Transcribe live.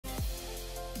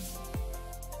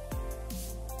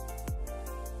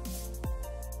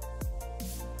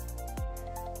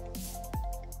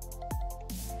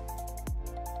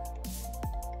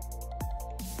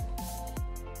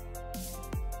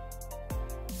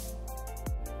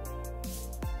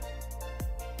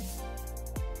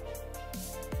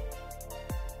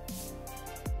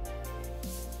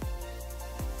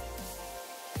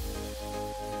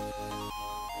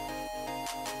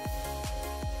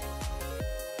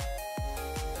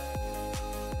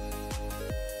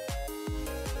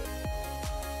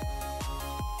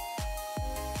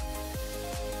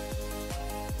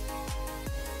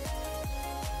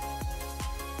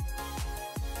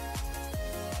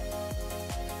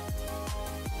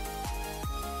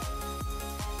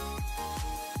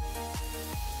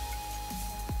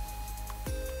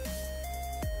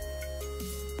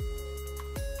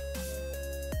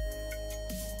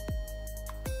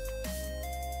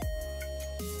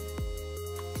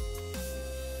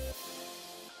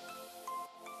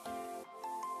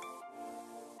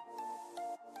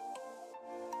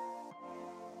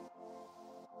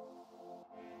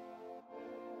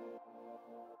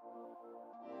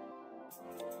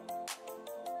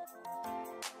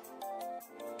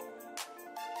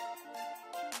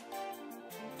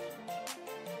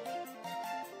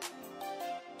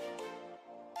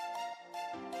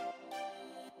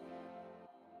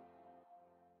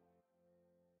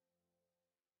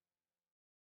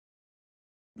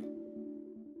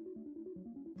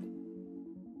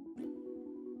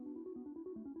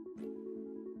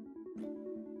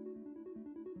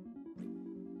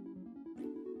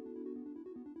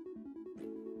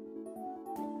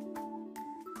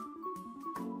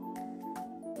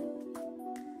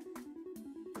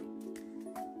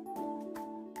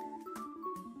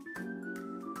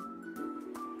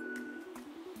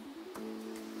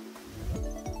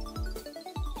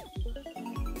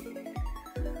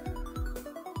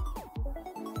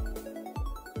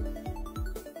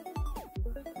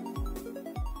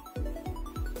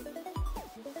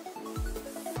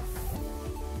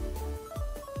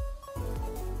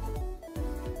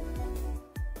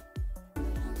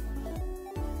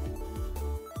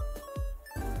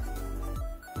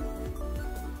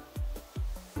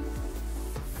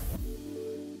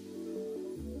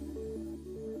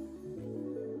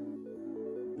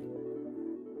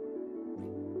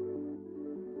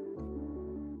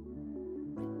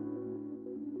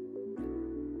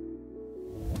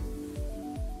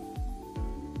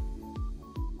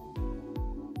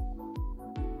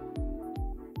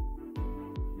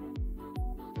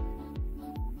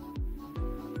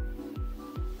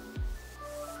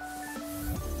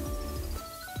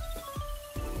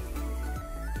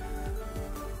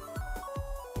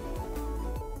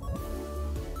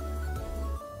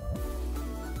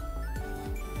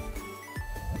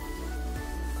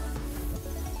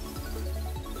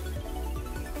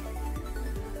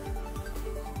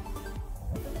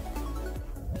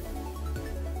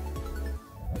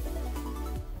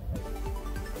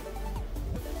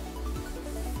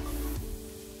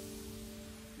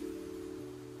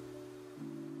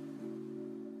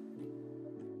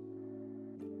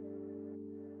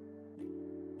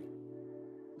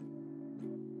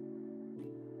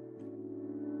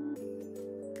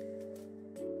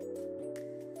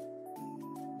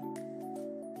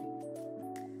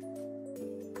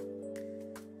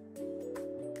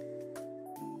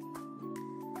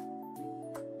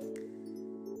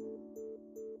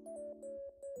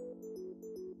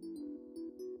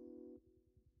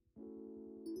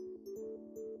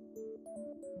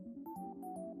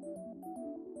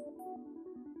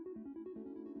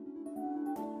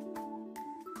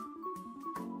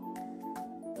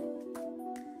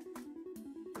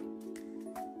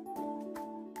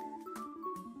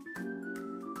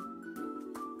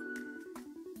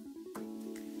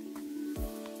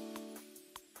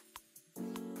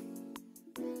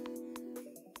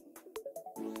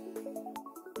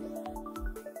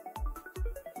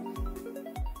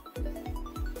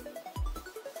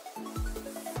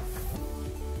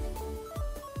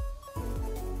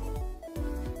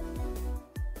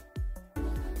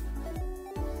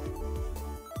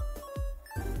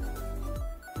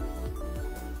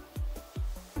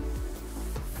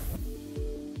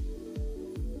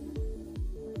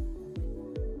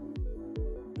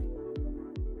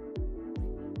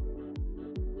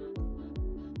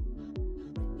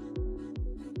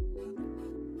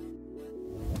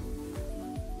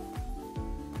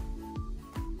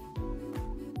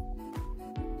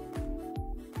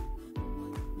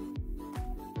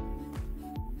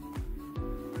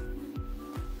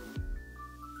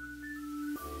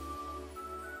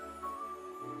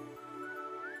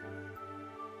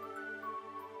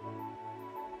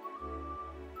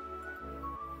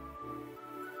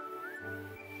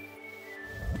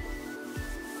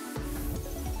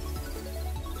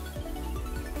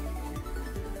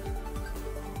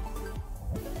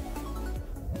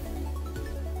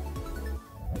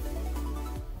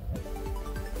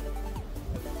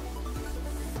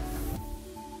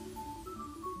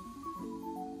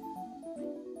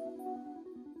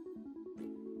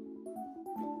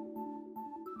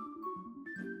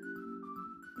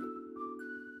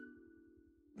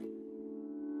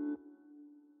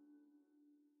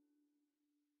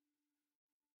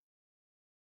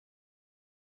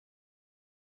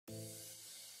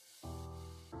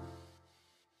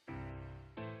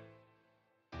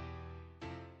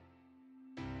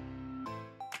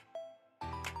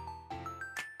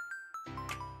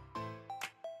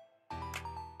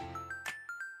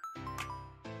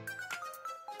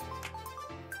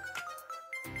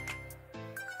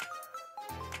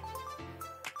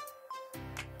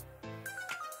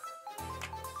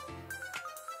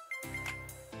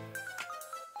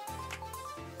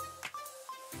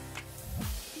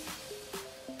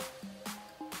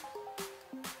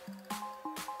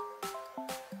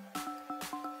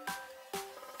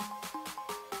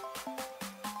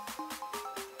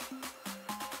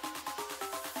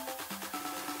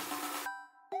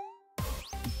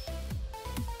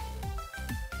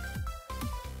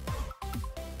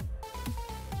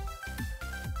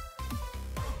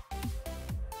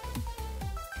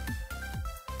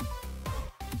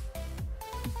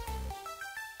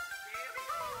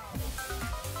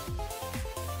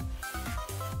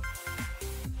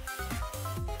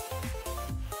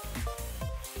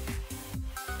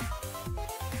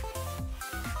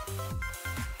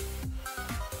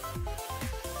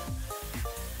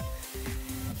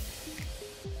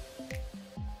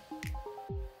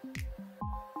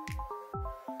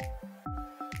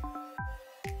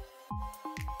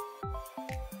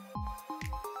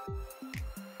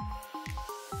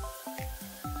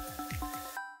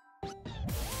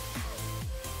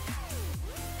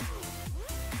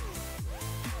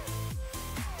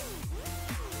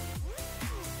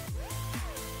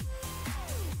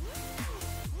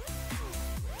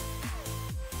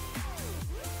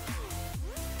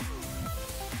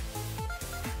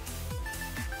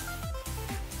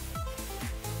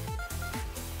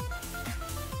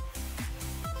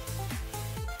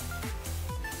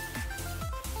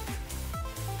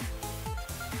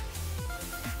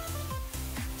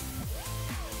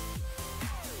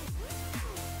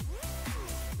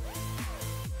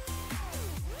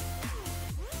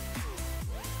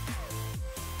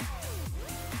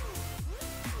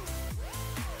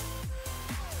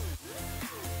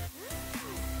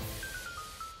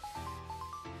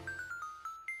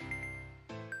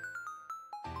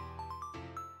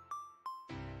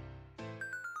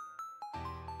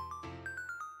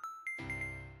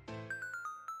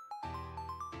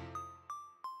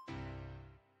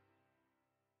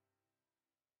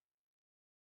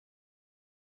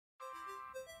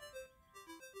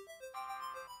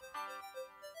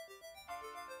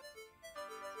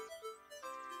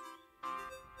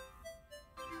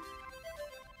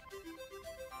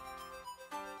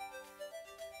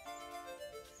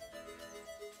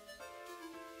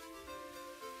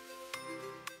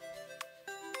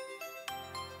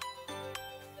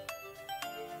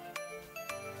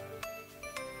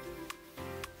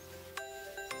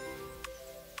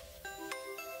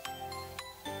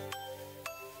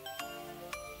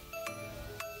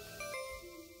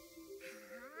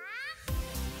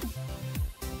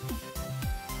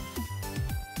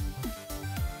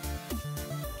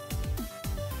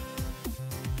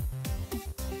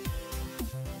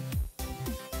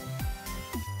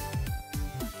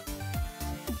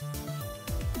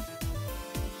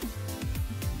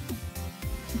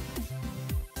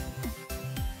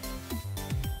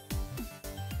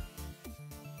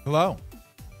Hello.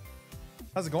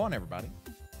 How's it going, everybody?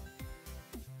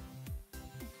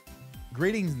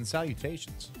 Greetings and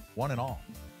salutations, one and all,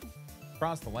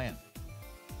 across the land.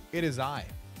 It is I,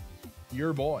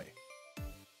 your boy,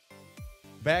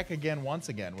 back again once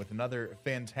again with another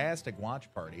fantastic watch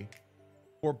party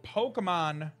for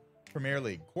Pokemon Premier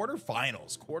League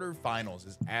quarterfinals. Quarterfinals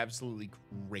is absolutely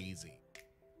crazy.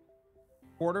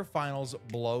 Quarterfinals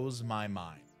blows my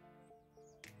mind.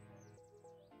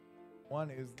 What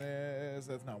is this?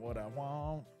 That's not what I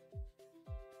want.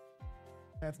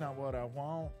 That's not what I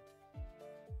want.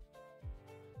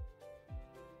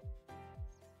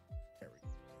 There we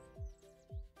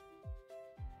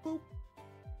go. Boop.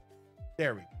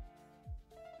 There we go.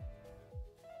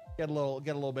 Get a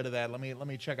little bit of that. Let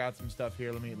me check out some stuff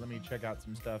here. Let me check out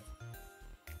some stuff.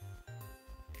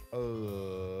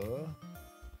 Move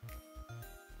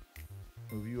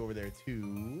you over there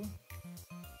too.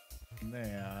 And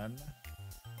then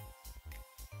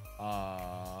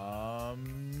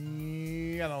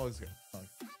yeah, that looks good.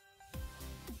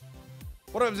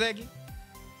 What up, Zachy?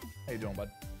 How you doing,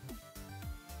 bud?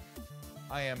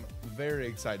 I am very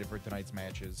excited for tonight's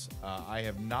matches. I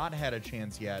have not had a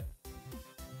chance yet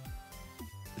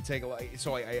to take a look.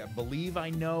 So I believe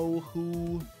I know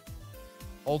who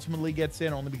ultimately gets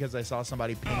in, only because I saw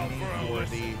somebody painting for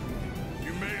the...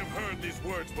 You may have heard these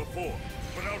words before,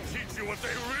 but I'll teach you what they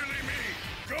really mean.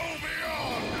 Go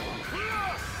beyond!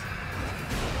 Plus!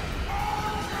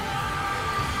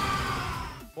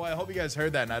 Boy, I hope you guys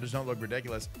heard that and I just don't look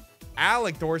ridiculous.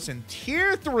 Alec Thorson,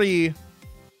 tier 3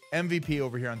 MVP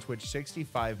over here on Twitch,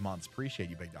 65 months. Appreciate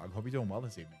you, big dog. Hope you're doing well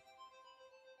this evening.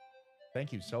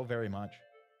 Thank you so very much.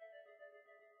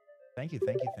 Thank you,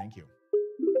 thank you, thank you.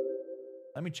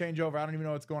 Let me change over. I don't even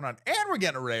know what's going on. And we're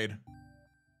getting a raid.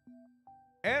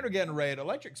 And we're getting a raid.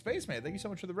 Electric Spaceman, thank you so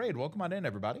much for the raid. Welcome on in,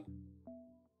 everybody.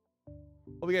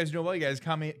 Hope you guys are doing well. You guys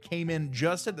came in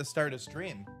just at the start of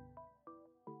stream.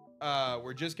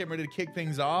 We're just getting ready to kick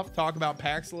things off, talk about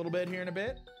packs a little bit here in a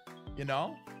bit. You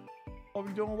know? Hope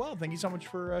you're doing well. Thank you so much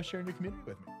for sharing your community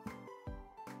with me.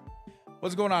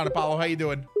 What's going on, Apollo? How you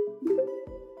doing?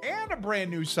 And a brand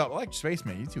new sub. Electric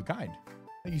Spaceman, you're too kind.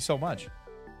 Thank you so much.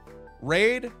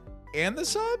 Raid and the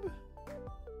sub?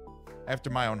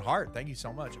 After my own heart. Thank you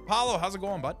so much. Apollo, how's it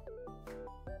going, bud?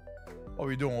 Hope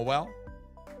you're doing well.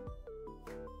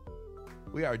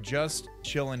 We are just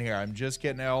chilling here. I'm just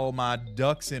getting all my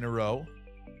ducks in a row.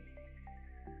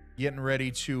 Getting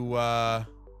ready to,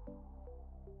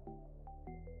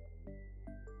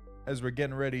 as we're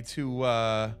getting ready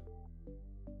to,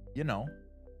 you know.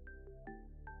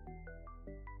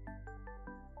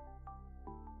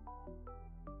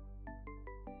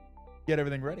 Get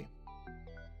everything ready.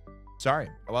 Sorry,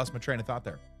 I lost my train of thought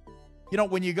there. You know,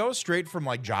 when you go straight from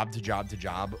like job to job to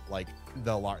job, like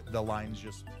the lines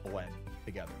just blend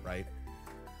together, right?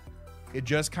 It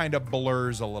just kind of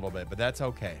blurs a little bit, but that's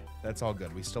okay. That's all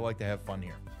good. We still like to have fun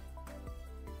here.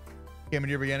 Came in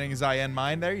your beginning as I end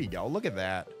mine. There you go. Look at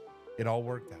that. It all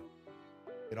worked out.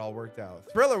 It all worked out.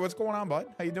 Thriller, what's going on, bud?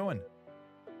 How you doing?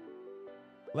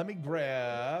 Let me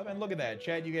grab, and look at that.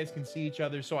 Chad, you guys can see each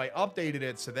other. So I updated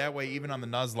it so that way even on the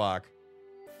Nuzlocke,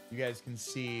 you guys can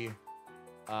see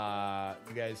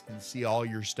all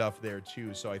your stuff there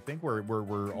too. So I think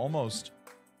we're almost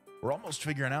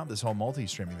figuring out this whole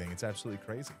multi-streaming thing. It's absolutely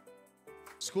crazy.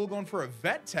 School going for a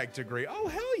vet tech degree. Oh,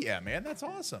 hell yeah, man. That's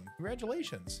awesome.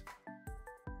 Congratulations.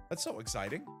 That's so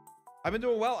exciting. I've been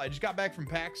doing well. I just got back from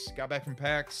PAX.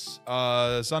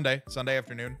 Sunday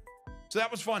afternoon. So that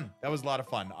was fun. That was a lot of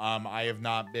fun. I have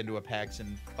not been to a PAX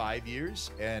in 5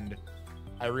 years, and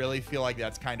I really feel like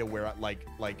that's kind of where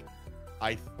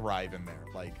I thrive in there.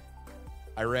 Like,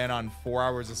 I ran on 4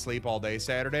 hours of sleep all day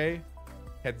Saturday,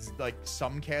 had like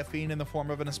some caffeine in the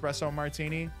form of an espresso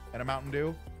martini and a Mountain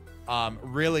Dew.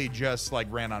 Really just like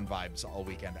ran on vibes all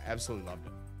weekend. Absolutely loved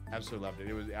it. Absolutely loved it.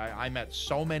 It was I met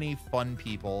so many fun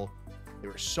people. They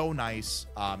were so nice.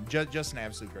 Just an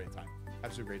absolute great time.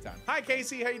 Absolute great time. Hi,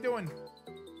 Casey. How you doing?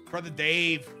 Brother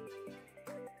Dave.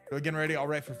 We're getting ready. All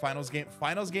right for finals game.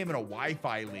 Finals game in a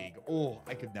Wi-Fi league. Oh,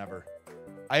 I could never.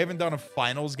 I haven't done a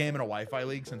finals game in a Wi-Fi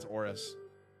league since Oris.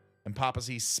 And Papa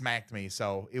C smacked me,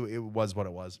 so it was what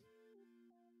it was.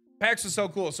 PAX was so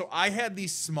cool. So I had the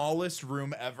smallest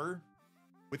room ever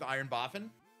with Iron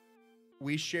Boffin.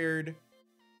 We shared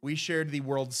the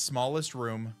world's smallest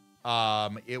room.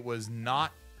 It was fun.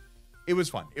 It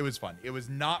was fun. It was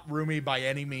not roomy by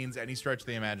any means, any stretch of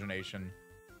the imagination.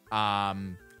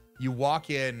 You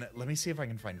walk in. Let me see if I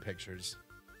can find pictures.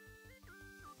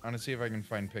 I'm gonna see if I can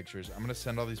find pictures. I'm gonna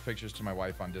send all these pictures to my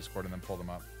wife on Discord and then pull them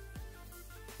up.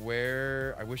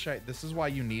 Where I wish this is why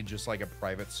you need just like a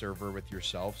private server with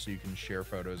yourself so you can share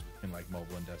photos between like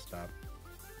mobile and desktop.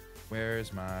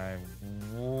 Where's my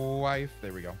wife?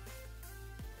 There we go.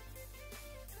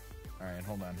 All right,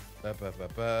 hold on. Let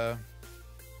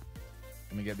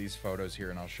me get these photos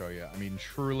here and I'll show you. I mean,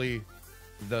 truly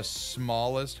the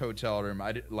smallest hotel room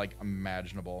like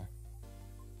imaginable.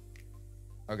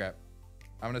 Okay.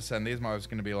 I'm going to send these. My wife's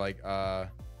going to be like,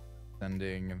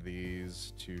 sending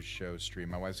these to show stream.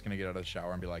 My wife's going to get out of the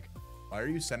shower and be like, why are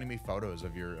you sending me photos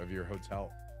of your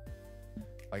hotel?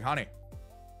 Like, honey,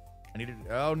 I need to,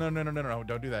 oh, no.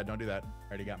 Don't do that. Don't do that. I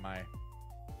already got my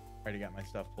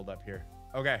stuff pulled up here.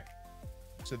 Okay.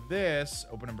 So this,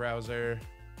 open a browser.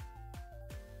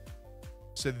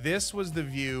 So this was the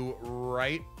view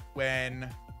right when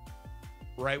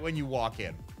you walk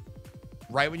in.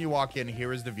 Right when you walk in,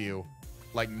 here is the view.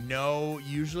 Like, no,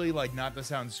 usually, like, not to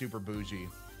sound super bougie.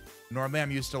 Normally,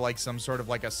 I'm used to, like, some sort of,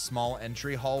 like, a small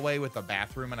entry hallway with a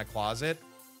bathroom and a closet.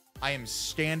 I am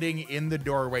standing in the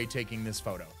doorway taking this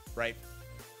photo, right?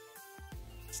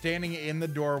 Standing in the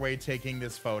doorway taking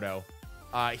this photo.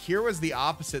 Here was the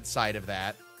opposite side of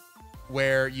that,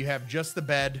 where you have just the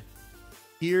bed.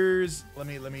 Here's, let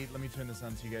me turn this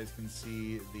on so you guys can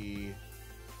see the,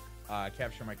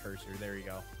 capture my cursor. There you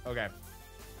go. Okay.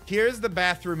 Here's the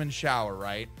bathroom and shower,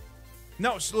 right?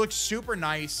 No, it looks super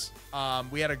nice.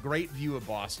 We had a great view of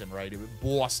Boston, right?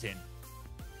 Boston.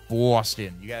 You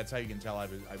guys, that's how you can tell I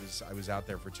was out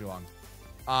there for too long.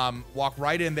 Walk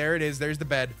right in. There it is. There's the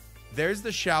bed. There's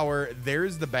the shower.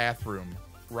 There's the bathroom,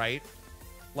 right?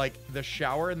 Like the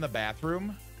shower and the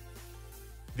bathroom.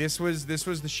 This was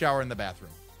the shower in the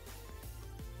bathroom,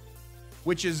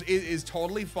 which is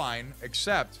totally fine,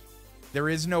 except there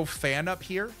is no fan up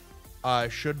here.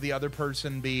 Should the other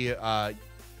person be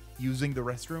using the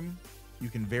restroom, you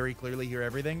can very clearly hear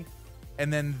everything.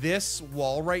 And then this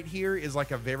wall right here is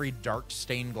like a very dark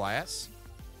stained glass.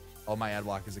 Oh, my ad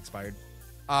block is expired.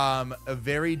 A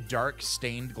very dark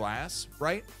stained glass,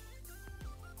 right?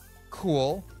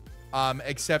 Cool.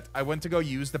 Except I went to go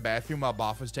use the bathroom while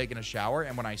Boff was taking a shower,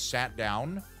 and when I sat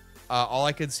down, all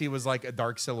I could see was like a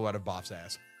dark silhouette of Boff's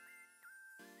ass.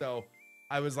 So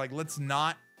I was like, let's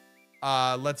not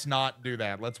do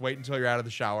that. Let's wait until you're out of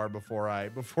the shower before I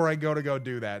go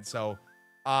do that. So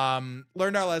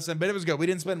learned our lesson, but it was good. We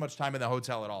didn't spend much time in the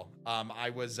hotel at all. I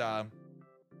was up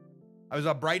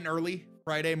bright and early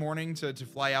Friday morning to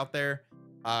fly out there.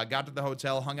 Got to the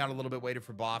hotel, hung out a little bit, waited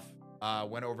for Boff.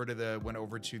 Went over to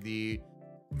the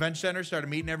convention center, started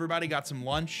meeting everybody, got some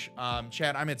lunch.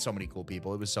 Chat, I met so many cool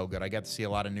people. It was so good. I got to see a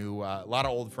lot of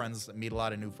old friends, meet a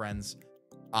lot of new friends.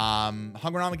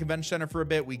 Hung around the convention center for a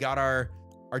bit. We got our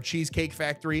Cheesecake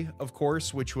Factory, of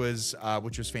course, which was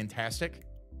fantastic.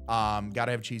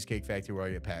 Gotta have Cheesecake Factory where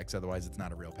you get PAX, otherwise it's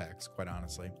not a real PAX, quite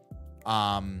honestly.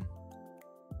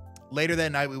 Later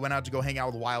that night, we went out to go hang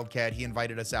out with Wildcat. He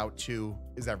invited us out to,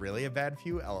 is that really a bad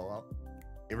view? LOL.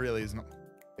 It really is not.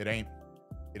 It ain't.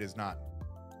 It is not.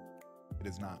 It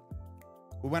is not.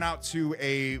 We went out to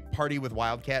a party with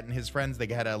Wildcat and his friends. They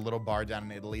had a little bar down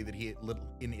in Italy that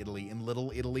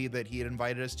Little Italy that he had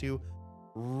invited us to.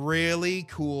 Really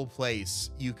cool place.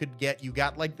 You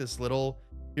got like this little,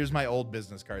 here's my old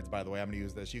business cards, by the way. I'm gonna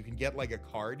use this. You can get like a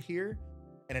card here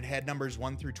and it had numbers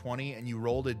 1 through 20 and you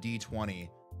rolled a D20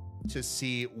 to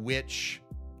see which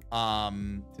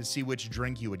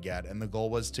drink you would get. And the goal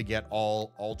was to get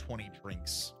all 20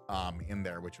 drinks in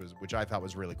there, which I thought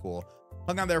was really cool.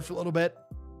 Hung on there for a little bit.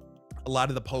 A lot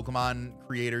of the Pokemon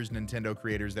creators, Nintendo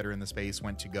creators that are in the space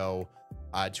went to go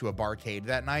to a barcade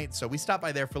that night. So we stopped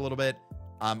by there for a little bit.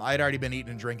 I had already been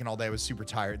eating and drinking all day. I was super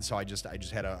tired. So I just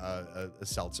had a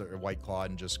seltzer, a White Claw,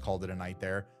 and just called it a night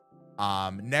there.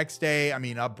 Next day, I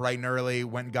mean, up bright and early,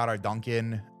 went and got our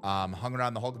Dunkin', hung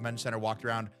around the whole convention center, walked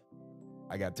around.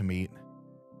 I got to meet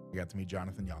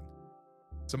Jonathan Young.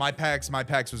 So my PAX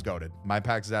was goated. My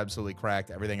PAX is absolutely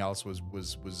cracked. Everything else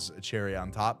was a cherry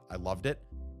on top. I loved it.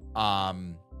 I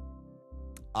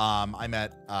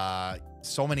met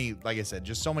so many, like I said,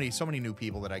 just so many new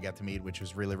people that I got to meet, which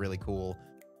was really, really cool.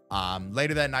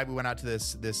 Later that night, we went out to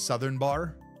this Southern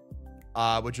bar,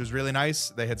 which was really nice.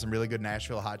 They had some really good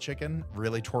Nashville hot chicken.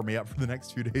 Really tore me up for the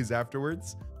next few days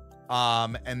afterwards.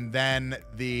 And then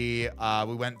we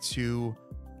went to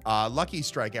Lucky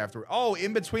Strike after. Oh,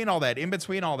 in between all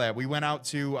that, we went out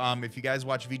to, if you guys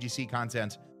watch VGC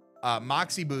content,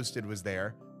 Moxie Boosted was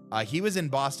there. He was in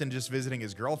Boston just visiting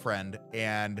his girlfriend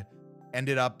and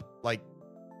ended up like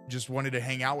just wanted to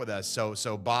hang out with us. So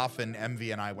Boff and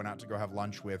MV and I went out to go have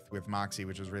lunch with Moxie,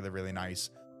 which was really, really nice.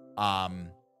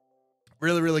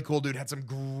 Really, really cool dude. Had some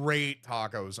great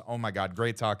tacos. Oh my God.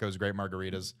 Great tacos, great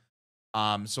margaritas.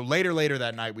 So later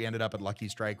that night, we ended up at Lucky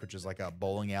Strike, which is like a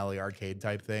bowling alley arcade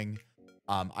type thing.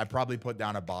 I probably put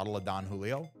down a bottle of Don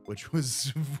Julio, which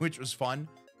was fun.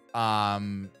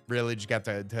 Really just got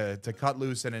to cut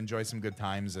loose and enjoy some good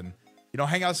times, and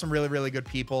hang out with some really good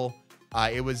people.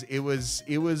 It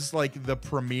was like the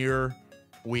premier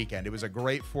weekend. It was a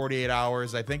great 48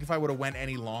 hours. I think if I would have went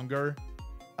any longer,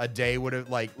 a day would have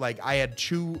like I had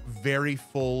 2 very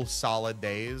full solid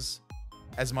days.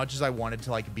 As much as I wanted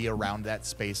to like be around that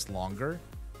space longer,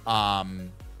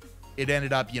 it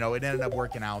ended up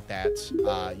working out that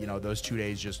those 2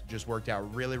 days just worked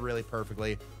out really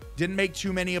perfectly. Didn't make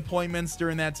too many appointments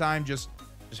during that time. Just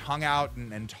hung out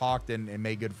and talked and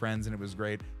made good friends, and it was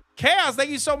great. Chaos, thank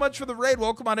you so much for the raid.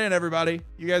 Welcome on in, everybody.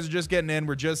 You guys are just getting in.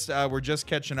 We're just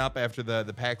catching up after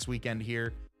the PAX weekend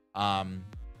here.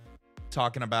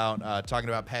 Talking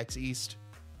about PAX East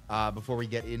before we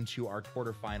get into our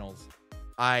quarterfinals.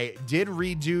 I did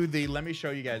redo let me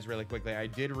show you guys really quickly. I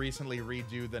did recently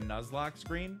redo the Nuzlocke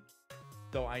screen.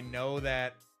 So I know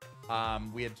that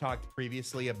we had talked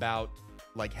previously about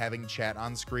like having chat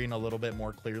on screen a little bit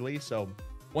more clearly. So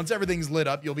once everything's lit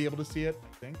up, you'll be able to see it,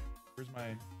 I think. Where's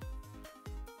my...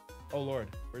 Oh, Lord.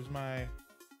 Where's my...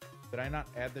 Did I not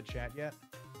add the chat yet?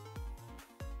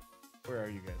 Where are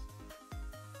you guys?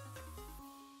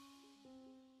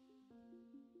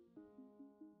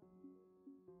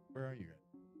 Where are you guys?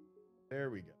 There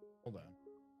we go. Hold on.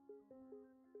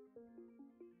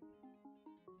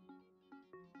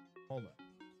 Hold on.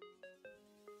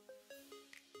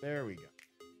 There we go.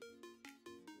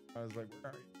 I was like,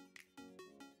 where are you?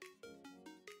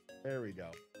 There we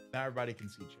go. Now everybody can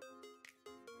see you.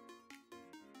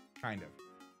 Kind of.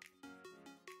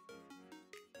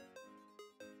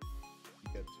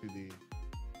 Get to the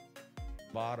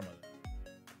bottom of it.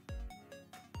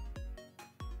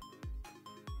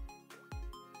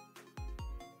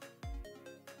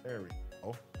 There we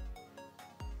go.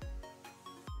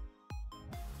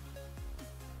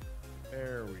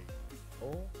 There we go.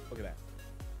 Look at that.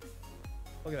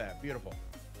 Look at that. Beautiful.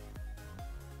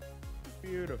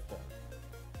 Beautiful.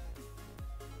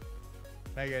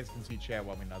 Now you guys can see chat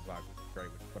while we Nuzlocke, which is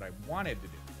great, which is what I wanted to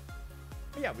do.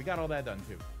 But yeah, we got all that done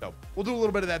too. So we'll do a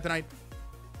little bit of that tonight.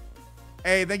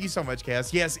 Hey, thank you so much,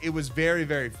 Cass. Yes, it was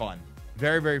very fun.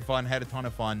 Very fun. Had a ton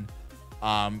of fun.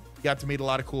 Got to meet a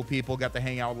lot of cool people. Got to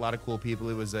hang out with a lot of cool people.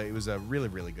 It was a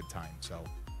really good time. So,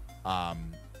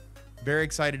 very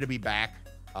excited to be back.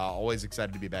 Always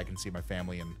excited to be back and see my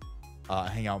family and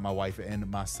hang out with my wife and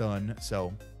my son.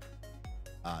 So,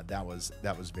 that was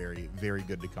very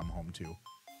good to come home to.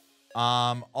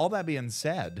 All that being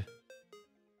said,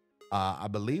 I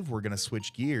believe we're gonna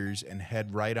switch gears and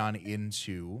head right on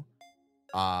into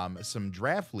some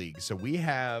draft leagues. So we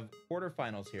have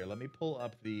quarterfinals here. Let me pull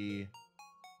up the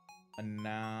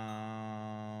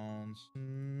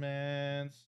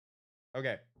announcements.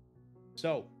 Okay,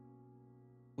 so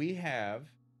we have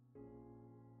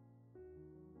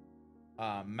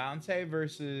Mounte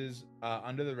versus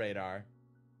Under the Radar,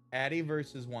 Addy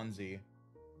versus Onesie,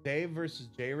 Dave versus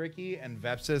J Ricky, and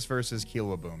Vepsis versus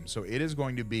Kilowaboom. So it is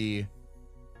going to be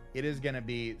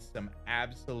some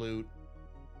absolute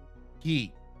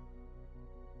heat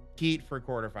for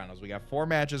quarterfinals. We got 4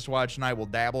 matches to watch tonight. We'll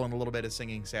dabble in a little bit of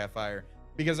singing Sapphire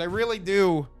because I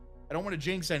don't want to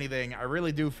jinx anything. I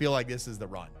really do feel like this is the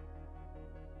run.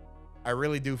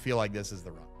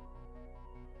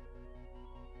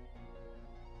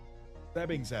 That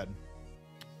being said,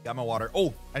 got my water.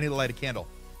 Oh, I need to light a candle.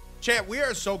 Chat, we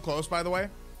are so close, by the way.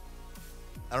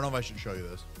 I don't know if I should show you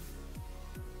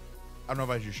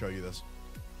this.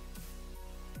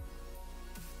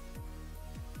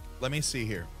 Let me see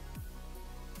here.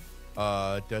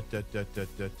 Let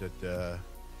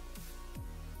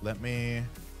me...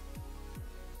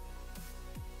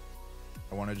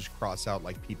 I want to just cross out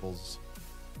like people's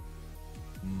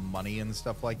money and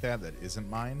stuff like that isn't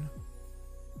mine.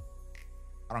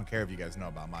 I don't care if you guys know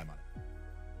about my money.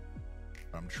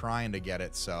 But I'm trying to get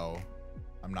it so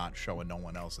I'm not showing no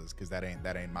one else's, because that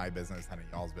ain't my business, that ain't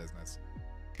y'all's business.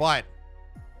 But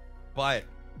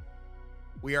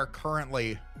we are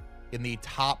currently in the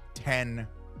top 10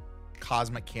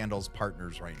 Cosmic Candles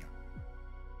partners right now.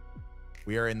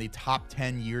 We are in the top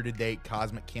 10 year-to-date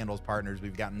Cosmic Candles partners.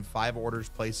 We've gotten 5 orders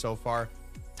placed so far.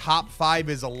 Top 5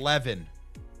 is 11.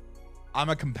 I'm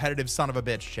a competitive son of a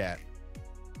bitch, chat.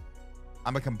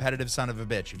 I'm a competitive son of a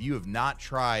bitch. If you have not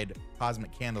tried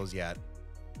Cosmic Candles yet,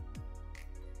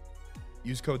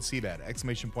 use code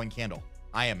CBAD, ! Candle.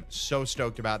 I am so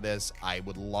stoked about this. I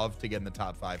would love to get in the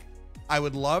top 5. I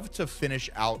would love to finish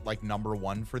out like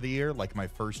 #1 for the year, like my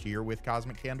first year with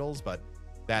Cosmic Candles, but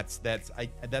that's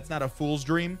not a fool's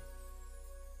dream.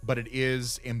 but it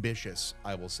is ambitious,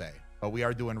 I will say. But we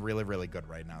are doing really, really good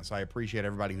right now. So I appreciate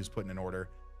everybody who's putting in order.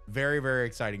 Very, very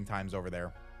exciting times over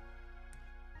there.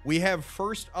 We have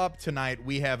first up tonight,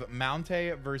 we have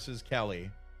Mounte versus Kelly,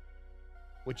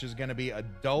 which is going to be a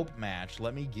dope match.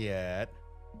 Let me get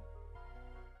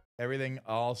everything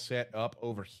all set up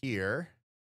over here.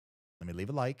 Let me leave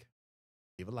a like,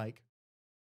 leave a like,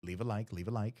 leave a like, leave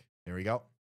a like. There we go.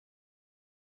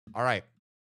 All right.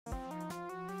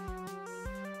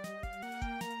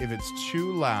 If it's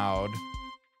too loud,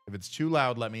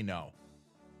 let me know.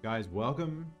 Guys,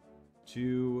 welcome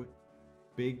to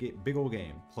big old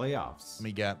game playoffs. Let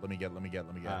me get.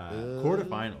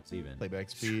 Quarterfinals even. Playback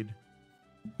speed.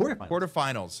 Quarterfinals.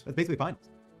 Quarterfinals. That's basically finals.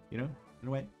 You know, in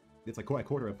a way, it's like a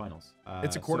quarter of finals.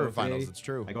 It's a quarter of finals. Today, It's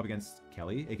true. I go up against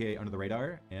Kelly, aka Under the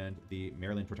Radar, and the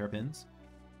Maryland Torterra Pins.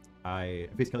 I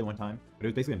faced Kelly one time, but it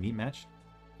was basically a meme match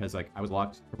because like I was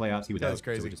locked for playoffs, he was out,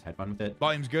 crazy. so we just had fun with it.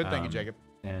 Volume's good. Thank you, Jacob.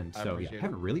 And I so yeah, I appreciate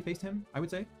haven't really faced him, I would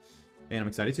say, and I'm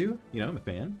excited to. You know, I'm a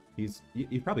fan.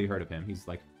 You've probably heard of him. He's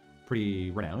like pretty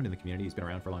renowned in the community. He's been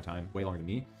around for a long time, way longer than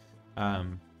me.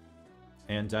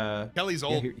 Kelly's yeah,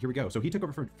 old. here we go. So he took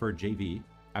over for JV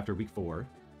after week 4.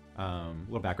 A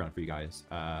little background for you guys.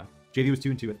 JV was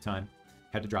 2-2 at the time,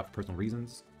 had to drop for personal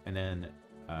reasons, and then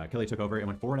Kelly took over and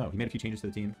went 4-0. He made a few changes to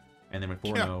the team, and then went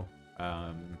 4-0.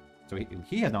 So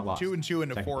he has not lost. 2-2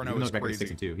 into 4-0 is crazy.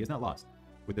 6-2. He has not lost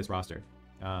with this roster.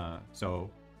 So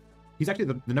he's actually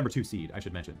the number 2 seed, I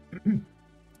should mention.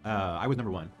 I was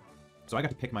number 1, so I got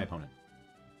to pick my opponent.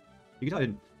 You can tell I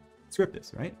didn't script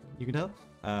this, right? You can tell.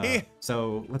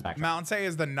 So let's back. Mounte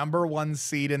is the number 1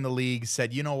 seed in the league.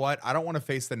 Said, you know what? I don't want to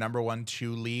face the number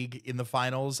 1-2 league in the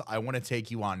finals. I want to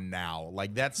take you on now.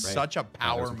 Like that's Right. such a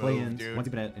power move, dude. Once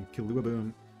you've been at Kilua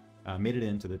Boom, made it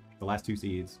into the last 2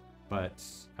 seeds, but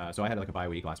so I had like a bye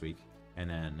week last week, and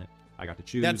then I got to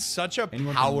choose. That's such a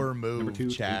anyone power from number move, 2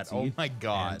 to chat. 8 Oh seed, my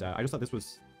god. And I just thought this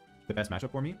was the best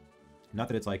matchup for me. Not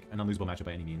that it's like an unlosable matchup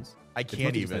by any means. I It's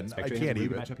can't mostly just that even. Spectre I has a can't really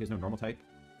good even. matchup. He has no normal type,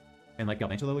 and like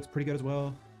Galvantula looks pretty good as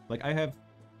well. Like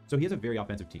so he has a very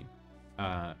offensive team,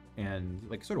 and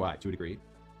like so do I to a degree.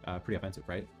 Pretty offensive,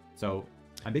 right? So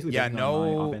I'm basically Yeah, banking on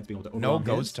my no, offense being able to no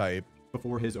overwhelm his ghost type.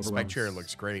 before his overwhelms Spectre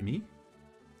looks great. me.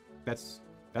 That's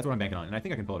what I'm banking on, and I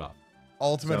think I can pull it off.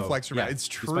 Ultimate So, flexor. yeah, It's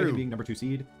Despite him true. being number 2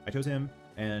 seed, I chose him,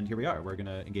 and here we are. We're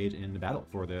gonna engage in the battle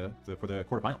for the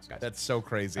quarterfinals, guys. That's so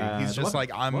crazy. He's So just welcome-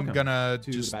 like, I'm welcome gonna to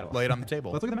the just battle. lay it on the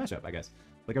table. Let's look at the matchup, I guess.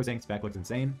 Like I was saying, Spec looks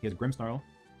insane. He has Grim Snarl,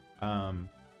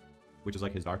 which is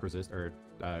like his Dark Resist or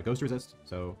Ghost Resist.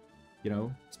 So, you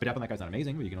know, spit up on that guy's not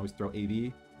amazing, but you can always throw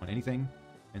AV on anything.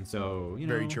 And so, you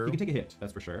know, Very true. he can take a hit,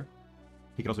 that's for sure.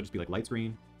 He could also just be like Light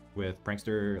Screen with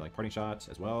Prankster, like Parting Shot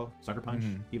as well, Sucker Punch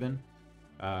even.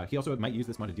 He also might use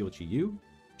this mod to deal with Chi-Yu.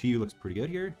 Chi-Yu looks pretty good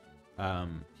here.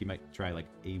 He might try like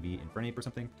AV Infernape or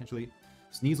something potentially.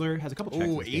 Sneasler has a couple checks.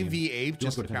 in Oh, this game. AV Ape He just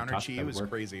also to would have counter tossed, chi that would was work.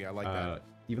 crazy. I like that.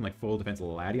 Even like full defense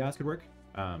Latias could work.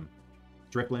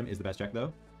 Driplim is the best check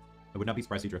though. I would not be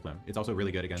surprised to see Driplim. It's also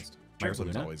really good against Myros Triplim's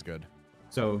Luna. always good.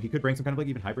 So he could bring some kind of like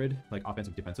even hybrid, like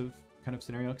offensive defensive kind of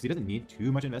scenario because he doesn't need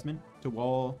too much investment to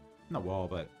not wall,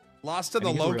 but Lost to and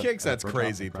the he gets a low real, kicks. That's throw chop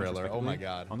crazy, and crunch Thriller. Oh my respectively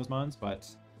god. on those mons, but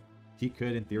he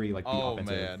could in theory like be Oh,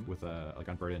 offensive man. with a like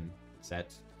unburden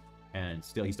set, and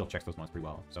he still checks those mons pretty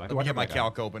well. So I Let me get my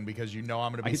calc open because you know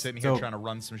I'm gonna be sitting here trying to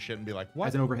run some shit and be like, what?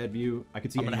 As an overhead view, I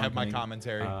could see I'm gonna any have mon my coming.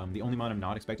 commentary. The only mon I'm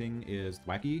not expecting is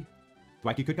Thwacky.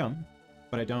 Thwacky could come,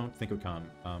 but I don't think it would come.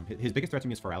 His biggest threat to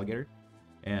me is for Alligator,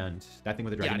 and that thing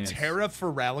with the Dragon Dance Terra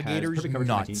for has Alligators perfect coverage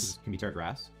on my team nuts. 'cause it can be Terra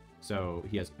Grass. So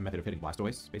he has a method of hitting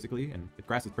Blastoise, basically, and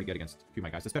Grass is pretty good against a few of my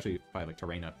guys, especially if I like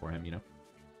terrain up for him, you know?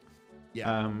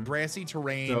 Yeah, grassy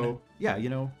terrain. So, yeah, you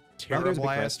know, Terra Alligator's a big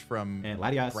threat, Blast from and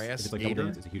Latias, Grass if it's like double Gator?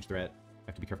 dance, is a huge threat. I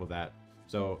have to be careful of that.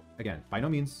 So, again, by no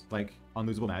means, like,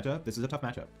 unlosable matchup. This is a tough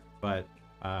matchup, but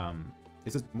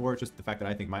this is more just the fact that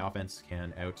I think my offense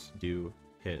can outdo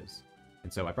his.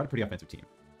 And so I brought a pretty offensive team.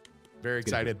 Very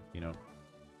excited. You know,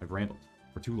 I've rambled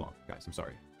for too long, guys. I'm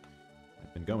sorry.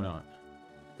 I've been going on.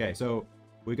 Okay, so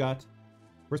we got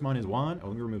first mon is Juan. Oh,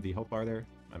 let me remove the health bar there.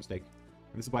 My mistake.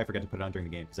 And this is why I forget to put it on during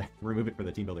the game because I remove it for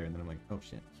the team builder and then I'm like, oh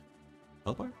shit.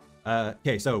 Health bar?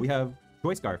 Okay, so we have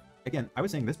Toy Scarf. Again, I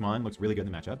was saying this mon looks really good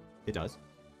in the matchup. It does.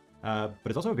 But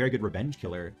it's also a very good revenge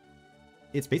killer.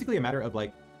 It's basically a matter of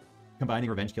like combining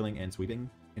revenge killing and sweeping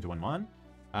into one mon.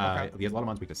 Okay. He has a lot of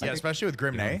mons weak to Psychic. Yeah, especially with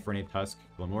Grimnay. Fernape, Tusk,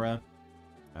 Glamora.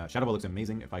 Shadow Ball looks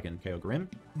amazing if I can KO Grim.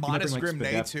 Modest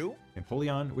Grimnay too.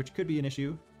 Empoleon, which could be an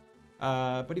issue.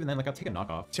 But even then, like, I'll take a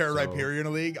knockoff. Terra so, Rhyperior in a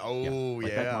league. Oh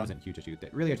like, yeah. That mon isn't a huge issue.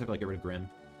 Really, I just have to like get rid of Grim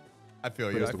I feel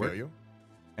for you. this I to feel work. you.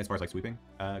 As far as like sweeping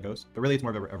goes. But really, it's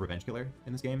more of a revenge killer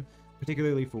in this game,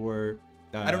 particularly for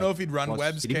I don't know if he'd run plus-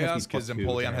 Web's he didn't have Chaos speed plus because 2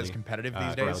 Empoleon has generally, competitive for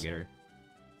these days. Alligator,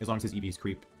 as long as his EVs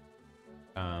creep.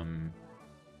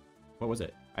 What was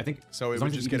it? I think So as it long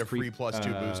would as his just get a EVs free creep,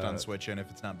 +2 boost on Switch, and if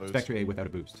it's not boost. Spectre A without a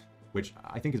boost, which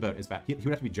I think is about as fast. He would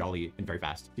have to be jolly and very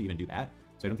fast to even do that.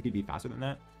 So I don't think he'd be faster than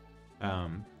that.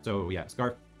 So yeah,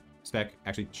 Scarf Spec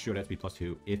actually should have to be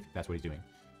 +2 if that's what he's doing,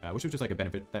 which was just like a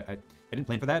benefit that I didn't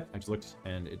plan for that. I just looked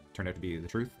and it turned out to be the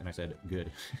truth, and I said,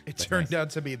 good. It turned out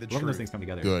to be the Love when truth. those things come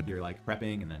together. Good. You're like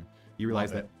prepping, and then you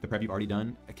realize that the prep you've already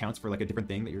done accounts for like a different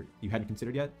thing that you hadn't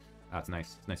considered yet. It's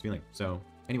nice. It's a nice feeling. So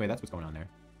anyway, that's what's going on there.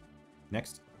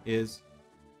 Next is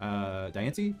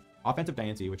Diancie, offensive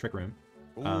Diancie with Trick Room.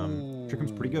 Trick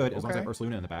Room's pretty good as long as I have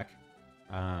Ursaluna in the back.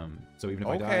 So even if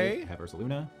I die, I have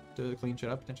Ursaluna to clean shit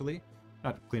up potentially.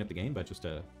 Not clean up the game, but just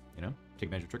to, you know, take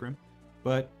advantage of Trick Room.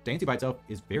 But Diancie by itself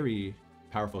is very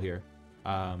powerful here.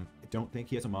 I don't think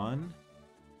he has a Mon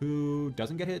who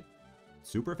doesn't get hit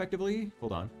super effectively.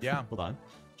 Hold on. Yeah. Hold on.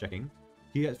 Checking.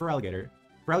 He has Feraligatr.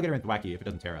 Feraligatr ain't wacky if it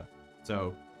doesn't Terra.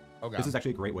 So this is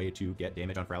actually a great way to get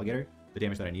damage on Feraligatr. The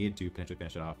damage that I need to potentially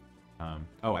finish it off.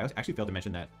 Oh, I actually failed to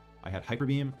mention that I had Hyper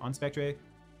Beam on Spectre.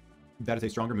 That is a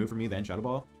stronger move for me than Shadow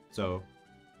Ball. So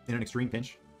in an extreme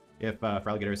pinch, if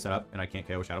Feraligatr is set up and I can't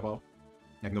KO Shadow Ball,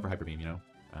 I can go for Hyper Beam, you know?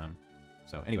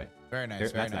 So anyway. Very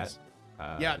nice, very nice.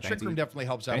 Yeah, Diancie, Trick Room definitely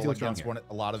helps out Diancie looks against strong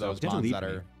a lot of those potential mons lead that for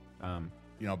me. are,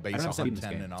 you know, I base don't have set in this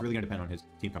 110 game. and It's up. really going to depend on his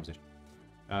team composition.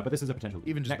 But this is a potential lead.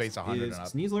 Even just Next base 100 is and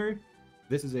up. Sneasler.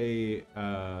 This is a,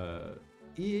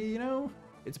 you know,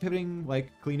 it's a pivoting,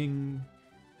 like, cleaning,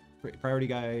 priority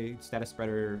guy, status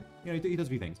spreader. You know, he does a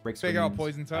few things. Break Fake out screens.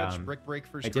 Poison Touch, Brick Break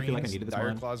for I screens, did feel like I needed this Dire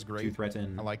one Claw's to great.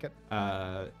 threaten I like it.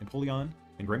 Empoleon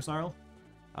and Grimmsnarl.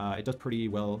 It does pretty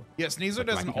well. Yeah, Sneasler with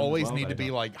doesn't Wacky Cam as always well, need but to I be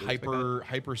don't like really expect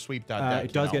hyper sweep that that. deck.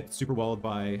 It does you know? get super walled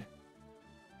by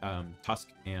Tusk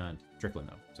and Drifloon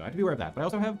though, so I have to be aware of that. But I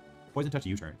also have Poison Touch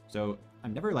U-turn, so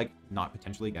I'm never like not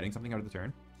potentially getting something out of the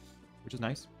turn, which is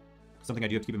nice. Something I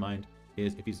do have to keep in mind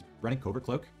is if he's running Covert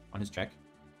Cloak on his check,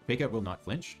 Fake Out will not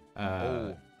flinch.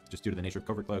 Just due to the nature of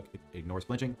Covert Cloak, it ignores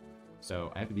flinching.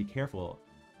 So I have to be careful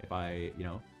if I, you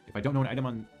know, if I don't know an item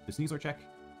on the Sneasler check,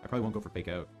 I probably won't go for Fake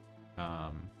Out,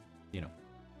 you know,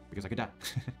 because I could die.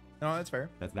 No, that's fair.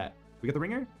 That's that. We got the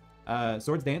Ringer.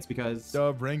 Swords Dance because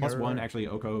The Ringer. +1 actually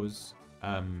Oko's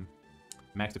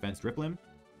max defense Driplim.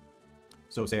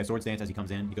 So say a Swords Dance as he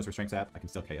comes in, he goes for Strength Sap, I can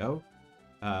still KO.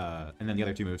 And then the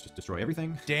other two moves just destroy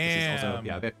everything. Damn. This is also,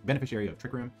 yeah, beneficiary of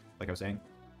Trick Room, like I was saying.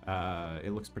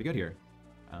 It looks pretty good here.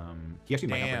 He actually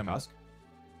might not bring Tusk.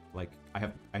 Like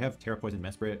I have Terra Poison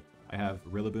Mesprit, I have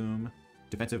Rillaboom,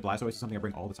 Defensive Blastoise is something I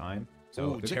bring all the time.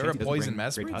 So there's a chance Terra he doesn't Poison bring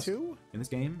Great Mesprit Tusk too? in this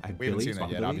game. I have We haven't Billy, seen that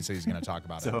Swamp yet. Billy. Obviously, he's going to talk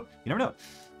about it. So you never know.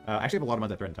 I actually have a lot of mons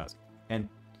that threaten Tusk, and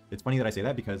it's funny that I say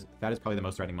that because that is probably the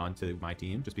most threatening mon to my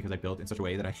team, just because I built in such a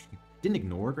way that I didn't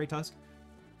ignore Great Tusk.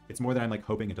 It's more that I'm like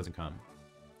hoping it doesn't come,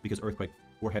 because Earthquake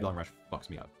or Headlong Rush fucks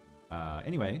me up.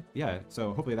 Anyway, yeah.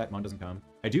 So hopefully that mon doesn't come.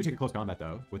 I do take a close combat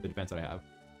though with the defense that I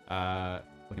have.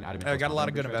 Like an adamant. I got a lot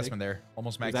of good investment there.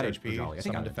 Almost max that HP, I think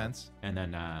some I'm defense. And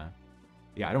then,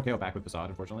 yeah, I don't KO back with Facade,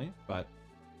 unfortunately, but,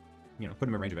 you know, put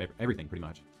him in range of everything, pretty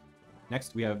much.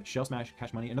 Next, we have Shell Smash,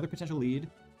 Cash Money, another potential lead.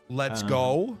 Let's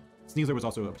go. Sneasler was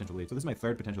also a potential lead, so this is my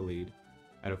third potential lead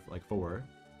out of, like, 4.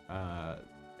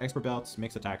 Expert Belts,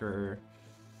 Mixed Attacker,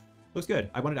 looks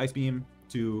good. I wanted Ice Beam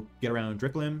to get around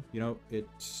Driplim, you know, it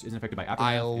isn't affected by Aftermath.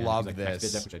 I and love like Max this.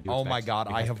 Biz Def, which I do Oh my expect god,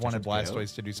 I because have wanted potential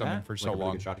Blastoise to do something that, for like so a really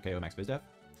long. good shot to KO Max Biz Def.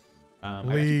 I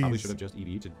actually probably Please. should have just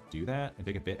EV to do that and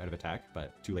take a bit out of attack,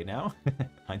 but too late now.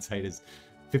 Hindsight is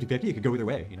 50-50. It could go either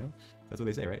way, you know? That's what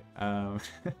they say, right?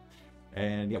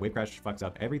 And yeah, Wave Crash fucks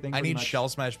up everything. I pretty need much. Shell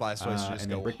Smash Blastoise to just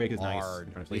And then go Brick Break is nice hard,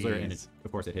 in front of Sneasler, and please.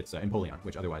 of course it hits Empoleon,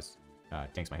 which otherwise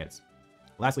tanks my hits.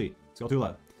 Lastly,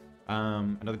 Skulltula.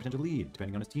 Another potential lead,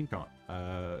 depending on his team comp.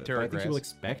 But I think he will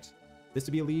expect this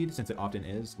to be a lead, since it often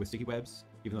is with Sticky Webs,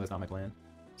 even though that's not my plan.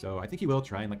 So I think he will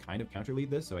try and like kind of counter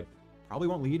lead this, so I probably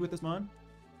won't lead with this mon.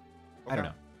 I don't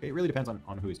know. It really depends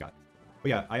on who he's got. But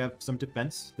yeah, I have some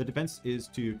defense. The defense is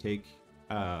to take,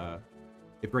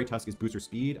 if Great Tusk is booster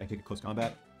speed, I take a close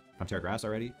combat. If I'm Terra Grass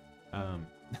already,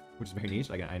 which is very niche,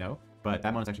 like, I know. But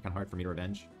that mon is actually kind of hard for me to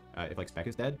revenge if like Spec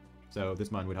is dead. So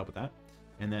this mon would help with that.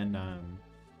 And then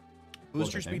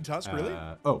Booster speed Tusk, really?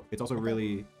 Oh, it's also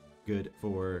really good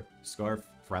for Scarf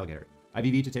for Alligator. I have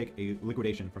EV to take a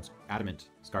liquidation from Adamant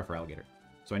Scarf for Alligator.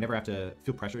 So I never have to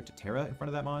feel pressure to Terra in front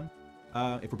of that mon.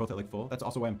 If we're both at like full. That's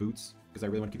also why I'm Boots, because I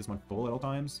really want to keep this one full at all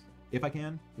times, if I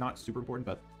can. Not super important,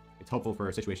 but it's helpful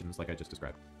for situations like I just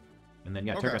described. And then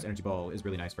yeah, Terra Grass Energy Ball is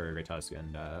really nice for Great Tusk,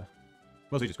 and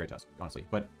mostly just Great Tusk, honestly.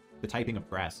 But the typing of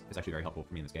Grass is actually very helpful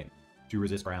for me in this game. to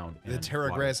resist ground. The and Terra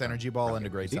water. Grass Energy Ball into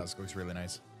Great See? Tusk looks really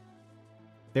nice.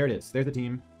 There it is. There's the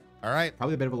team. All right.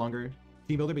 Probably a bit of a longer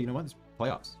team builder, but you know what? It's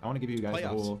playoffs. I want to give you guys the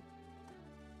whole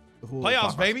Playoffs,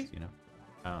 thought baby. process, you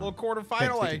know. Little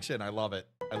quarterfinal action. I love it.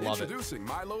 I love it. Introducing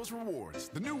Milo's Rewards,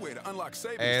 the new way to unlock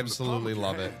savings. Absolutely from the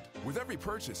palm of love your it. hand. With every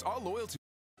purchase, our loyalty.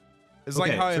 It's like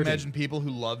Okay, how I searching. imagine people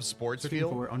who love sports Searching feel.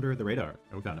 for under the radar.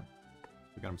 Oh, we found him.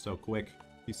 We got him so quick.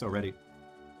 He's so ready.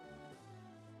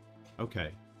 Okay.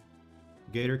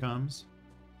 Gator comes.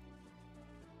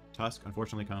 Tusk,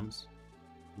 unfortunately, comes.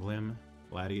 Glim,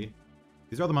 Laddie.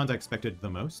 These are all the mons I expected the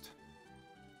most.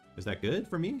 Is that good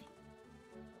for me?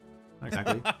 Not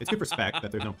exactly. It's good for spec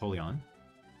that there's no Polion.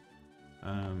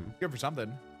 Good for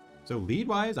something. So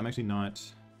lead-wise, I'm actually not...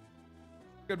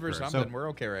 Good for Sure. something. So- We're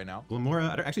okay right now.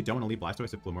 Glamora, I actually don't want to leave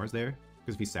Blastoise if Glamora's there.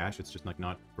 Because if he's Sash, it's just like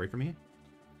not great for me.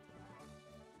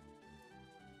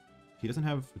 He doesn't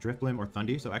have Drifblim or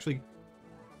Thundy, so actually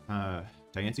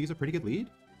Diancie is a pretty good lead.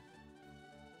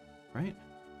 Right?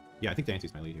 Yeah, I think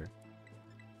Diancie's my lead here.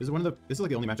 This is like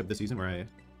the only matchup this season where I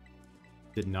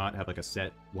did not have like a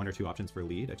set 1 or 2 options for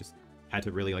lead. I just had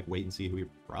to really like wait and see who we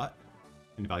brought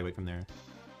and evaluate from there.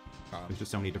 There's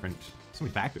just so many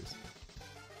factors.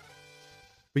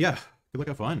 But yeah, good luck,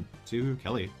 have fun to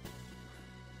Kelly.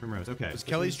 Primrose, okay. Was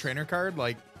Kelly's trainer card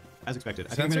like as expected? I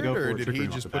think I'm censored, gonna go or for did Trick he Room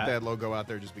off just the put bat. that logo out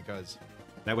there just because?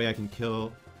 That way I can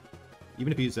kill,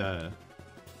 even if he's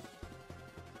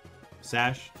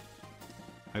Sash,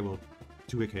 I will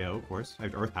 2-hit KO, of course. I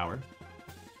have Earth Power.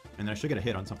 And then I should get a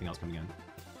hit on something else coming in,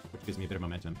 which gives me a bit of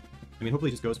momentum. I mean,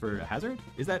 hopefully he just goes for a Hazard?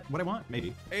 Is that what I want?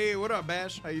 Maybe. Hey, what up,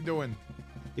 Bash? How you doing?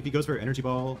 If he goes for Energy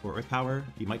Ball or Earth Power,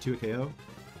 he might 2-hit KO.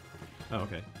 Oh,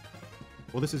 okay.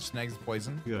 Well, this is Snags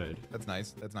poison. good. That's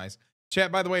nice. That's nice.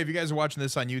 Chat, by the way, if you guys are watching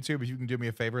this on YouTube, if you can do me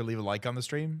a favor, leave a like on the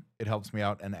stream. It helps me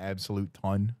out an absolute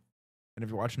ton. And if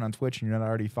you're watching on Twitch and you're not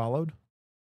already followed,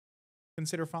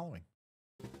 consider following.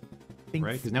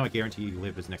 Right? Because now I guarantee you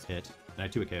live his next hit, and I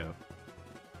 2-hit KO.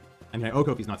 I mean, I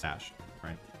Oko if he's not Sash,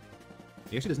 right?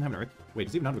 He actually doesn't have an Earth. Wait,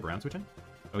 does he even have a ground switch in?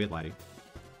 Oh, he has Laddie.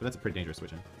 But that's a pretty dangerous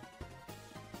switch in.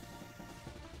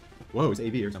 Whoa, it's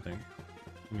AV or something.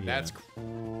 Let me, That's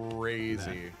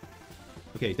crazy.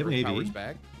 okay, he's definitely Power's AV.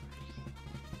 back.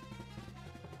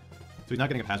 So he's not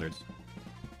getting up hazards.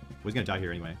 Well, he's gonna die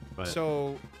here anyway. But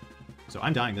So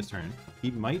I'm dying this turn.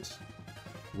 He might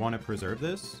want to preserve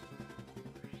this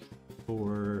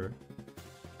for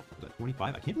was that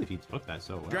 25. I can't believe he took that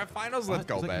so well. draft finals, let's What?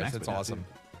 go, He's like Bash. max That's with that, awesome. too.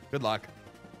 Good luck.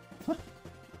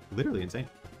 Literally insane.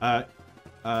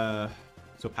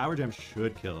 So Power Gem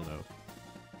should kill though.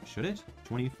 Should it?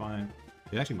 25.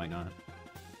 It actually might not.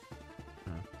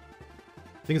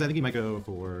 Thing is, I think he might go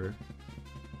for.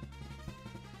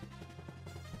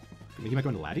 He might go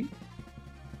into Laddie.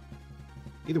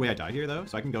 Either way, I die here though,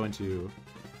 so I can go into.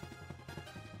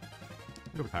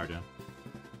 Go for Power Gem.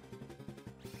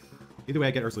 Either way,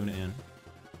 I get Ursaluna in.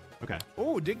 Okay.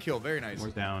 Oh, did kill. Very nice.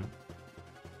 Moore's down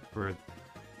for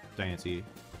Diancie.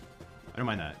 I don't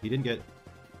mind that. He didn't get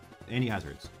any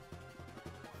hazards.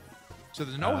 So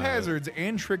there's no hazards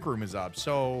and Trick Room is up.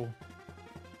 So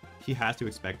He has to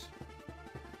expect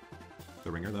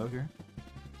the ringer though here.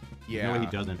 yeah. No way he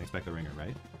doesn't expect the ringer,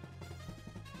 right?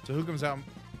 So who comes out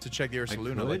to check the I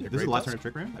Ursaluna? could. Like the This is the Great last turn Tusk? of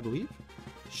Trick Room, I believe.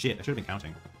 Shit, I should have been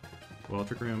counting. Well,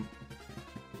 Trick Room.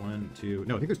 1, 2.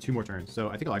 No, I think there's 2 more turns. So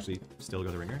I think I'll actually still go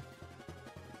the ringer.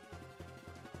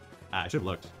 I should have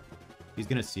looked. He's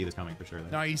gonna see this coming for sure. Though.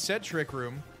 No, he said Trick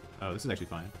Room. Oh, this is actually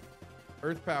fine.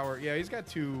 Earth Power. Yeah, he's got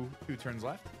two turns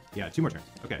left. Yeah, 2 more turns.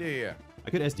 Okay. Yeah. I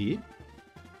could SD.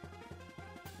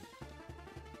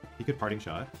 He could Parting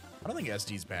Shot. I don't think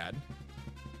SD's bad.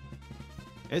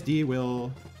 SD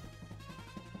will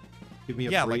give me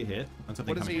a Yeah, free like, hit on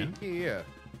something What is coming he? in. Yeah.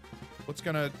 What's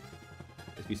gonna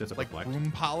SD sets up like Reflect.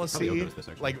 room policy? Ogo's this,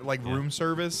 actually. Like Yeah. room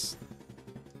service?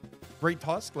 Great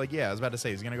Tusk? Like, yeah, I was about to say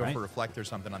he's gonna go Right. for Reflect or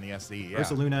something on the SD. Yeah.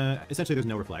 Ursaluna, essentially there's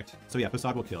no Reflect. So yeah,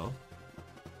 Facade will kill.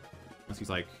 Unless he's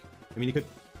like, I mean, he could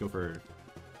go for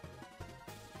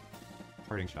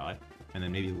Parting Shot and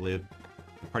then maybe live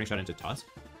Parting Shot into Tusk.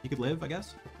 He could live, I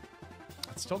guess.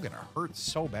 It's still gonna hurt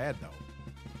so bad though.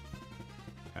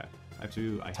 Okay. I have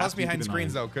to. Tusk behind keep in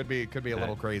screens mind, though could be a Okay.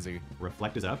 little crazy.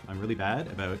 Reflect is up. I'm really bad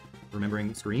about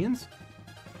remembering screens.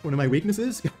 One of my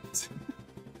weaknesses.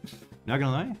 Not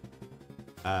gonna lie.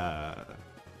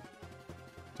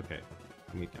 It's okay.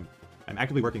 I'm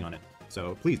actively working on it.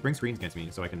 So please bring screens against me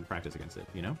so I can practice against it.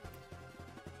 You know.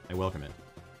 I welcome it.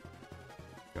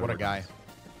 Go What a work guy. on this.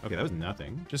 Okay, that was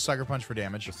nothing. Just Sucker Punch for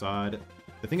damage. Facade.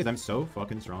 The thing is, I'm so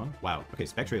fucking strong. Wow. Okay,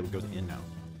 Spectre goes in now.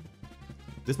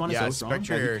 This mon is Yeah, so strong that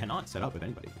Spectre- you cannot set up with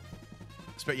anybody.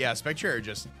 Yeah, Spectre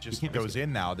just can't goes risk it.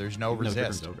 in now. There's no Even though the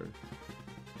resist. turn's over.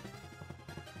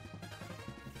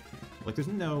 Like, there's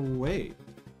no way.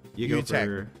 You go attack.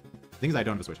 for things I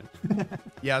don't have to switch in.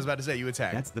 Yeah, I was about to say you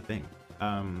attack. That's the thing. So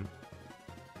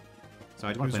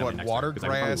I just want Use to play what, that water because I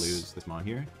could probably grass? lose this mon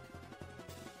here.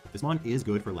 This mon is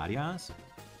good for Latias.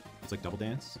 It's like double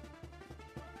dance.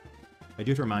 I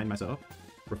do have to remind myself.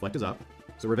 Reflect is up.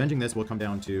 So revenging this will come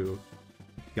down to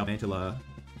Galvantula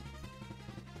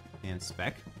and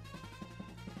Spec.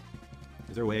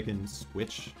 Is there a way I can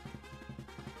switch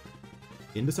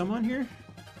into someone here?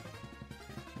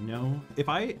 No. If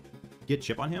I get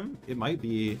chip on him, it might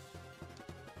be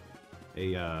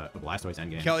a Blastoise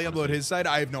endgame. Kelly honestly. upload his side?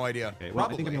 I have no idea. Okay, well,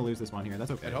 Probably. I think I'm gonna lose this one here.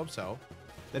 That's okay. I hope so.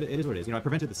 It is what it is. You know, I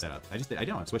prevented the setup. I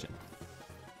didn't want to switch him.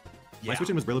 Yeah. My switch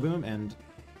in was Rillaboom, and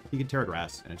he could Terra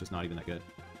Grass, and it's just not even that good.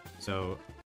 So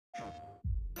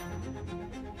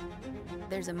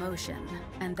There's emotion,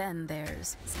 and then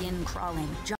there's skin crawling.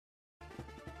 So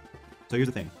here's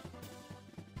the thing.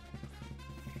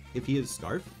 If he is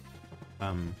Scarf,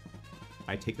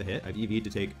 I take the hit. I've EV'd to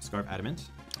take Scarf Adamant.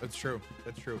 That's true.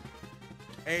 That's true.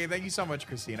 Hey, thank you so much,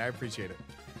 Christine. I appreciate it.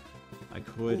 I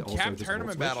could Ooh, also Cap just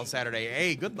tournament battle Saturday.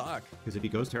 Hey, good luck. Because if he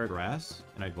goes Terra Grass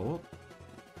and I Volt,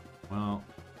 well,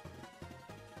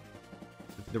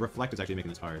 the Reflect is actually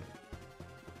making this hard.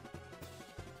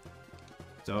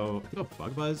 So I think I'll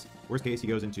Bug Buzz. Worst case, he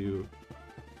goes into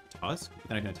Tusk,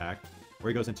 then I can attack. Or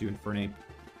he goes into Infernape,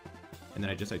 and then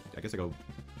I guess I go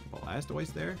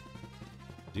Blastoise there.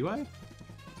 Do I?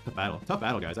 Tough battle. Tough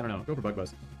battle, guys. I don't know. Go for Bug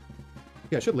Buzz.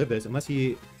 Yeah, I should live this unless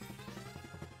he.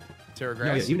 Terra No,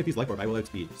 Grass. yeah, even if he's Life Orb, I will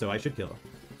outspeed, so I should kill. All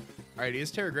right, he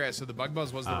is Terra Grass, so the Bug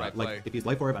Buzz was the right Like, play. if he's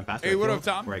Life Orb, I'm faster. Hey, I what kill, up,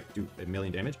 Tom? Where I do a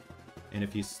million damage. And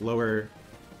if he's slower,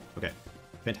 okay,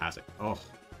 fantastic. Oh,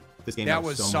 this game That got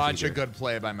was so much such easier. a good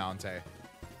play by Mountay.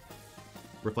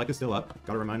 Reflect is still up.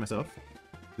 Gotta remind myself.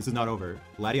 This is not over.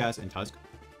 Latias and Tusk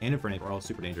and Infernape are all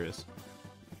super dangerous.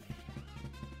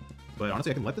 But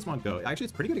honestly, I can let this one go. Actually,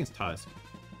 it's pretty good against Tusk.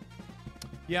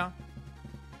 Yeah.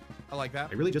 I like that.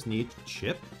 I really just need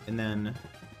Chip, and then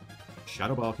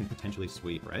Shadow Ball can potentially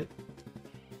sweep, right?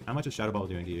 How much is Shadow Ball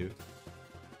doing to you?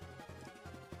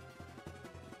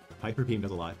 Hyper Beam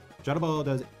does a lot. Shadow Ball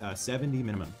does 70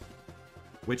 minimum,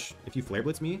 which if you Flare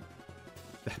Blitz me,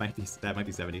 that might be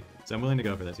 70. So I'm willing to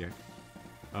go for this here.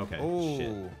 Okay. Shit.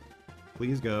 Oh.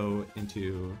 Please go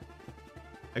into.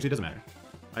 Actually, it doesn't matter.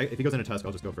 If he goes into Tusk,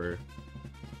 I'll just go for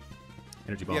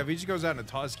Energy Ball. Yeah, if he just goes out into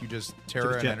Tusk, you just Terra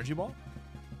Just and chip. Energy Ball?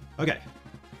 Okay.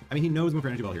 I mean, he knows move for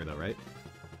Energy Ball here, though, right?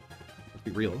 Let's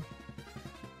be real.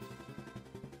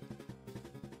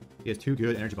 He has 2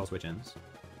 good Energy Ball switch-ins.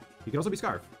 He could also be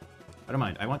Scarf. I don't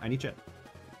mind. I need Chip.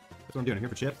 That's what I'm doing. I'm here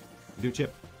for Chip. I'm doing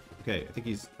Chip. Okay, I think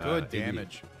he's Good AV.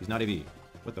 damage. He's not AV.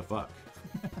 What the fuck?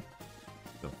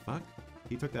 The fuck?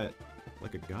 He took that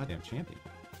like a goddamn champion.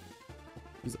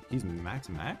 He's max.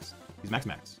 He's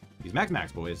max. He's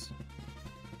max, boys.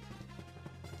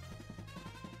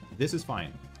 This is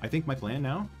fine. I think my plan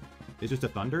now is just to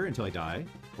Thunder until I die,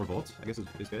 or Volt, I guess is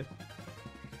good.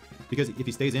 Because if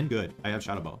he stays in, good. I have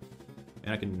Shadow Ball,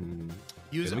 and I can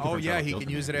Use. then we Oh throw yeah, Shadow he Kills can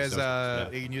from use it there. as So,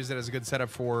 he can use it as a good setup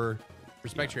for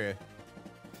Spectre.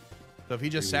 So if he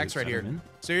just Do sacks right here. Sentiment.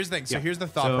 So here's the thing. So Yeah. here's the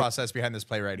thought So- process behind this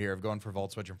play right here of going for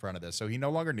Volt Switch in front of this. So he no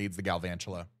longer needs the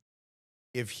Galvantula.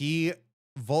 If he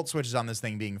Volt Switches on this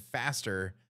thing being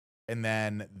faster, and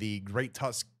then the Great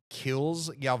Tusk kills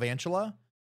Galvantula,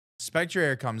 Spectre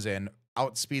Air comes in,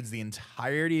 outspeeds the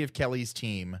entirety of Kelly's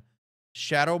team.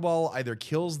 Shadow Ball either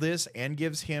kills this and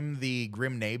gives him the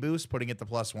Grim Nay boost, putting it to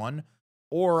 +1,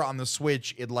 or on the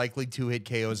switch, it likely 2-hit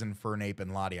KOs Infernape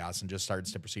and Latias and just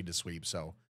starts to proceed to sweep.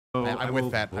 So So I'm I with will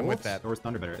that. I'm with Volt, that. Or is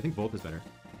Thunder better? I think Volt is better.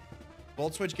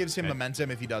 Volt Switch gives him Okay.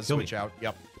 momentum if he does Kill me. switch out.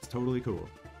 Yep. It's totally cool.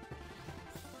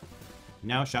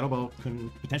 Now Shadow Ball can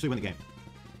potentially win the game.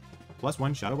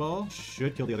 +1 Shadow Ball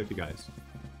should kill the other 2 guys.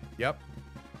 Yep.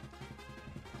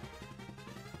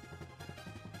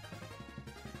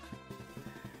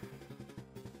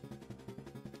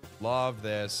 Love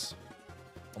this.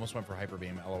 Almost went for Hyper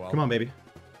Beam. LOL. Come on, baby.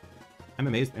 I'm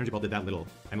amazed Energy Ball did that little.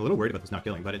 I'm a little worried about this not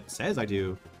killing, but it says I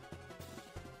do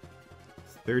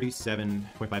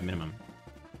 37.5 minimum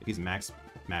if he's max.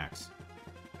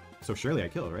 So surely I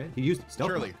kill, right? He used Stealth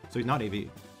Surely. Mode, so he's not AV.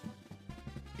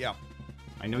 Yeah.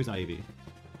 I know he's not AV.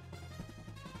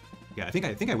 Yeah, I think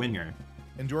I win here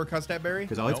Endure Custap Berry?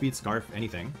 because I'll Nope. outspeed Scarf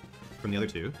anything from the other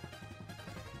 2,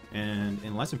 and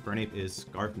unless Infernape is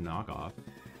Scarf knockoff.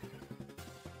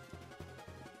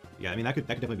 Yeah, I mean that could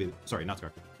definitely be. Sorry, not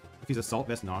Scarf. If he's Assault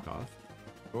Vest knockoff,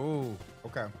 Oh,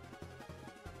 okay.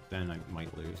 then I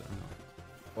might lose. I don't know.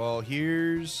 Well,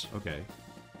 here's... Okay.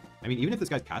 I mean, even if this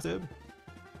guy's passive,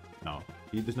 no,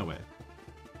 there's no way.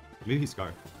 Maybe he's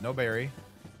Scar. No berry.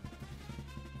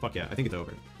 Fuck yeah, I think it's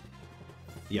over.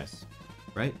 Yes.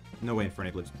 Right? No way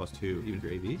Infernape lives +2, even if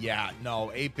you're AV. Yeah,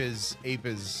 no, Ape is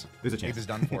There's a chance. Ape is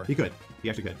done for. He could. He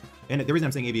actually could. And the reason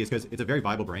I'm saying AV is because it's a very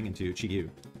viable bring into Shigyu.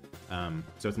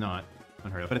 So it's not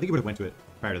unheard of. But I think he would have went to it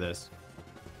prior to this.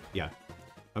 Yeah.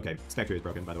 Okay, Spectre is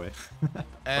broken, by the way.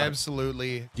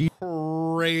 Absolutely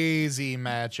crazy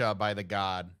matchup by the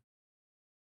god.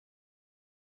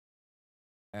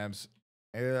 Can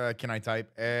I type?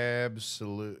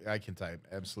 I can type.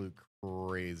 Absolute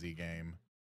crazy game.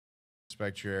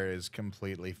 Spectre is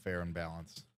completely fair and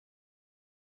balanced.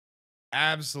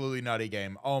 Absolutely nutty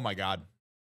game. Oh my god.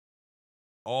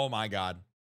 Oh my god.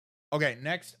 Okay,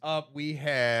 next up we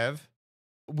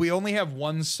only have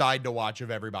one side to watch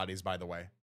of everybody's, by the way.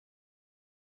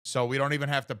 So we don't even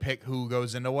have to pick who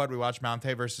goes into what. We watch Mount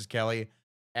versus Kelly.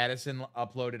 Addison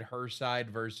uploaded her side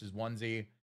versus Onesie.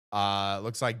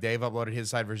 Looks like Dave uploaded his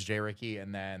side versus J. Ricky,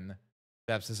 and then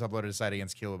Sepsis uploaded his side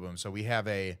against Killaboom. So we have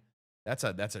that's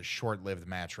a short-lived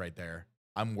match right there.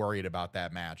 I'm worried about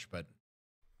that match, but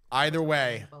either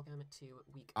way,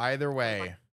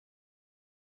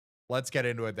 let's get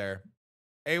into it there.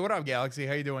 Hey, what up, Galaxy?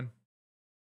 How you doing?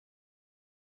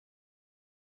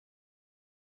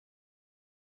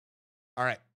 All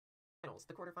right. Finals,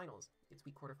 the quarterfinals. It's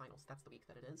week quarterfinals. That's the week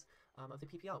that it is of the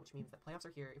PPL, which means that playoffs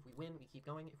are here. If we win, we keep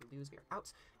going. If we lose, we are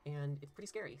out. And it's pretty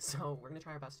scary. So we're going to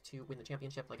try our best to win the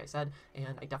championship, like I said.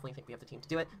 And I definitely think we have the team to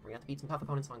do it. We're going to have to beat some tough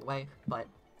opponents along the way. But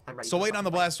I'm ready. Still waiting on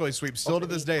the Blastoise sweep. Still to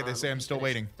this day, they say I'm still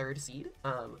waiting. Third seed,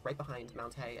 right behind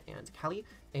Mounte and Kelly.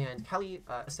 And Kelly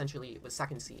essentially was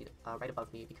second seed, right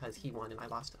above me because he won and I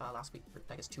lost last week, or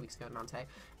I guess 2 weeks ago to Mounte.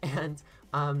 And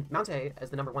Mounte, as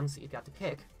the #1 seed, got to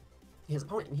pick his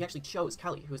opponent, and he actually chose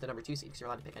Kelly, who's the #2 seed, because you're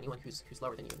allowed to pick anyone who's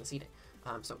lower than you in the seeding.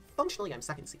 So functionally, I'm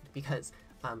second seed because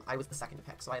I was the second to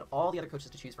pick. So I had all the other coaches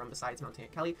to choose from besides Montana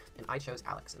and Kelly, and I chose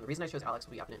Alex. And the reason I chose Alex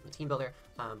will be evident in the team builder,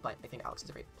 but I think Alex is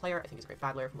a great player. I think he's a great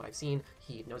battler from what I've seen.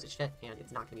 He knows his shit, and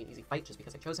it's not going to be an easy fight just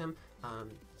because I chose him.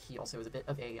 He also is a bit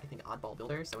of a, I think, oddball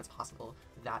builder, so it's possible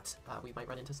that we might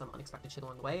run into some unexpected shit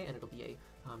along the way, and it'll be a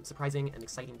surprising and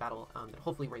exciting battle that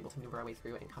hopefully we're able to maneuver our way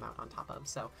through and come out on top of.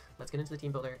 So let's get into the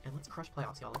team builder, and let's crush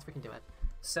playoffs, y'all. Let's freaking do it.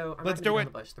 So I'm let's not do gonna it.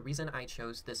 The bush. The reason I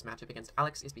chose this matchup against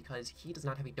Alex is because he does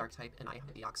not have a dark type and I have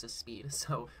a Deoxys speed.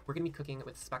 So we're gonna be cooking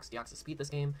with Specs Deoxys speed this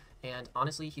game, and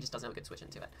honestly, he just doesn't have a good switch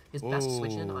into it. His best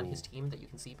switch in on his team that you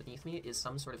can see beneath me is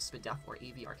some sort of Spidef or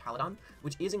AV Arcalodon,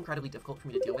 which is incredibly difficult for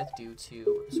me to deal with due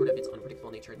to sort of its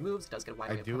unpredictable nature in moves. It does get a wide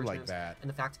array of coverage moves, and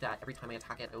the fact that every time I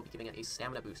attack it, I will be giving it a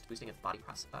stamina boost, boosting its body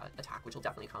press attack, which will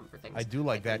definitely come for things. I do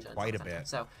like that quite a bit.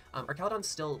 So Arcalodon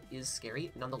still is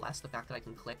scary. Nonetheless, the fact that I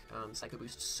can click Psycho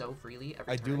Boost so freely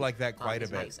every I turn, do like that quite a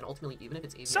bit. Nice. And ultimately, even if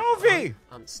it's AV Sophie!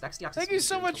 Arcalodon, thank you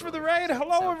so much for the raid.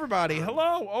 Hello, everybody.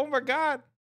 Hello. Oh my god.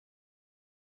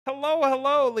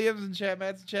 Hello. Liam's in chat.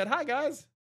 Matt's in chat. Hi, guys.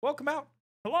 Welcome out.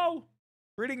 Hello.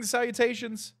 Greetings and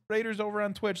salutations. Raiders over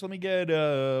on Twitch. Let me get,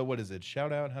 what is it?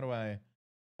 Shout out. How do I,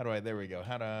 there we go.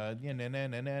 How to,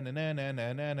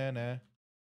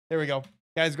 there we go.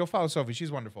 Guys, go follow Sophie.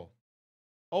 She's wonderful.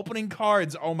 Opening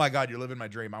cards. Oh my god, you're living my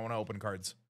dream. I want to open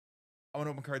cards. I want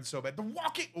to open cards so bad. The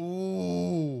walking.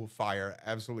 Ooh, fire.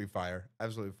 Absolutely fire.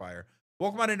 Absolutely fire.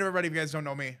 Welcome on in, everybody. If you guys don't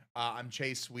know me, I'm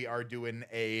Chase. We are doing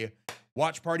a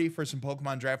watch party for some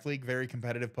Pokemon Draft League. Very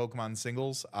competitive Pokemon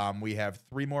singles. We have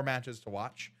 3 more matches to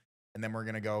watch, and then we're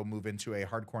going to go move into a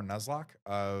hardcore Nuzlocke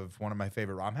of one of my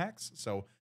favorite ROM hacks. So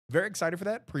very excited for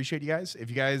that. Appreciate you guys. If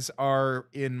you guys are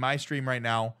in my stream right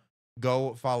now,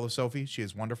 go follow Sophie. She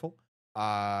is wonderful.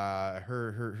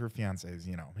 Her fiance is,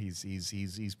 you know,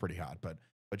 he's pretty hot, but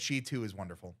she too is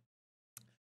wonderful.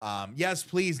 Yes,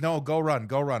 please. No, go run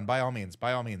by all means.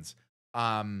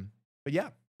 But yeah,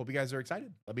 hope you guys are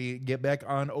excited. Let me get back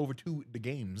on over to the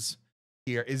games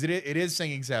here. It is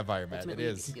singing Sapphire, man. It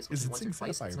is. Is it singing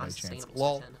Sapphire by chance?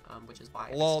 Lol. Which is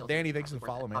why lol, Danny, thanks for the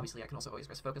follow, man. Obviously, I can also always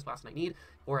risk Focus Blast when I need,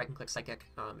 or I can click Psychic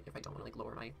if I don't want to like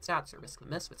lower my stats or risk the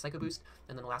miss with Psycho Boost.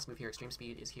 And then the last move here, Extreme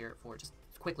Speed, is here for just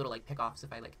quick little like pickoffs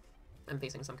if I like am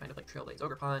facing some kind of like Trailblaze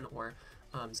Ogerpon or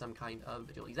some kind of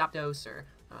Agility Zapdos, or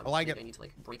I need to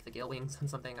like break the Gale Wings on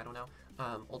something. I don't know.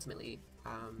 Ultimately,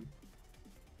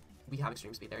 we have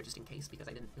Extreme Speed there just in case because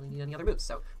I didn't really need any other moves.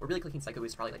 So we're really clicking Psycho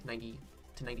Boost probably like 90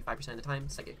 to 95% of the time.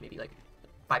 Psychic maybe like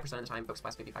 5% of the time, Focus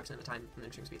Blast maybe 5% of the time, and then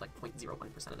Extreme Speed like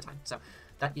 0.01% of the time. So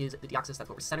that is the Deoxys. That's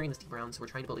what we're centering this team around. So we're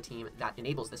trying to build a team that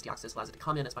enables this Deoxys, allows it to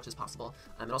come in as much as possible,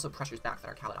 and also pressures back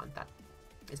that Arcalodon. That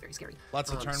is very scary.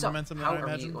 Lots of turn so momentum, how I are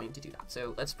we imagine. going to do that?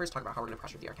 So let's first talk about how we're going to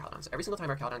pressure the Archaludon. So every single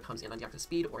time Archaludon comes in on Deoxys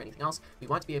speed or anything else, we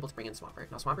want to be able to bring in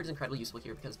Swampert. Now Swampert is incredibly useful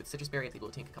here because with Citrus Berry, it's able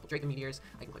to tank a couple Draco Meteors.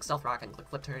 I can click Stealth Rock, I can click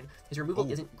Flip Turn. His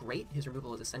removal isn't great. His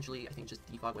removal is essentially, I think, just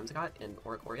Defog Whimsicott and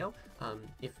Oricorio.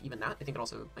 If even that, I think it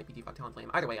also might be Defog Talonflame.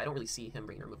 Either way, I don't really see him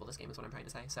bringing removal this game is what I'm trying to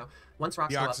say. So once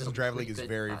rocks go up, Deoxys Drive League is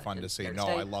very fun to see. No,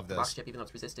 I love this. Rock Chip, even though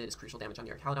it's resisted, is crucial damage on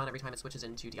the Archaludon every time it switches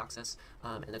into Deoxys.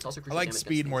 And it's also crucial I like damage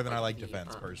speed against more than I things like the,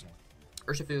 defense, personally.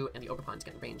 Urshifu and the Ogerpons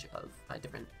get in range of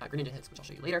different Greninja hits, which I'll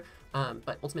show you later.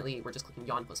 But ultimately, we're just clicking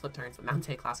Yawn plus Flip Turns. The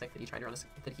Mountay Classic that he tried to run us,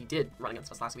 that he did run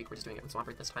against us last week. We're just doing it with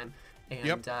Swampert this time.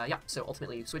 And yeah, so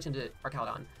ultimately, switch into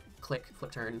Archaludon, click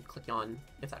Flip Turn, click Yawn,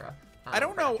 etc. I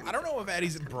don't know if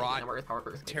Eddie's brought Earth Power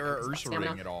Birth, Terra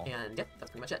Ursaring at all. And yeah,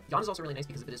 that's pretty much it. Yawn is also really nice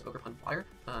because of it is Ogerpon Water.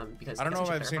 Because I don't know if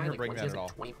I've seen her like, bring that at all.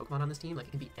 20 Pokemon on this team. Like it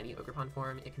can be any Ogerpon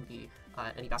form, it can be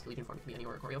any Basculegion form, it can be any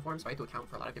Oricorio form. So I have to account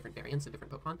for a lot of different variants of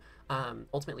different Pokemon.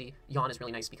 Ultimately, Yawn is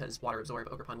really nice because Water Absorb,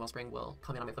 Ogerpon Wellspring will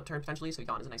come in on my flip turn potentially. So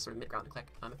Yawn is a nice sort of mid-ground to click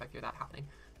if I fear that happening.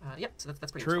 Yeah, so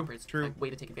that's pretty much Swampert's way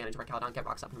to take advantage of Archaludon, get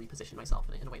rocks up, and reposition myself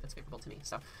in a way that's favorable to me.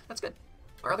 So that's good.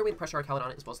 Our other way to pressure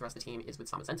Archaludon as well as the rest of the team is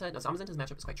with Zamazenta. Now, Zamazenta's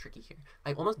matchup is quite tricky here.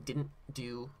 I almost didn't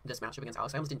do this matchup against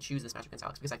Alex. I almost didn't choose this matchup against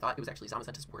Alex because I thought it was actually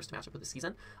Zamazenta's worst matchup of the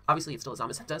season. Obviously, it's still a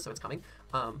Zamazenta, so it's coming.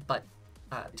 But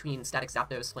between Static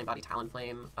Zapdos, Flame Body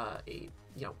Talonflame,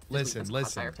 listen,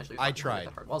 I tried.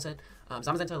 That hard walls it.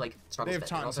 Zamazenta like struggles. They have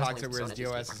Taunt Toxic, whereas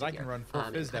DOS I can run full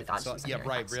Fizz Def. Yeah,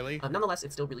 right, really? Nonetheless,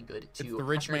 it's still really good to the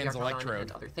rich man's Electrode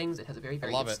and other things. It has a very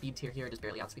good speed tier here, just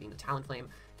barely outspeeding the Talonflame.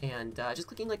 And just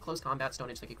clicking like close combat, Stone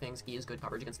Edge, Psychic Things is good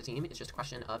coverage against the team. It's just a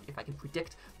question of if I can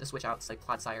predict the switch outs like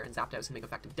Clodsire and Zapdos and make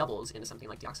effective doubles into something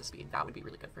like Deoxys Speed, that would be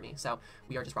really good for me. So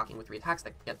we are just rocking with 3 attacks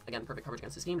that get, again, perfect coverage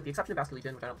against this team, with the exception of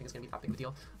Basculegion, which I don't think is going to be that big of a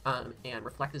deal. And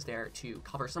Reflect is there to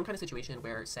cover some kind of situation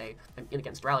where, say, I'm in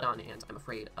against Duraludon and I'm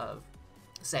afraid of,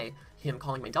 say, him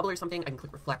calling my double or something. I can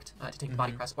click Reflect to take the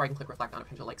Body Press, or I can click Reflect on a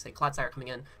potential like, say, Clodsire coming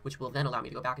in, which will then allow me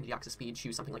to go back into Deoxys Speed,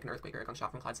 choose something like an Earthquake or a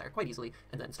Gunshot from Clodsire quite easily,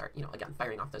 and then start, again,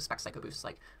 firing off those Spec Psycho boosts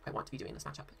like I want to be doing in this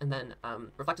matchup. And then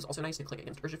Reflect is also nice to click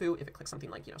against Urshifu. If it clicks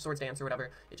something like, Swords Dance or whatever,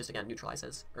 it just, again,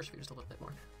 neutralizes Urshifu just a little bit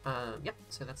more. Yeah,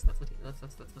 so that's the team. That's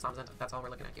the Zamazenta. That's all we're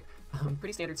looking at here.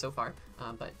 Pretty standard so far,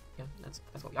 but yeah, that's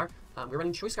what we are. We're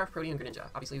running Choice Scarf, Protean, and Greninja.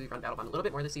 Obviously, we've run Battle Bond a little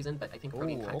bit more this season, but I think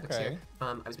Protean kind of cooks here.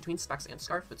 I was between Specs and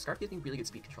Scarf, but Scarf gives me really good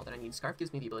speed control that I need. Scarf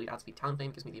gives me the ability to outspeed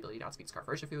Talonflame, gives me the ability to outspeed Scarf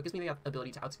Urshifu, it gives me the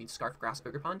ability to outspeed Scarf Grass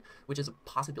Ogerpon, which is a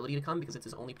possibility to come because it's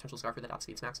his only potential Scarfer that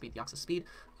outspeeds Max Speed, Deoxys Speed.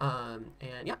 And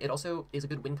yeah, it also is a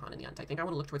good win con in the end. I think I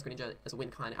want to look towards Greninja as a win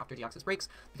con after Deoxys breaks,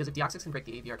 because if Deoxys can break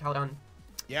the AV Archaludon,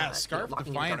 yeah, Scarf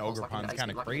Defiant Ogerpon's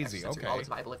kind of crazy. Okay. All is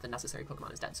viable if the necessary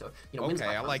Pokemon is dead. So, Windswept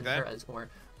I like that. Or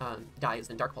dies,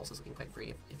 then Dark Pulse is looking quite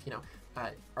free. If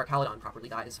Archaludon properly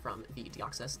dies from the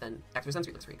Deoxys, then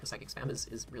Extrasensory looks free because Psychic Spam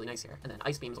is really nice here. And then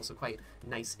Ice Beam is also quite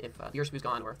nice if the Urshifu's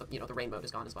gone or if the Rain Mode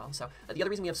is gone as well. So the other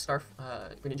reason we have Scarf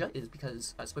Greninja is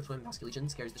because Swift Swim Basculegion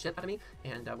scares the shit out of me,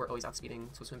 and we're always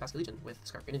outspeeding Swift Swim Basculegion with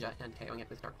Scarf Greninja and KOing it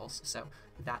with Dark Pulse. So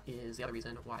that is the other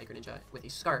reason why Greninja with a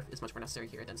Scarf is much more necessary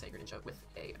here than, say, Greninja with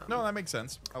a no, that makes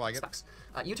sense. I like Specs.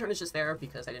 U-turn is just there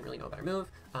because I didn't really know a better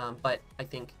move, but I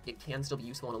think it can still be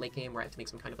useful in a late game where I have to make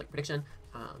some kind of like prediction,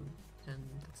 and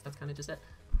that's kind of just it.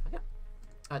 Yeah.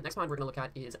 Next one we're going to look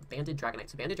at is Banded Dragonite.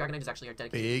 So Banded Dragonite is actually our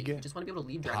dedicated lead. We just want to be able to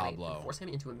lead Dragonite and force him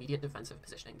into immediate defensive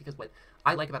positioning, because what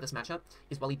I like about this matchup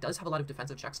is while he does have a lot of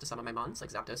defensive checks to some of my mons, like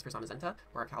Zapdos for Zamazenta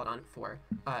or Archaludon for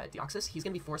Deoxys, he's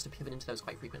going to be forced to pivot into those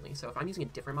quite frequently. So if I'm using a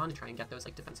different mon to try and get those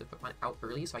like defensive Pokemon out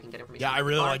early so I can get information. Yeah, I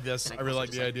really like this. I really like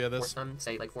the idea of this. Force them,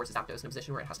 say like force Zapdos in a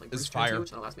position where it has to like boost turn 2,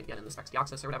 which then allows me to get in the Specs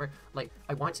Deoxys or whatever. Like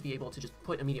I want to be able to just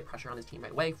put immediate pressure on his team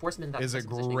right away, force him into that is a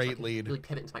great lead. Really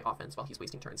pivot into my offense while he's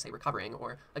wasting turns, say recovering,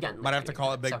 or again might have to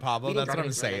call it Big Pablo. That's what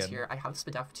I'm saying. Here, I have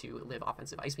Spadef to live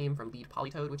offensive Ice Beam from lead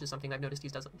Politoed, which is something I've noticed he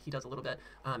does a little bit.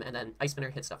 And then Ice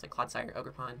Spinner hits stuff like Clodsire,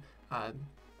 Ogerpon,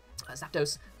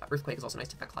 Zapdos. Earthquake is also nice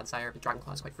to hit that Clodsire, but Dragon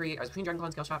Claw is quite free. I was between Dragon Claw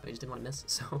and Scale Shot, but I just didn't want to miss,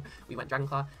 so we went Dragon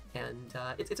Claw, and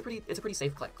it's a pretty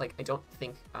safe click. Like I don't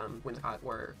think Whimsicott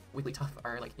or Wigglytuff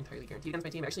are like entirely guaranteed against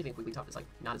my team. I actually think Wigglytuff is like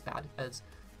not as bad as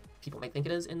people might think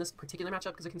it is in this particular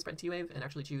matchup because it can spread T-Wave and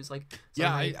actually choose like.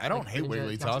 Yeah, I don't hate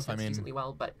Wigglytuff. I mean, decently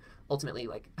well, but ultimately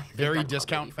like very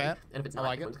discount fat. And if it's not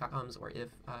like Whimsicott comes, or if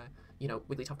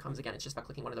Wigglytuff comes again, it's just about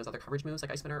clicking one of those other coverage moves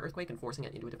like Ice Spinner or Earthquake and forcing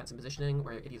it into a defensive positioning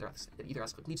where it either has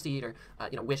to click Leech Seed or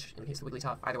Wish in the case of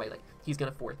Wigglytuff. Either way, like he's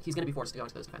gonna be forced to go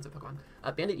into those defensive Pokemon.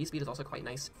 Bandit E-Speed is also quite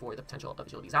nice for the potential of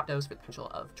Agility Zapdos, for the potential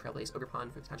of Trailblaze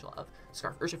Ogerpon, for the potential of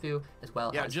Scarf Urshifu, as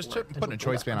well as just putting a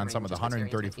choice ban on some of the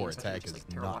 134 attack is like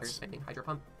Terra Water nuts. spamming Hydro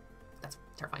Pump. that's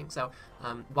terrifying. So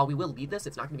while we will lead this,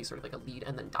 it's not going to be sort of like a lead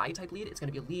and then die type lead. It's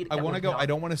going to be a lead. I want to go. I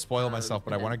don't want to spoil myself,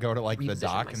 but I want to go to like the reposition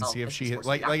dock and myself see if as she forced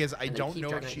like react, as I and then don't keep know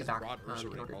if Dragon Knight she's back, brought her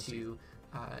in order all to season.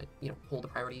 hold the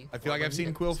priority. I feel like I've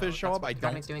seen Quillfish show up. I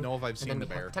don't know if I've seen the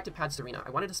bear. Protected pad Serena. I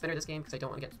wanted to spinner this game because I don't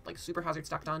want to get like super hazard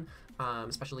stacked on,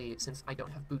 especially since I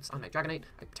don't have boots on my Dragonite.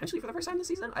 Potentially for the first time this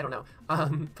season. I don't know.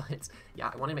 But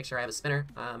yeah, I want to make sure I have a spinner.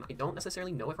 I don't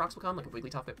necessarily know if rocks will come. Like if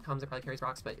Wigglytuff comes, it probably carries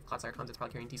rocks. But if Clodsire comes, it's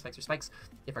probably carrying D-Spikes or Spikes.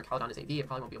 If our Caledon is AV, it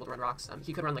probably won't be able to run rocks.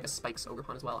 He could run like a Spikes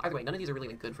Ogerpon as well. Either way, none of these are really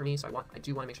like, good for me. So I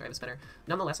do want to make sure I have a spinner.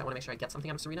 Nonetheless, I want to make sure I get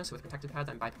something out of Serena. So with protected pads,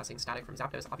 I'm bypassing static from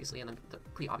Zapdos, obviously, and then the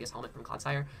pretty obvious helmet from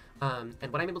Clodsire.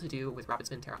 And what I'm able to do with Rapid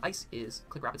Spin Terra Ice is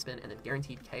click Rapid Spin and then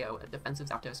guaranteed KO a defensive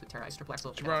Zapdos with Terra Ice Triple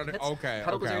Axle. Okay.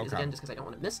 Pedal Blizzard is again just because I don't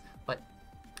want to miss, but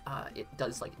it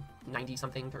does like 90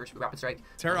 something per Rapid Strike.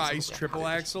 Terra Ice Triple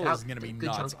Axle is going to be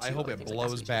nuts. I hope it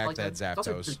blows back that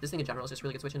Zapdos. This thing in general is just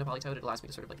really good switch into Polytoad. It allows me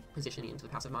to sort of like position into the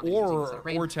passive mode. Or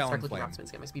Talonflame. Talonflame.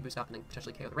 To get my speed boost up and then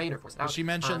potentially KO the rain or force it out. She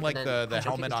mentioned like the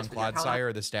helmet on Clodsire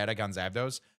or the static on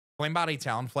Zapdos. Flame Body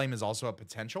Talonflame is also a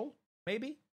potential,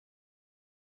 maybe,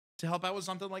 to help out with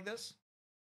something like this.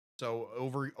 So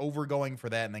over going for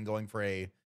that and then going for a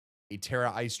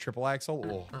Terra Ice Triple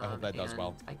Axle. Oh, I hope that does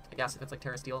well. I guess if it's like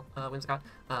Terra Steel Whimsicott,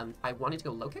 I wanted to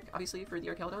go low kick, obviously, for the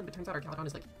Arcaladon, but turns out Arcaladon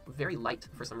is like very light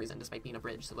for some reason, despite being a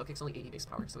bridge. So low kick's only 80 base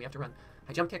power, so we have to run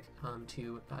high jump kick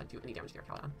to do any damage to the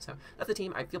Arcaladon. So that's the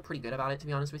team. I feel pretty good about it, to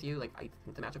be honest with you. Like I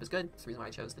think the matchup is good. That's the reason why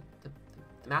I chose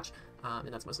the match, and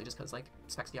that's mostly just because like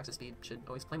Specs DX's speed should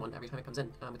always claim one every time it comes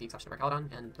in, with the exception of Arcaladon,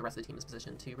 and the rest of the team is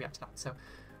positioned to react to that. So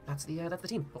that's the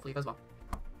team. Hopefully it goes well.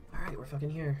 All right, we're fucking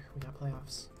here. We got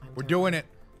playoffs. We're doing it.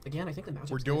 Again, I think the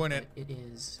matchup. We're doing it. It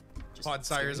is.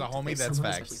 Clodsire is a homie. That's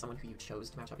facts. Especially someone who you chose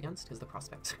to match up against, because the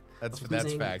prospect. That's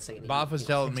facts. Bob was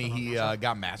telling me he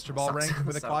got Master Ball ranked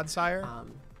with a Clodsire.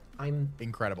 I'm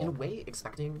incredible. In a way,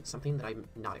 expecting something that I'm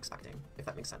not expecting, if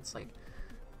that makes sense. Like,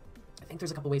 I think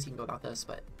there's a couple ways you can go about this,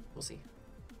 but we'll see.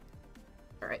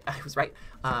 All right, I was right.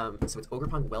 So it's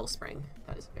Ogerpon Wellspring.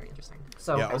 That is very interesting.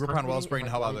 So yeah, Ogerpon Wellspring.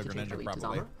 How about the Greninja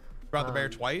probably? Brought the bear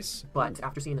twice. But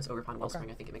after seeing this Ogerpon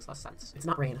Wellspring, I think it makes less sense. It's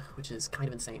not Rain, which is kind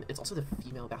of insane. It's also the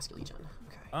female Basculegion.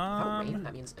 Okay. Rain,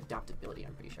 that means adaptability,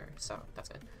 I'm pretty sure. So that's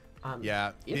good.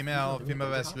 Yeah, female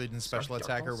Basculegion special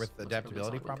attacker with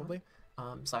adaptability probably.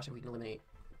 Slash if we can eliminate.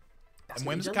 And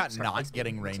Whimsicott not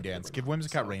getting Rain Dance. Give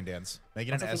Whimsicott Rain Dance. Make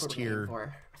it an S tier.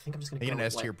 I think I'm just gonna make it an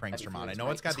S tier Prankstermon. I know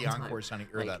it's got the Encore Sunny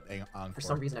or the Encore. For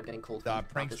some reason, I'm getting cold. The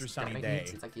Prankster Sunny Day.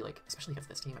 Since I feel like, especially against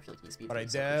this team, I feel like E-Speed. But I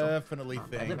definitely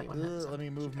think. Let me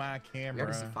move my camera. We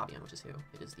already see Fabian, which is who?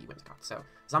 It is the Whimsicott. So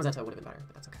Zamazenta would have been better,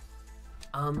 but that's okay.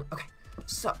 Okay.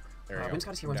 So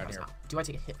Whimsicott is here. Whimsicott is out. Do I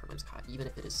take a hit for Whimsicott, even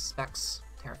if it is Specs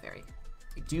Terra Fairy?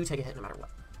 I do take a hit no matter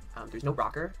what. There's no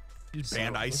rocker.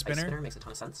 Band Ice Spinner makes a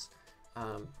ton of sense.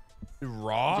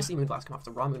 Raw? You just see Moonblast come off. It's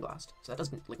a raw Moonblast. So that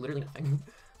does like literally nothing.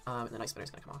 And then Ice Spinner's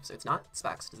gonna come off. So it's not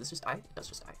Specs. Does this just die? It does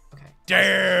just die. Okay.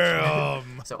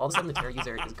 Damn! So all of a sudden the Terra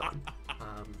user is gone.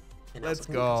 And let's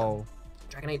go.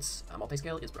 Dragonite's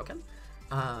multi-scale is broken.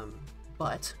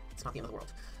 But it's not the end of the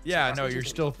world. Yeah, so no, you're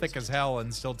still thick as hell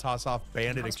and still toss off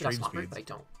Bandit extreme speeds. But I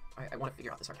don't. I want to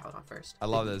figure out this Arcaladon first. I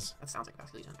love this. That sounds like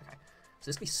Basculegion. Okay. So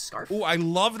this could be Scarf. Oh, I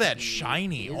love that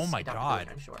shiny. Oh my god.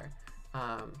 I'm sure.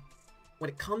 When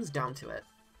it comes down to it,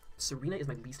 Serena is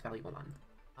my least valuable one.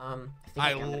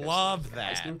 I love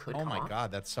that. Oh my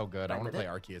god, that's so good. I want to play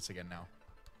Arceus again now.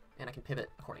 And I can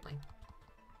pivot accordingly.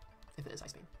 If it is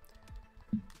Ice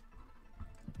Beam.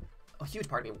 A huge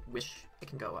part of me wish it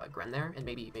can go Gren there, and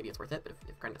maybe it's worth it, but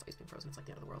if Gren gets Ice Beam frozen, it's like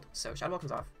the end of the world. So Shadow Ball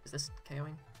comes off. Is this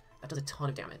KOing? That does a ton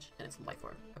of damage, and it's Life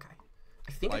Orb. Okay.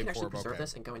 I think I can actually preserve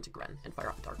this and go into Gren and fire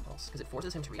off a Dark Pulse, because it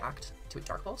forces him to react to a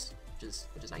Dark Pulse, which is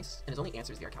nice, and it only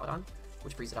answers the Arcaladon,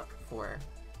 which frees it up for her.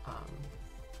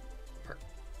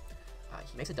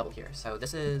 He makes a double here, so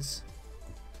this is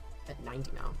at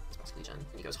 90 now, it's Basculegion, and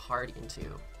he goes hard into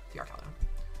the Arcaladon.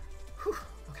 Whew,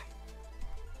 okay.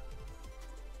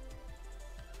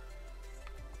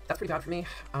 That's pretty bad for me.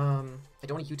 I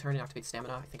don't want to U-turn and activate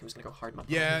Stamina. I think I'm just going to go hard Mud.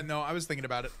 Yeah, no, I was thinking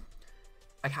about it.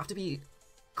 I have to be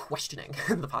questioning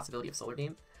the possibility of Solar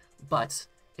Beam, but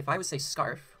if I would say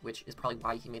Scarf, which is probably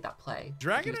why he made that play,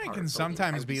 Dragonite can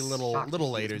sometimes be a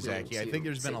little later, Zachy. I think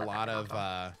there's been a lot of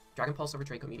Dragon Pulse over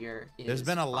Draco Meteor. There's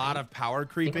been a lot of power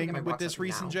creeping with this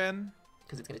recent gen.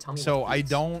 Because it's going to tell me. So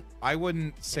I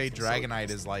wouldn't say Dragonite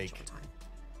is like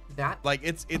that. Like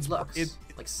it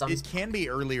can be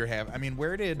earlier half. I mean,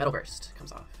 where did Metal Burst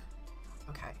comes off?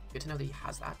 Okay, good to know that he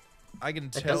has that. I can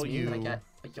tell you. That I get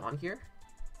a yawn here.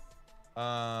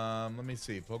 Let me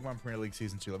see. Pokemon Premier League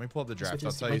Season 2. Let me pull up the draft.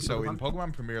 I'll tell you. So in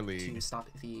Pokemon Premier League, to stop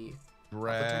the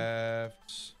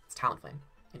drafts. It's Talonflame.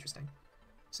 Interesting.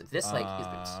 So this, like, is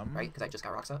boots, right? Because I just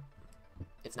got rocks up.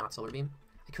 It's not Solar Beam.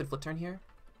 I could flip turn here.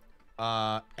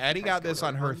 Addie got this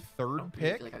on her third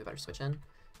pick. I feel like I have a better switch in.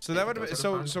 So that would have been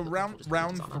so round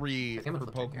 3 for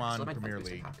Pokemon Premier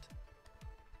League.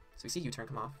 So we see U-turn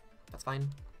come off. That's fine.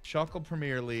 Shuckle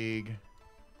Premier League.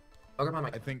 Ogrepon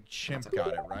might. I think Chimp got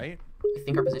it right. I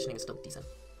think our positioning is still decent.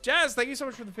 Jazz, thank you so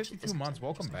much for the 52 months.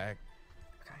 Welcome back.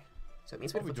 Okay. So it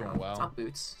means we're doing well. It's not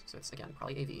boots, so it's again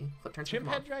probably AV. Flip turn. Chimp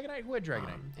had Dragonite. Who had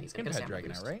Dragonite? And he's gonna Chimp get a had stamina Dragonite,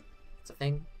 boost. right? It's a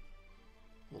thing.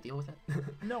 We'll deal with it.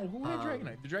 No, who had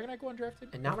Dragonite? Did Dragonite go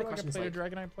undrafted? And now my question is, like, like,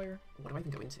 a Dragonite player. What do I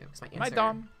even go into? Because my answer. My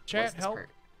Dom. Chat, was this help. part.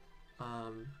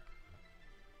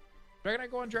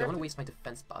 Dragonite go I undrafted. don't want to waste my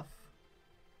defense buff.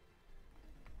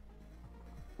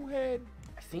 Who had?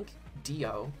 I think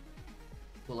Dio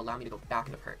will allow me to go back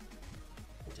into Pert,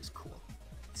 which is cool.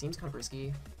 It seems kind of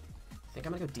risky. I think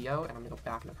I'm gonna go Dio and I'm gonna go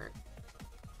back into Pert.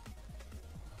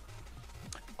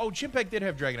 Oh, Chimpek did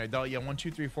have Dragonite. Oh, yeah, 1,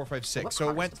 2, 3, 4, 5, 6. So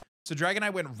it went. So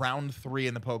Dragonite went round 3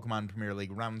 in the Pokemon Premier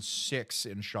League, round 6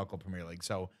 in Shuckle Premier League.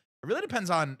 So it really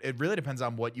depends on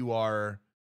what you are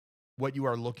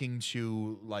looking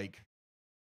to like.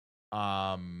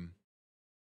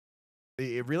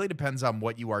 It really depends on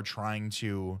what you are trying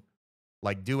to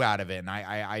like do out of it. And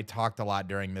I talked a lot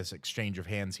during this exchange of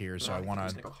hands here, so I want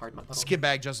to skip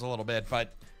back just a little bit,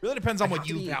 but it really depends on what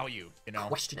you value, you know.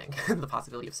 Questioning the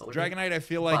possibility of Solar Beam. Dragonite, I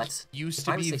feel like used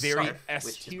to be very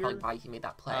S tier. Why he made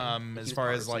that play. As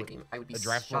far as like a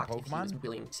draftable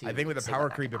Pokemon, I think with the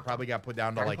power creep, it probably got put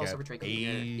down to like a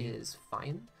is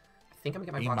fine. I think I'm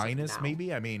gonna get my A minus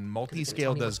maybe. I mean,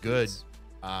 multi-scale does good.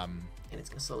 And it's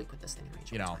gonna slowly put this thing in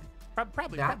range. You know,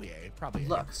 probably A. Probably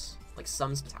looks like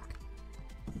some attack.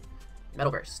 Metal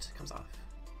Burst comes off.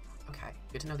 Okay,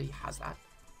 good to know that he has that.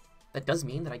 That does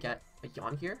mean that I get a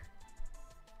Yawn here.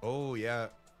 Oh, yeah.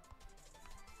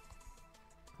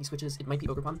 He switches. It might be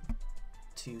Ogrepon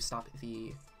to stop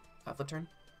the flip turn.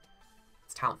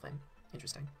 It's Talonflame.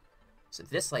 Interesting. So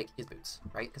this, like, is boots,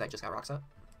 right? Because I just got rocks up.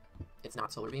 It's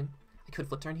not Solar Beam. I could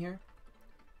flip turn here.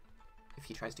 If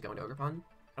he tries to go into Ogrepon,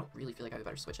 I don't really feel like I have a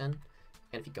better switch in.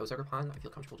 And if he goes Ogrepon, I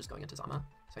feel comfortable just going into Zama.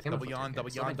 So I think double yawn, double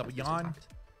yawn, double yawn.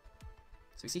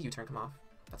 So we see U-turn come off.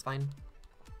 That's fine.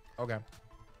 Okay.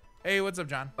 Hey, what's up,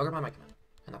 John? Ogrepon might come in,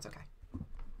 and that's okay.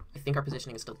 I think our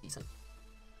positioning is still decent.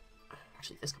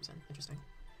 Actually, this comes in. Interesting.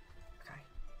 Okay.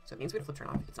 So it means we have to flip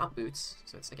turn off. It's not boots,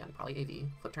 so it's, again, probably AV.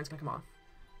 Flip turn's going to come off.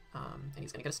 And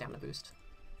he's going to get a stamina boost.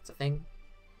 It's a thing.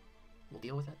 We'll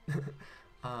deal with it.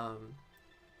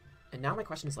 And now my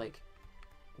question is, like,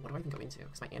 what do I even go into?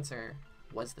 Because my answer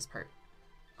was this part.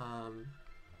 I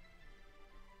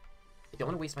don't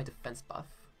want to waste my defense buff.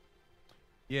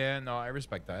 Yeah, no, I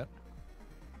respect that.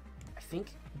 I think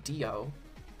Dio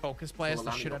Focus Blast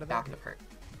the shit out of that. Back into Pert,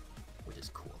 which is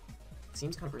cool. It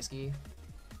seems kind of risky.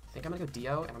 I think I'm gonna go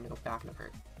Dio and I'm gonna go back into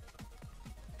Pert.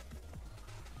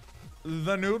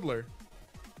 The Noodler.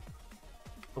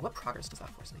 But what progress does that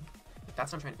force me? Like,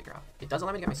 that's what I'm trying to figure out. It does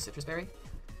allow me to get my Citrus Berry.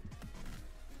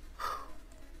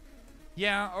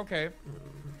 Yeah, okay. I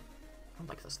don't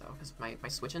like this though, because my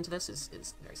switch into this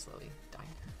is very slowly dying.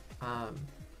 I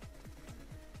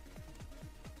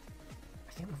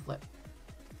think I'm gonna flip.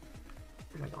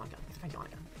 Or do I yawn again? I think I yawn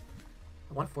again.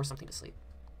 I want to force something to sleep.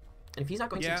 And if he's not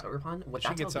going to use Ogrepon, what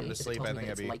that tells me is it tells me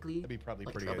that it's likely that'd be probably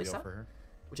like pretty ideal set, for her.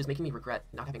 which is making me regret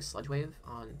not having Sludge Wave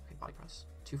on Body Press.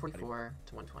 244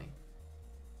 to 120.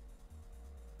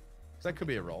 That could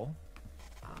be a roll.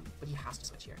 But he has to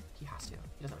switch here. He has to.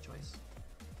 He doesn't have a choice.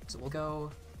 So we'll go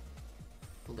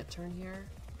flip turn here,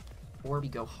 or we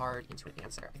go hard into an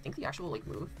answer. I think the actual like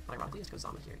move, ironically, is to go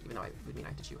Zama here, even though it would mean I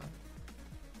have to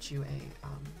chew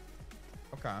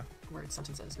a Okay. word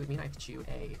sentences. It would mean I have to chew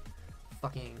a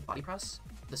fucking Body Press.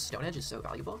 The Stone Edge is so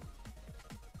valuable.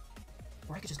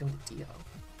 Or I could just go into Dio.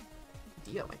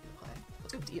 Dio might be the play.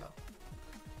 Let's go Dio.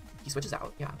 He switches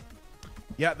out, yeah.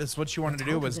 Yeah, this is what you wanted to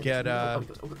do was get oh, he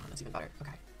goes Ogrepon, that's even better.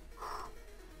 Okay.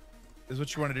 This is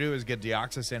what you want to do is get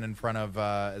Deoxys in front of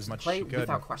as much as you could.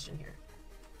 Without question here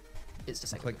is to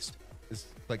Psycho Boost. Is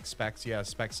like specs, yeah,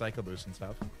 spec Psycho Boost and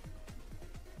stuff.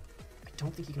 I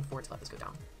don't think he can afford to let this go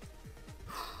down.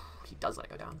 He does let it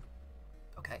go down.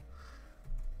 Okay.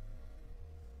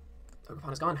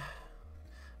 Ogrepon is gone.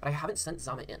 But I haven't sent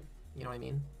Zama in. You know what I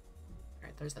mean?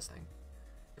 Alright, there's this thing.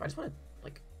 Do I just want to,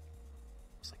 like,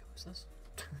 Psycho Boost this?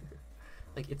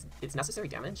 Like, it's necessary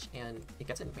damage, and it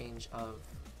gets in range of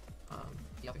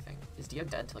the other thing. Is Dio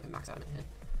dead to, like, a max adamant hit?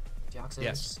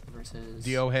 Deoxys versus...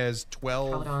 Dio has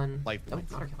 12 Caledon. life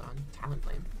points. No, not our Caledon.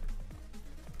 Talonflame.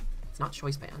 It's not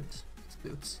Choice Band. It's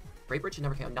Boots. Brave Bird should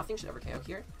never KO. Nothing should ever KO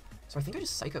here. So I think I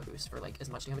just Psycho Boost for, like, as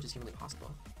much damage as humanly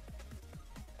possible.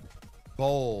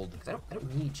 Bold. Because I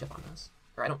don't need chip on this,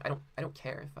 or I don't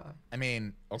care if I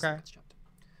mean, this okay. gets chipped.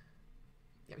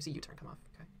 Yeah, we see U-turn come off.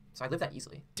 Okay, so I live that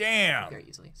easily. Damn. Very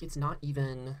easily. It's not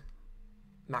even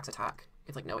max attack.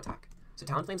 It's like no attack. So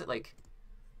Talonflame's at like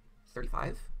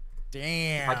 35.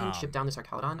 Damn. If I can chip down this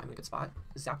Arcalodon, I'm in a good spot.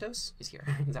 Zapdos is here.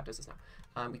 Zapdos is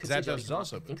now. We could see Zapdos Agility is come off.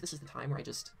 also I think this is the time where I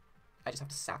just have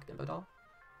to sack Bimbo Doll.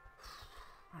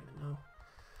 I don't even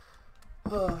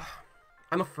know.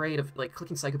 I'm afraid of like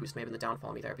clicking Psycho Boost may have been the downfall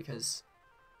of me there because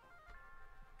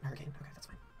Hurricane. Okay, that's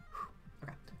fine.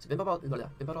 Okay, so Bimbo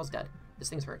Doll's dead. This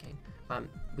thing's Hurricane.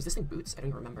 Was this thing Boots? I don't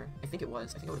even remember. I think it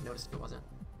was. I think I would have noticed if it wasn't.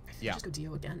 I think I just go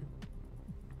Dio again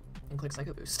and click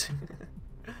Psycho Boost.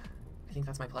 I think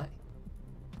that's my play.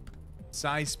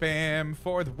 Psy spam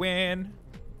for the win.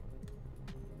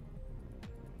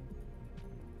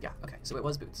 Yeah, okay, so it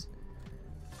was Boots.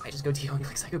 I just go Dio and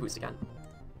click Psycho Boost again.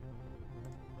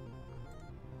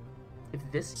 If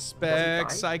this Spec, doesn't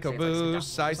die, Psycho say it's, like,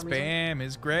 Boost, Psy for some reason. spam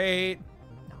is great.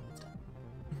 No, it's done.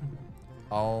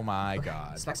 Oh my Okay,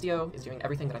 god. Specs Dio is doing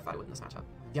everything that I thought it would in this matchup.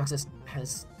 Deoxys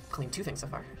has claimed 2 things so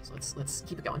far, so let's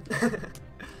keep it going.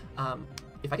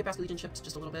 If I get Basket Legion chipped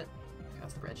just a little bit, okay,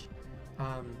 that's the bridge.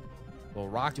 Little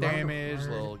rock do I wanna go damage,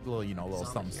 hard little you know, little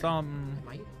Zama something here? something. I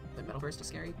might, but Metal Burst is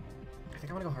scary. I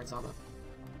think I want to go hard Zama.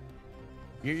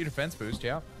 You get your defense boost,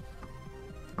 yeah.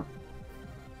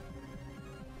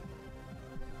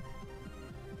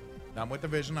 I'm with the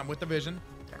vision. I'm with the vision.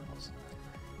 Terribles.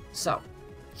 So,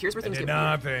 here's where things did get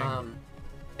weird. nothing.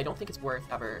 I don't think it's worth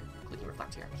ever clicking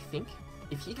Reflect here. I think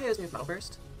if he KOs me with Metal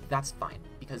Burst, that's fine,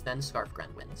 because then Scarf Gren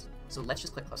wins. So let's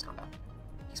just click Close Combat.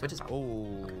 He switches out.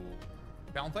 Oh.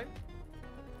 Valentine?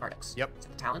 Ardix. Yep. Is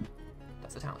it the Talon?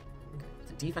 That's the Talon. Okay.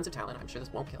 It's a defensive Talon. I'm sure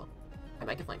this won't kill. I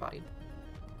might get Flame Bodied.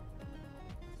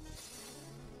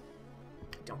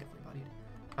 Don't get Flame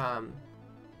Bodied.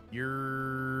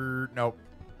 You're... Nope.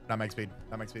 Not max speed.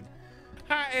 Not max speed.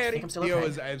 Hi, Eddie. I'm still Dio okay.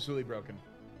 is absolutely broken.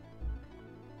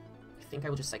 I think I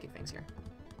will just Psychic Fangs here.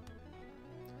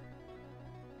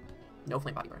 No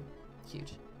Flame Body Burn.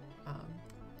 Huge.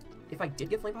 If I did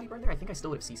get Flame Body Burn there, I think I still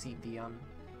would have CC'd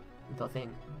the thing.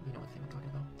 You know what thing I'm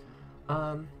talking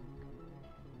about.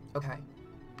 Okay.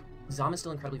 Zom is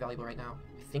still incredibly valuable right now.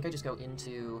 I think I just go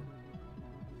into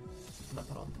Mud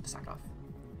Puddle to sack it off.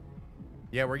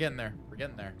 Yeah, we're getting there. We're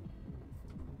getting there.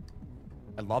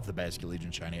 I love the Basket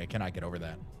Legion shiny. I cannot get over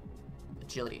that.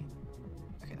 Agility.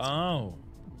 Okay. That's Oh.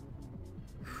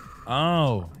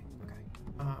 Oh. Okay.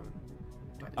 Do I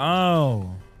have to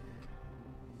Oh.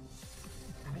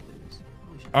 I might lose.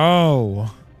 Holy shit.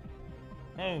 Oh.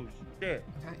 Oh, shit.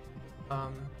 Okay.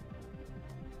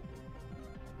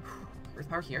 Earth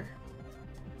Power here.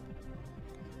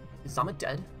 Is Zama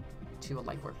dead to a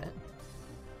Life Orb hit?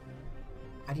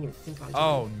 I didn't even think about it.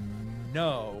 Oh,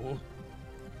 no.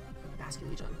 Basket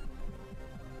Legion.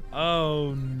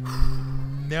 Oh,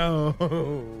 no.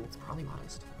 It's probably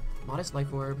Modest. Modest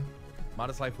Life Orb.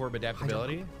 Modest Life Orb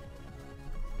adaptability?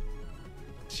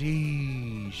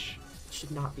 Sheesh.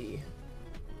 Should not be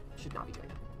doing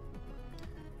it.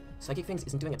 Psychic Fangs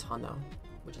isn't doing a ton though,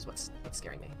 which is what's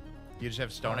scaring me. You just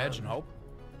have Stone Edge and hope?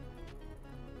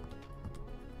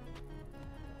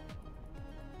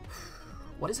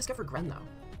 What does this get for Gren though?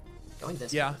 Going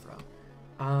this Yeah. throw.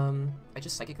 I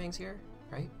just Psychic Fangs here,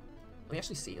 right? Let me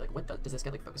actually see. Like, what does this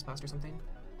get? Like Focus Blast or something?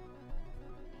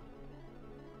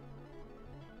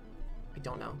 I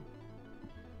don't know.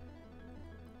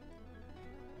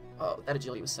 Oh, that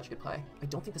Agility was such a good play. I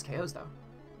don't think this KOs though.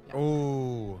 Yeah.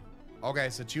 Ooh. Okay,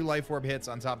 so 2 Life Orb hits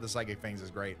on top of the Psychic Fangs is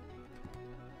great.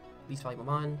 Least valuable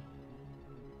Mon.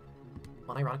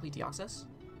 Unironically, Deoxys.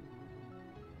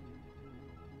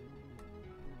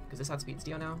 Because this outspeeds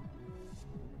Dio now.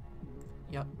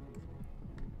 Yep.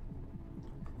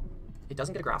 It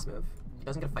doesn't get a grass move. It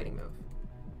doesn't get a fighting move.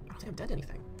 I don't think I'm dead to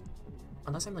anything.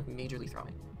 Unless I'm like majorly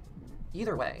throwing.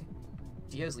 Either way,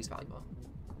 Dio is least valuable.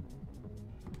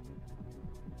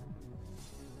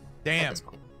 At Damn. this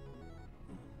point.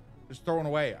 Just throwing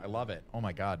away. I love it. Oh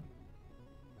my god.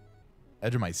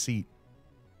 Edge of my seat.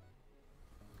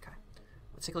 Okay.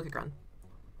 Let's take a look at Gren.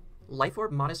 Life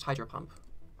Orb Modest Hydro Pump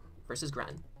versus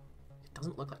Gren. It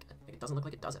doesn't look like it. It doesn't look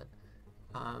like it does it.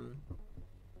 Am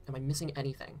I missing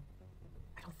anything?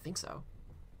 I don't think so.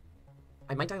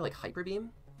 I might die like Hyper Beam,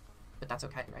 but that's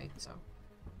okay, right? So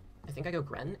I think I go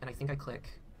Gren, and I think I click.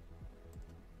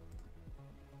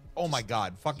 Oh my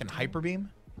god. Fucking Hyper Beam?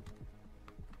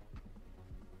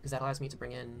 Because that allows me to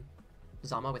bring in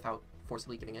Zama without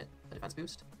forcibly giving it a defense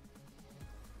boost.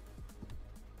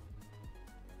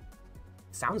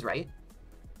 Sounds right.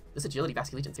 This Agility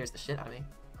Basket Legion scares the shit out of me.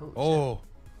 Holy shit. Oh.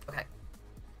 Okay.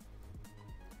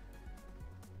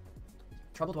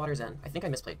 Troubled Waters in. I think I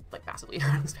misplayed, like, massively.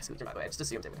 This past Legion, by the way. I just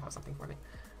assumed it would have something for me.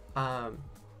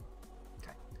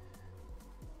 Okay.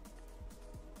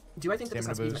 Do I think that this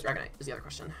has to be my Dragonite, is the other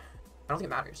question. I don't think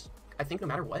it matters. I think no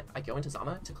matter what, I go into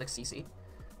Zama to click CC.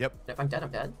 Yep. And if I'm dead,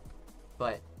 I'm dead.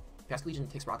 But Past Legion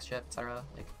takes Rock Chip, etc.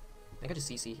 Like, I think I just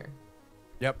CC here.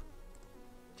 Yep.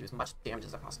 Do as much damage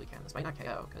as I possibly can. This might not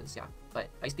KO, because, yeah. But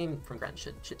Ice Beam from Gren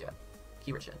should do it.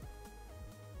 Keyword should.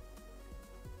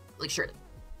 Like, sure.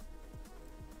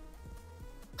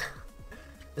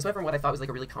 This went from what I thought was like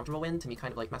a really comfortable win to me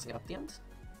kind of like messing it up at the end.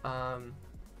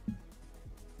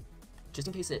 Just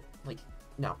in case it, like,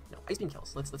 no, Ice Beam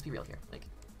kills. Let's be real here. Like,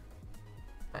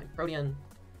 I'm Protean.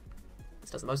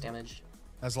 This does the most damage.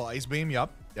 That's a little Ice Beam, yep.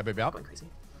 Yep. I'm going crazy.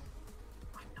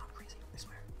 I'm not crazy, I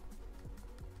swear.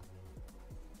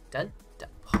 Dead? Dead.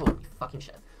 Holy fucking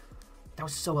shit. That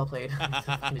was so well played.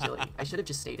 Agility. I should have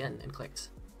just stayed in and clicked.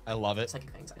 I love it.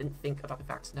 Psychic things. I didn't think about the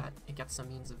fact that it gets some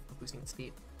means of boosting its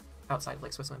speed outside of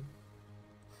like Swiss Swim.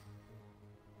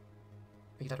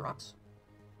 Are you dead to rocks?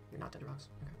 You're not dead to rocks.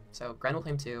 Okay. So Gren will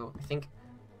claim 2. I think.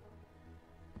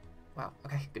 Wow.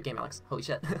 Okay. Good game, Alex. Holy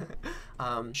shit.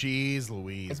 Jeez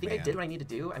Louise, I think man. I did what I needed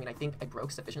to do. I mean, I think I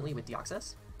broke sufficiently with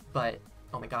Deoxys, but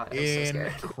oh my god, I was so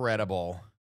scared. Incredible.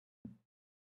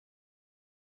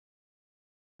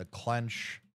 The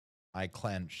clench. I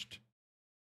clenched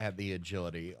at the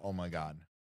agility. Oh my god.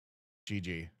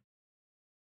 GG.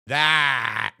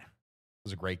 That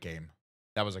was a great game.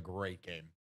 That was a great game.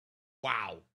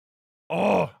 Wow.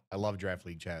 Oh, I love Draft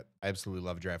League, chat. I absolutely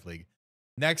love Draft League.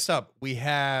 Next up, we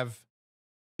have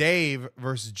Dave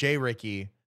versus J. Ricky.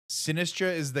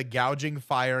 Sinistra is the gouging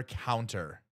fire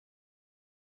counter.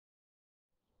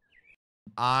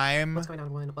 What's going on,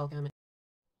 everyone? Welcome.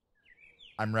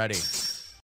 I'm ready.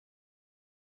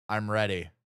 I'm ready.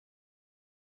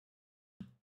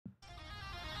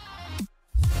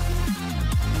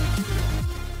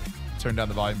 Turn down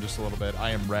the volume just a little bit. I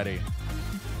am ready.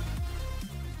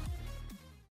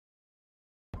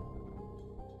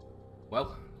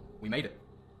 Well, we made it.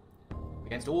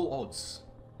 Against all odds,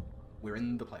 we're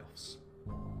in the playoffs.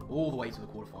 All the way to the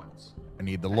quarterfinals. I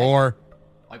need the lore.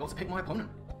 I got to pick my opponent.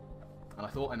 And I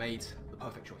thought I made the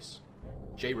perfect choice.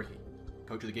 J. Ricky,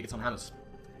 coach of the Gigaton Hammers.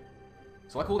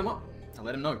 So I called him up to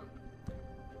let him know.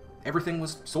 Everything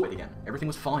was sorted again. Everything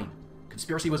was fine.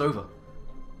 Conspiracy was over.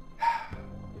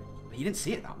 But he didn't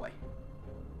see it that way.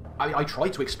 I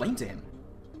tried to explain to him.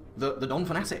 The Don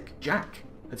fanatic, Jack,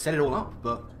 had set it all up,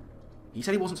 but he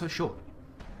said he wasn't so sure.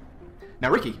 Now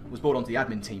Ricky was brought onto the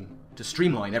admin team to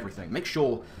streamline everything, make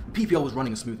sure PPL was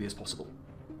running as smoothly as possible.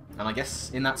 And I guess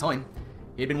in that time,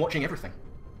 he had been watching everything.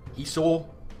 He saw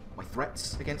my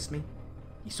threats against me,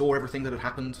 he saw everything that had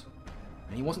happened,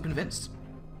 and he wasn't convinced.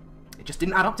 It just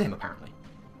didn't add up to him, apparently.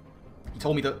 He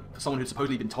told me that for someone who'd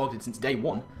supposedly been targeted since day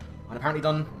 1, I'd apparently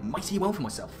done mighty well for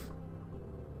myself.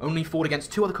 Only fought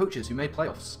against 2 other coaches who made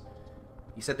playoffs.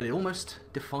 He said that it almost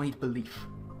defied belief.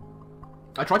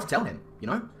 I tried to tell him, you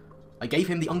know? I gave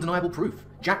him the undeniable proof.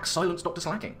 Jack silenced Dr.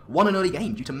 Slacking, won an early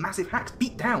game due to massive hacks,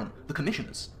 beat down the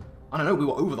commissioners. I don't know, we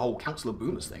were over the whole Council of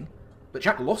Boomers thing, but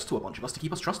Jack lost to a bunch of us to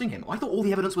keep us trusting him. I thought all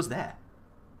the evidence was there.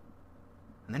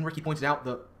 And then Ricky pointed out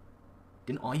that,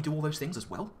 didn't I do all those things as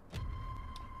well?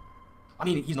 I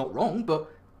mean, he's not wrong,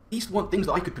 but these weren't things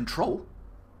that I could control.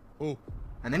 Oh.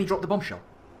 And then he dropped the bombshell.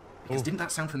 Because didn't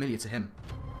that sound familiar to him?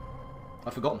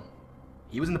 I'd forgotten.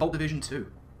 He was in the Bolt Division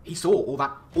too. He saw all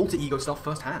that alter ego stuff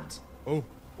firsthand. Oh.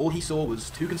 All he saw was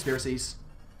 2 conspiracies,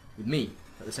 with me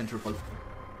at the center of both of them.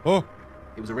 Oh.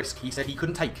 It was a risk he said he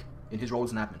couldn't take in his role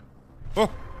as an admin.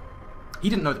 Oh. He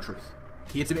didn't know the truth.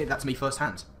 He had admitted that to me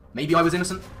firsthand. Maybe I was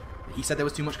innocent, but he said there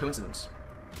was too much coincidence.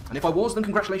 And if I was, then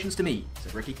congratulations to me,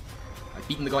 said Ricky. I'd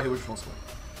beaten the guy who was responsible.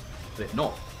 But if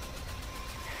not,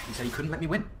 he said he couldn't let me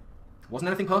win. It wasn't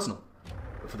anything personal,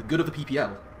 but for the good of the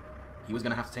PPL, he was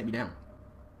going to have to take me down.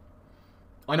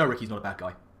 I know Ricky's not a bad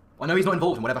guy. I know he's not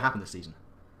involved in whatever happened this season.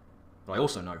 But I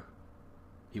also know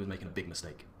he was making a big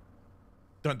mistake.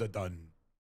 Dun dun dun.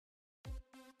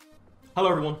 Hello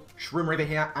everyone, Shroom Raver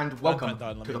here, and welcome Let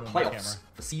to me the move my playoffs camera.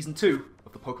 for Season 2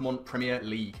 of the Pokemon Premier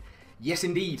League. Yes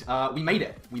indeed, we made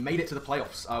it. We made it to the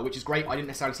playoffs, which is great. I didn't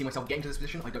necessarily see myself getting to this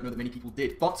position. I don't know that many people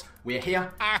did, but we're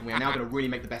here, and we are now going to really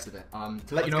make the best of it.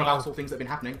 To let you know about sort of things that have been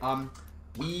happening,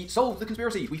 we solved the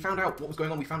conspiracies. We found out what was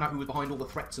going on. We found out who was behind all the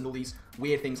threats and all these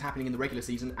weird things happening in the regular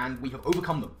season, and we have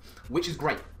overcome them, which is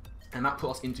great. And that put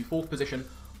us into 4th position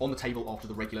on the table after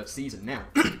the regular season. Now,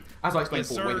 as I explained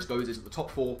before, the way this goes is that the top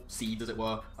 4 seeds, as it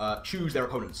were, choose their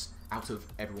opponents out of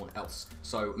everyone else.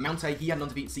 So Mountay, he had an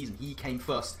undefeated season. He came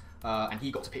first, and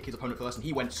he got to pick his opponent first, and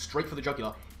he went straight for the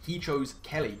jugular. He chose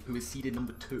Kelly, who is seeded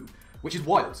number 2. which is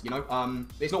wild, you know.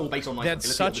 It's not all based on like That's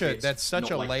ability,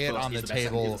 such a like, lay it first on is the best, second is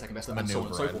table the second best, and so on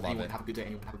and so maneuver. forth. I love Anyone it. can have a good day,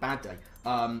 anyone can have a bad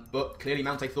day. But clearly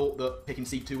Mount thought that picking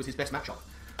seed 2 was his best matchup,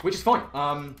 which is fine.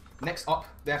 Next up,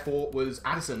 therefore, was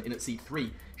Addison in at seed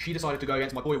 3. She decided to go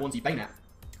against my boy Onesie Bayonet,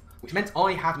 which meant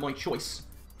I had my choice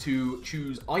to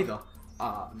choose either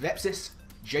Vepsis,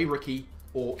 J. Ricky,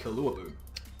 or Kaluabu.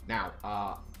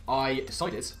 Now, I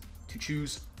decided to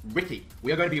choose Ricky.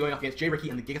 We are going to be going up against J. Ricky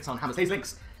and the Gigaton Hammers. There's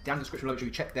links down in the description below, so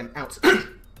you check them out.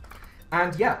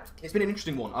 And yeah, it's been an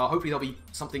interesting one. Hopefully there'll be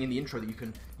something in the intro that you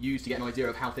can use to get an idea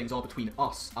of how things are between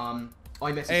us.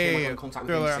 I messaged him, I got in contact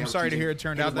with him. I'm sorry to hear it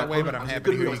turned out that way, but I'm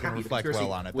happy to hear you can reflect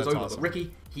well on it. That's awesome. But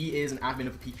Ricky, he is an admin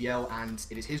of the PPL, and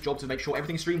it is his job to make sure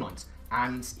everything's streamlined.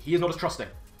 And he is not as trusting.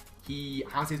 He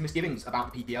has his misgivings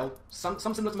about the PPL. Some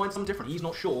similar to mine, some different. He's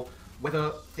not sure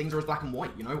whether things are as black and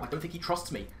white, you know? I don't think he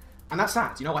trusts me. And that's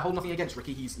sad, you know? I hold nothing against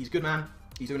Ricky. He's a good man.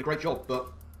 He's doing a great job, but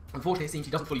unfortunately it seems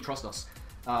he doesn't fully trust us.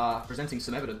 Presenting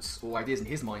some evidence or ideas in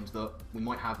his mind that we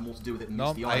might have more to do with it than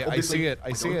meets the eye. I see it.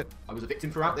 I see it. I was a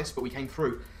victim throughout this, but we came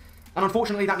through. And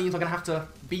unfortunately, that means I'm going to have to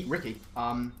beat Ricky,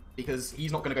 because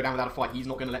he's not going to go down without a fight. He's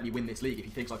not going to let me win this league if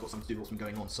he thinks I've got something to do with what's been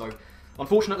going on. So,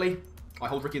 unfortunately, I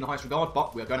hold Ricky in the highest regard,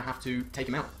 but we're going to have to take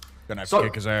him out. Gonna have to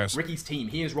kick his ass. Ricky's team,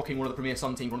 he is rocking one of the Premier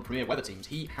Sun teams, one of the Premier Weather teams.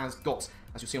 He has got,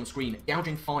 as you see on screen,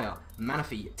 Gouging Fire,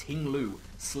 Manaphy, Ting Lu,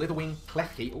 Slitherwing,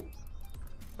 Klefki. Oh,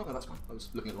 no, that's fine. I was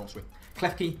looking at the wrong screen.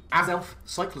 Klefki, Azelf,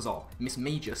 Cyclozar, Miss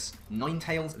Magus,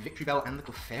 Ninetales, Victreebel, and the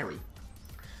Clefairy.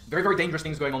 Very, very dangerous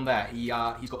things going on there. He's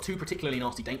got 2 particularly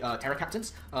nasty Terra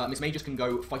Captains. Miss Magus can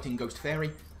go Fighting Ghost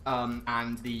Fairy,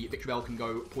 and the Victreebel can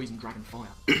go Poison Dragon Fire.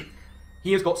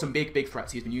 He has got some big, big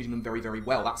threats. He has been using them very, very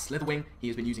well. That's Slitherwing. He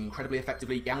has been using incredibly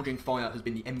effectively. Gouging Fire has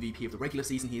been the MVP of the regular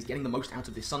season. He is getting the most out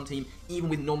of this Sun team, even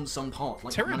with non-Sun part.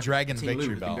 Like Terra Dragon Ting Lu Victreebel.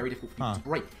 has been very difficult for people to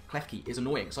break. Klefki is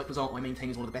annoying. Cyclozar, I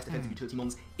maintain, is one of the best defensive utility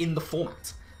mons in the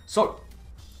format. So,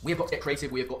 we have got to get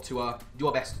creative. We have got to do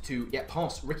our best to get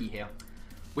past Ricky here.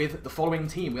 With the following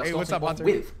team, we are starting off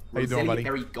with Roselli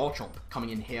Berry Garchomp coming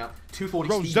in here.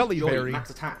 240 speed, Jolly, max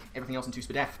attack, everything else in 2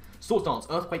 speed F. Swords Dance,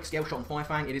 Earthquake, Scale Shot, and Fire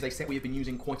Fang. It is a set we have been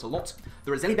using quite a lot.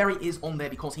 The Roselli Berry is on there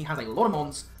because he has a lot of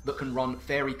mons that can run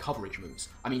fairy coverage moves.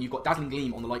 I mean, you've got Dazzling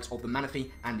Gleam on the likes of the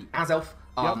Manaphy and the Azelf.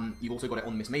 You've also got it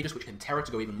on Miss Magus, which can Terra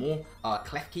to go even more.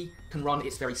 Klefki can run,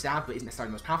 it's very sad, but isn't necessarily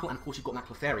the most powerful. And of course, you've got that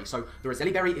Clefairy. So the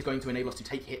Roselli Berry is going to enable us to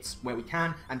take hits where we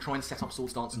can and try and set up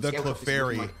Swords Dance and Scale Shot. This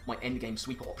is like my end game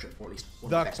sweeper option, or at least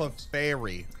one of the best.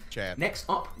 Clefairy, Chad. Next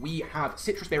up, we have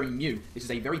Citrus Berry Mew. This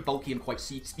is a very bulky and quite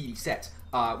speedy set.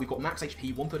 We've got max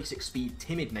HP, 136 speed,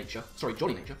 timid nature, sorry,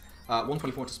 jolly nature,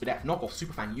 124 into speed F, knockoff,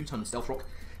 Superfan, U-turn, and Stealth Rock.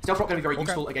 Stealth Rock going to be very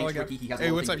useful against Ricky. He has a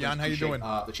lot what's of up, Jan? How you doing?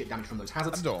 The chip damage from those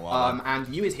hazards. I'm doing well. And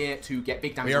Mew is here to get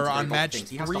big damage. We are on match things.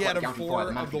 He has 3 stuff out of like 4 Fire,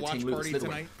 the of the Manaphy, watch Ting Lu, party Slitherwing.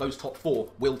 tonight. Those top 4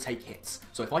 will take hits.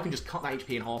 So if I can just cut that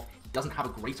HP in half, he doesn't have a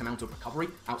great amount of recovery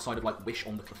outside of like Wish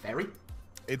on the Clefairy.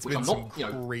 It's which been I'm some not, you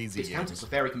know, crazy discounted. games.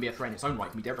 Clefairy can be a threat in its own right.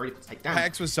 It can be very difficult to take down.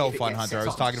 PAX was so fun, Hunter. I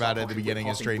was talking about it at the beginning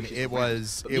of stream. It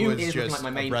was just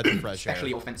a breath of fresh air.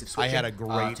 I had a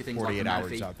great 48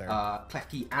 hours out there.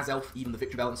 Klefki, Azelf, even the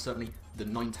Victreebel, and certainly the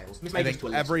Ninetales. I think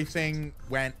everything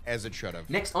went as it should have.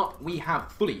 Next up, we have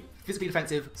fully physically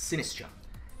defensive Sinistra.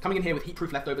 Coming in here with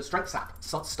Heatproof Leftovers, Strength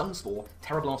Sap, Stun Spore,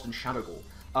 Terra Blast, and Shadow Ball.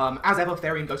 As ever,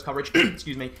 Fairy and Ghost coverage,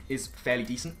 excuse me, is fairly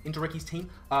decent into Ricky's team.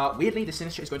 Weirdly, the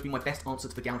Sinistra is going to be my best answer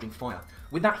to the Gouging Fire.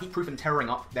 With that Heatproof and Terroring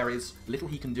up, there is little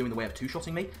he can do in the way of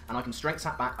two-shotting me, and I can Strength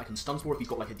Sap back, I can Stun Spore if he's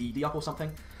got like a DD up or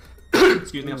something.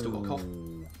 Excuse me, I've still got a cough.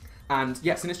 And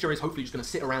yeah, Sinistra is hopefully just going to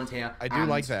sit around here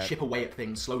and chip away at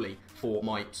things slowly for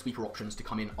my sweeper options to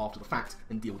come in after the fact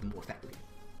and deal with them more effectively.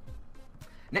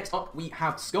 Next up, we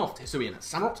have Scarfed Hisuian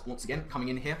Samurott, once again, coming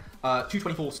in here.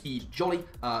 224 speed, Jolly,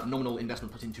 nominal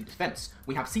investment put into defense.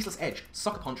 We have Ceaseless Edge,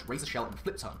 Sucker Punch, Razor Shell, and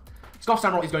Flip Turn. Scarfed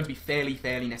Samurott is going to be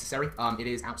fairly necessary. It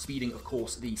is outspeeding, of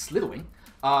course, the Slitherwing.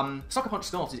 Sucker Punch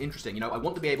Scarfed is interesting. You know, I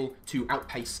want to be able to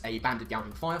outpace a Banded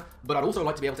Gouging Fire, but I'd also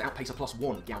like to be able to outpace a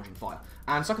 +1 Gouging Fire.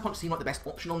 And Sucker Punch seems like the best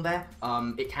option on there.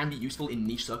 It can be useful in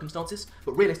niche circumstances,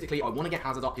 but realistically, I want to get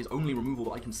Hazard up. His only removal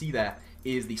that I can see there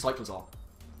is the Cyclozar.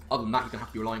 Other than that, he's going to have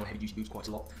to be relying on heavy duty boots quite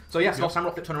a lot. So yeah, Scarf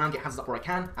Samurott, Flip Turn around, get Hazards up where I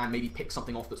can, and maybe pick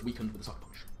something off that's weakened with the Sucker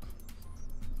Punch.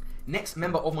 Next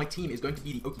member of my team is going to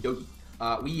be the Okidogi.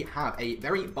 We have a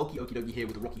very bulky Okidogi here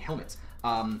with a Rocky Helmet.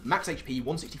 Max HP,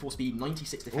 164 speed,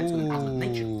 96 defense with an Adamant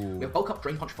nature. We have bulk up,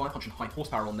 drain punch, fire punch, and high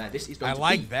horsepower on there. This is going to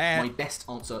be my best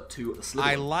answer to the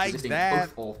Slither, resisting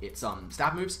both of its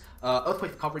stab moves.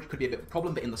 Earthquake for coverage could be a bit of a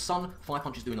problem, but in the sun, fire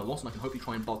punch is doing a lot, and I can hopefully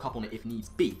try and bulk up on it if needs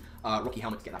be. Rocky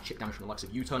Helmet to get that chip damage from the likes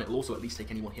of U-turn. It'll also at least take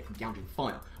any one hit from gouging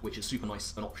fire, which is super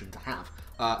nice an option to have.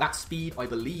 That speed, I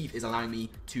believe, is allowing me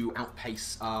to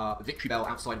outpace Victory Bell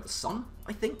outside of the sun,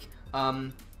 I think.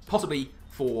 Possibly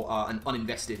for an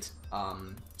uninvested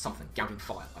something, gouging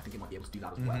fire. I think it might be able to do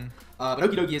that as well. But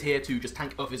Okie Dokie is here to just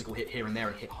tank a physical hit here and there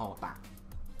and hit hard back.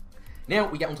 Now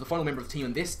we get onto the final member of the team,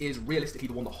 and this is realistically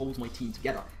the one that holds my team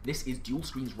together. This is Dual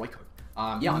Screens Raikou.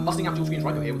 Yeah, I'm busting out Dual Screens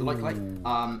Raikou here with the Light Clay.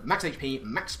 Max HP,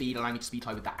 max speed, allowing me to speed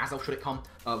tie with that Azelf should it come.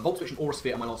 Volt Switch and Aura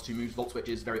Sphere are my last two moves. Volt Switch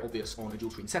is very obvious on a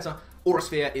Dual Screen setter. Aura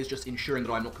Sphere is just ensuring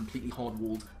that I'm not completely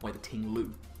hard-walled by the Ting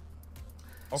Lu.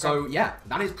 Okay. So yeah,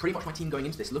 that is pretty much my team going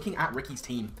into this. Looking at Ricky's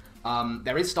team,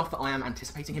 there is stuff that I am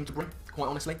anticipating him to bring, quite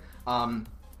honestly.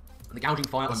 The Gouging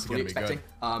Fire I'm fully expecting.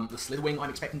 The Slitherwing I'm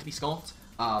expecting to be scarfed.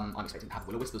 I'm expecting to have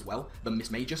Will-O-Wisp as well. The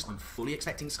Miss Magus I'm fully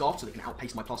expecting scarfed so they can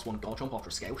outpace my +1 Garchomp after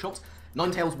a Scale Shot.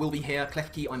 Ninetales will be here.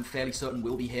 Klefki I'm fairly certain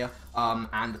will be here.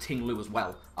 And the Ting Lu as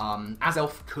well.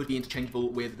 Azelf could be interchangeable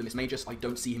with the Miss Magus. I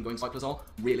don't see him going Cyclozar.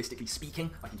 Realistically speaking,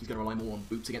 I think he's going to rely more on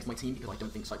Boots against my team because I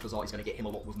don't think Cyclozar is going to get him a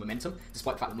lot with momentum,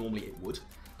 despite the fact that normally it would.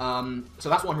 So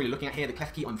that's what I'm really looking at here. The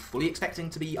Klefki I'm fully expecting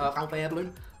to be Foul Play Air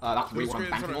Balloon. That's really what I'm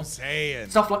banking on.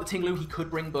 Stuff like the Ting Lu he could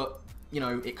bring, but you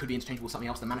know, it could be interchangeable with something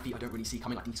else. The Manaphy I don't really see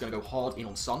coming. I think he's going to go hard in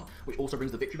on Sun, which also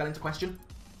brings the Victory Bell into question.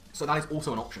 So that is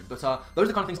also an option. But those are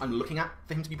the kind of things I'm looking at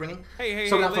for him to be bringing.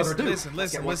 So without further ado,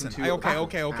 listen.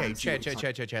 Okay.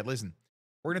 Chat. Listen.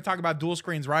 We're going to talk about Dual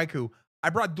Screens Raikou. I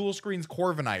brought Dual Screens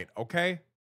Corviknight, okay?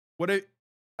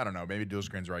 I don't know. Maybe Dual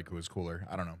Screens Raikou is cooler.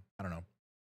 I don't know.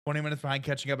 20 minutes behind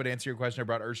catching up, but to answer your question, I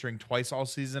brought Ursaring twice all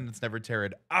season. It's never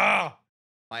Terrid.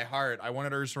 My heart. I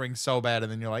wanted Ursaring so bad,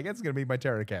 and then you're like, it's going to be my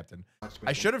Terra captain.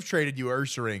 I should have traded you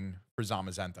Ursaring for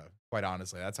Zamazenta, quite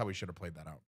honestly. That's how we should have played that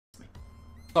out.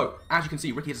 So, as you can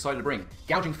see, Ricky has decided to bring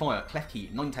Gouging Fire,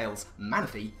 Klefki, Ninetales,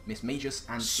 Manaphy, Miss Magus,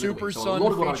 and Super so Sun a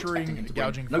lot of what featuring him to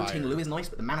Gouging bring. Fire. No Ting Lu is nice,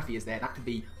 but the Manaphy is there. That could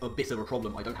be a bit of a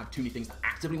problem. I don't have too many things that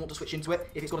actively want to switch into it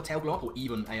if it's got a Tail Glow up or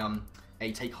even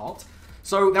a Take Heart.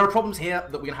 So there are problems here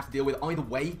that we're going to have to deal with. Either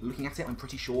way, looking at it, I'm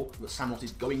pretty sure that Samurott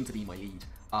is going to be my lead.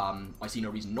 I see no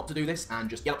reason not to do this and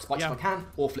just get up spikes if I can,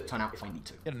 or flip turn out if I need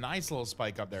to. Get a nice little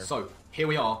spike up there. So here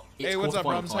we are. It's what's up,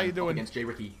 Rums? How you doing? Against J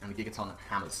Ricky and the Gigaton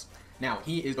Hammers. Now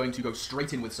he is going to go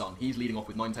straight in with Sun. He's leading off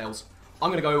with Ninetales. I'm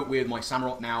going to go with my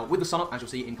Samurott now. With the Sun up, as you'll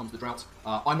see, in comes the Drought.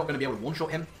 I'm not going to be able to one-shot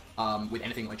him with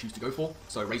anything I choose to go for,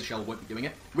 so Razor Shell won't be doing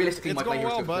it. Realistically, my play here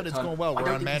is to go for it's going well.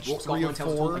 We're on match 3 or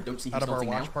 4 I don't see him out of our starting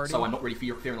watch now, party. so I'm not really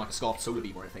fearing like a Scarf Solar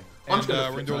Beam or anything. And we're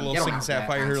going to do a little Sing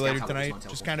Sapphire here later tonight.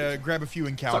 Just kind of grab a few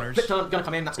encounters. So, flip turn, going to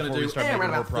come in, that's going to do around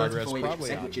about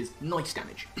 35%, which is nice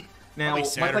damage. Now,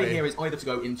 my play here is either to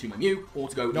go into my Mew or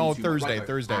to go into Thursday.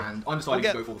 And I'm deciding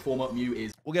to go for the former. Mew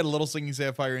is... We'll get a little Singing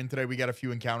Sapphire in today. We got a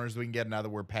few encounters we can get now that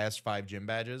we're past 5 gym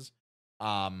badges.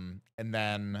 And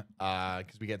then,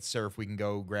 because we get Surf, we can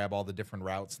go grab all the different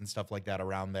routes and stuff like that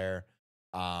around there.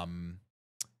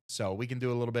 So we can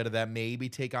do a little bit of that. Maybe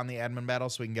take on the admin battle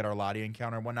so we can get our Lottie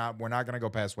encounter and whatnot. We're not going to go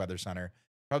past Weather Center.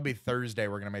 Probably Thursday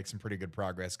we're going to make some pretty good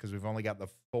progress because we've only got the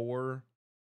 4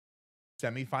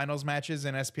 semifinals matches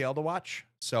in SPL to watch.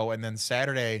 So, and then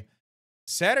Saturday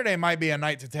might be a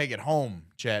night to take it home,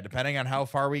 Chad, depending on how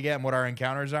far we get and what our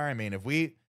encounters are. I mean, if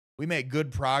we make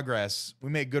good progress,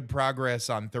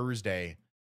 on Thursday.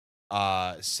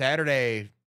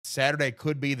 Saturday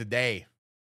could be the day.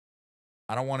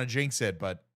 I don't want to jinx it,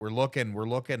 but we're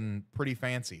looking pretty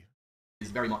fancy. Is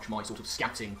very much my sort of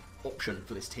scouting option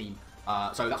for this team. So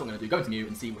that's what I'm going to do. Go into Mew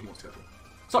and see what he wants to go for.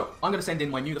 So, I'm going to send in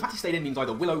my Mew. The fact he stayed in means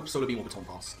either Willow, Solar Beam, or Baton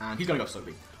Pass. And he's going to go Solar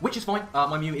Beam, which is fine.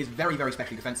 My Mew is very, very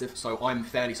specially defensive, so I'm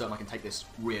fairly certain I can take this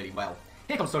really well.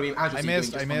 Here comes Solar Beam. As you'll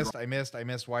see, I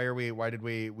missed. Why did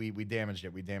we damaged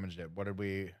it? We damaged it. What did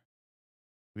we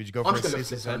just go for? I'm just going to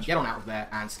flip turn, get on out of there,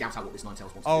 and scout out what this Ninetales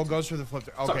wants to do. Oh, goes for the flip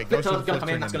turn. Okay, so, flip turn, going to come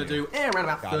in, that's going to do around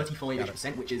about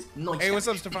 35%, which is nice. Hey, what's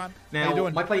up, Stefan? Now, how you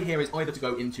doing? My play here is either to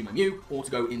go into my Mew or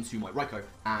to go into my Raikou,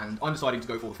 and I'm deciding to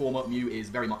go for the former. Mew is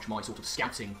very much my sort of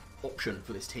scouting option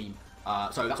for this team. So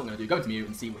that's what I'm going to do. Go into Mew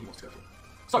and see what he wants to go for.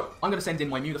 So, I'm going to send in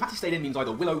my Mew. The fact he stayed in means either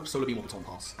Willow, Solar Beam, or Baton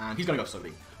Pass. And he's going to go Solar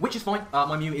Beam, which is fine.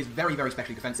 My Mew is very, very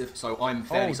specially defensive, so I'm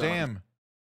fairly certain. Oh,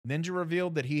 damn. Ninja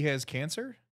revealed that he has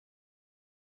cancer?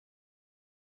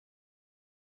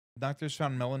 Doctors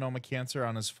found melanoma cancer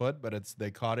on his foot, but they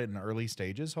caught it in early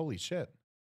stages? Holy shit.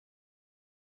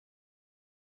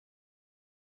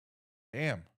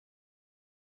 Damn.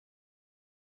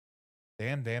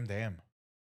 Damn.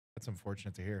 That's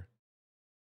unfortunate to hear.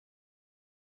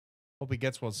 Hope he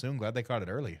gets well soon. Glad they caught it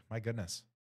early. My goodness.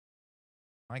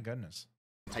 My goodness.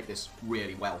 Take this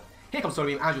really well. Here comes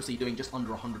Solarbeam, as you'll see, doing just under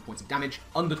 100 points of damage.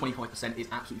 Under 25% is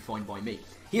absolutely fine by me.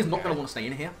 He is not going to want to stay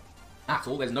in here at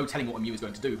all. There's no telling what Mew is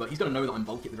going to do, but he's going to know that I'm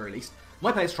bulky at the very least.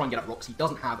 My players try and get up rocks. He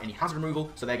doesn't have any hazard removal,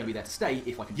 so they're going to be there to stay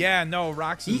if I can. Yeah, no,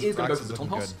 rocks. He is going to go for the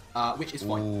Tontos, which is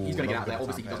fine. He's going to get out there.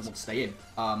 Obviously, he doesn't want to stay in.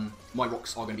 My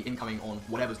rocks are going to be incoming on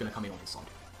whatever's going to come in on his side.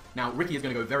 Now, Ricky is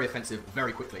going to go very offensive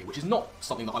very quickly, which is not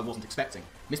something that I wasn't expecting.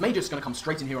 Miss Major's going to come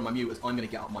straight in here on my Mew as I'm going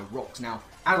to get up my rocks. Now,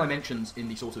 as I mentioned in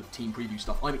the sort of team preview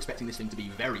stuff, I'm expecting this thing to be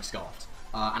very scarfed.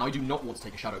 And I do not want to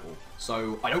take a Shadow Ball.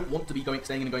 So I don't want to be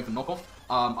staying in and going for knockoff.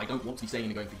 I don't want to be staying in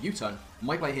and going for U-turn.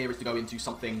 My play here is to go into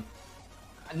something,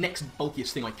 next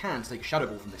bulkiest thing I can to take a Shadow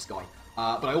Ball from this guy.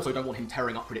 But I also don't want him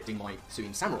tearing up predicting my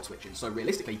Suyin Samurott switches. So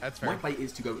realistically, my play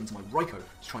is to go into my Raikou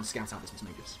to try and scout out this Miss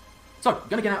Major's. So,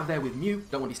 gonna get out of there with Mew,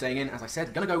 don't want to be staying in, as I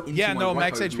said. Gonna go into my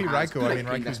max Raikou, HP Raikou. I mean,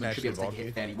 Raikou's should be able to take a bulky.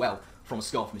 hit fairly well from a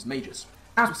Scarf Miss Major's.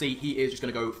 As we'll see, he is just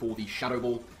gonna go for the Shadow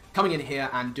Ball, coming in here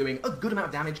and doing a good amount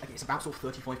of damage. I think it's about sort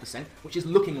of 35%, which is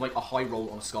looking like a high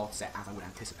roll on a Scarf set, as I would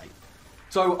anticipate.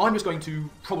 So I'm just going to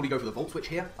probably go for the Volt Switch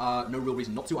here. No real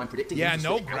reason not to. I'm predicting him to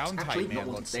switch out, actually, not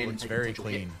wanting to stay in and take a potential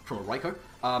hit from a Raikou.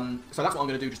 So that's what I'm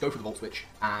going to do, just go for the Volt Switch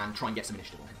and try and get some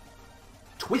initiative on him.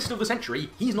 Twist of the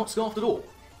century, he's not scarfed at all.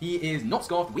 He is not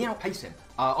scarfed, we outpace him.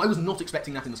 I was not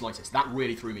expecting that in the slightest. That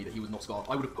really threw me that he was not scarfed.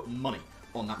 I would have put money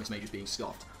on that Miss Major's being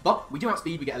scarfed. But we do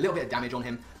outspeed, we get a little bit of damage on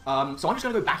him. So I'm just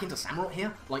going to go back into Samurott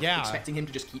here, like expecting him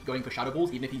to just keep going for Shadow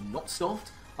Balls, even if he's not scarfed.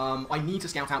 I need to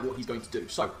scout out what he's going to do.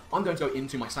 So I'm going to go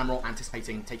into my Samurott,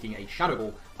 anticipating taking a Shadow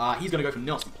Ball. He's going to go for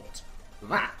Nasty Plot.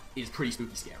 That is pretty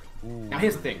spooky scary. Ooh. Now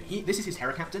here's the thing, this is his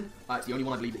Terra Captain, it's the only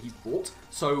one I believe that he's brought,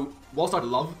 so whilst I'd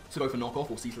love to go for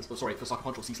Knockoff or Ceaseless, for Sucker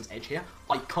Punch or Ceaseless Edge here,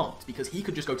 I can't, because he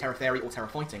could just go Terra Fairy or Terra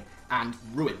Fighting and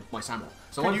ruin my Samurott.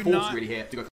 So I'm forced really here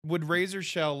to go for... Would Razor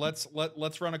Shell, let's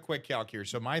run a quick calc here.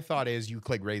 So my thought is you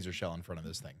click Razor Shell in front of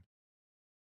this thing.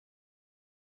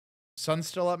 Sun's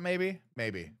still up, maybe?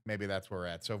 Maybe that's where we're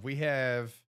at. So if we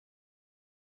have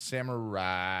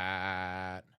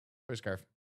Samurott, where's Scarf?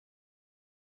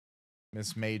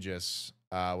 Miss Major's,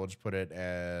 we'll just put it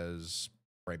as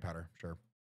Bright Powder, sure.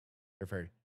 Fairy.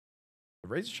 The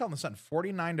Razor Shell in the Sun,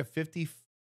 49 to 50.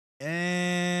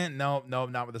 No,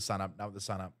 not with the sun up. Not with the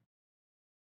sun up.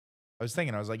 I was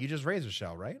thinking, I was like, you just Razor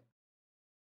Shell, right?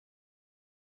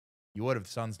 You would if the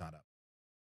sun's not up.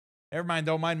 Never mind,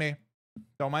 don't mind me.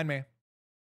 Don't mind me.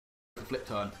 Flip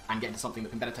turn and get into something that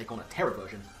can better take on a Terra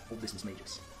version of this Miss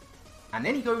Major's. And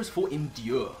then he goes for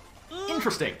Endure.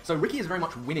 Interesting. So Ricky is very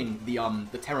much winning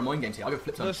the Terra mind games here. I go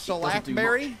flip turn. The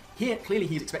Slackberry? Here, clearly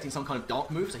he's expecting some kind of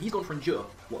dark move, so he's gone for Endure.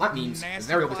 What that means is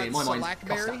very obviously in my mind, Custap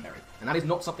Berry. And that is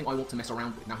not something I want to mess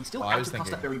around with. Now he's still out of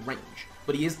Custap Berry range,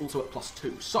 but he is also at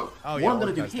 +2. So what I'm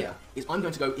going to do here is I'm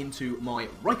going to go into my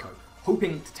Raikou,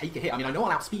 hoping to take a hit. I mean, I know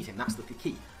I'll outspeed him, that's the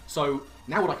key. So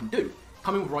now what I can do,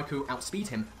 come in with Raikou, outspeed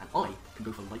him, and I can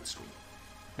go for Light Screen.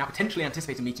 Now, potentially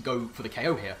anticipating me to go for the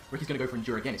KO here, Ricky's going to go for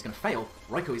Endure again. It's going to fail.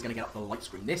 Raikou is going to get up the Light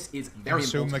Screen. This is very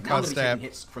important. Now that he's taking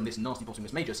hits from this nasty bottom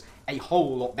Miss Major's, a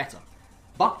whole lot better.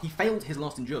 But he failed his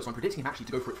last Endure, so I'm predicting him actually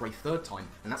to go for it for a third time,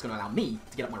 and that's going to allow me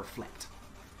to get up my Reflect.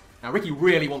 Now, Ricky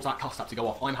really wants that Custap to go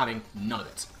off. I'm having none of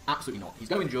it. Absolutely not. He's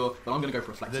going to Endure, but I'm going to go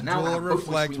for Reflect. The so now dual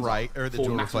Reflect, right, or the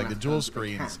dual Reflect, the dual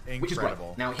screens, which is great.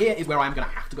 Now, here is where I'm going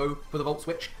to have to go for the Volt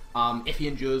Switch. If he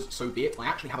endures, so be it. I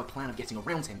actually have a plan of getting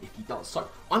around him if he does. So,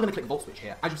 I'm going to click Volt Switch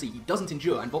here. As you see, he doesn't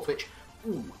endure, and Volt Switch,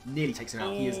 nearly takes him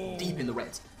out. He is deep in the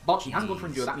reds. But he hasn't gone for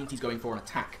Endure, that means he's going for an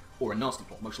attack or a nasty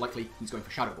plot. Most likely, he's going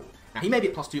for Shadow Ball. Now, he may be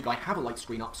at +2, but I have a Light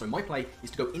Screen up, so my play is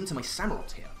to go into my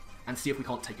Samurott here and see if we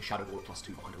can't take a Shadow Ball at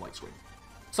 +2 behind a Light Screen.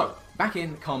 So, back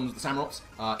in comes the Samurott,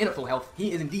 in at full health.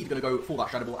 He is indeed going to go for that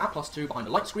Shadow Ball at +2 behind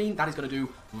a Light Screen. That is going to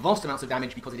do vast amounts of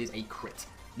damage because it is a crit.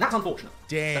 And that's unfortunate.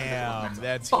 Damn,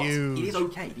 that's but huge. It is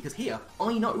okay, because here,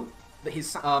 I know that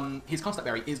his Custap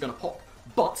Berry is going to pop.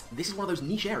 But this is one of those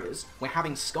niche areas where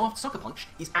having Scarfed Sucker Punch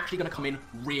is actually going to come in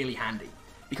really handy.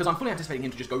 Because I'm fully anticipating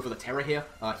him to just go for the Terra here.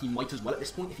 He might as well at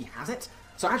this point if he has it.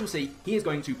 So as you'll see, he is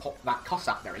going to pop that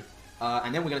Custap Berry.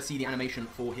 And then we're going to see the animation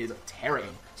for his Terra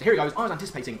aim. So here he goes. I was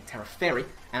anticipating Terra Fairy,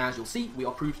 and as you'll see, we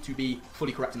are proved to be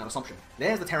fully correct in that assumption.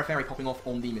 There's the Terra Fairy popping off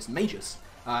on the Miss Major's.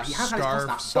 He has had his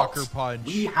Custap, Sucker Punch.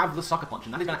 We have the Sucker Punch,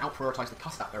 and that is going to out-prioritize the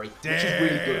Custap Berry, which is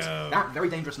really good. That very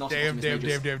dangerous nasty Miss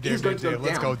Major's is going to go down.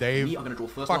 Let's go, Dave. We are going to draw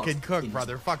first fucking cook,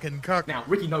 brother. Fucking cook. Now,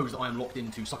 Ricky knows that I am locked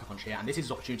into Sucker Punch here, and this is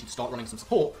his opportunity to start running some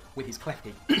support with his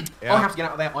Klefki. I have to get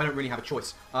out of there. I don't really have a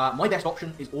choice. My best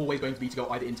option is always going to be to go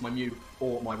either into my Mew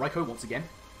or my Raikou once again.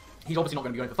 He's obviously not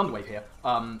going to be going for Thunder Wave here.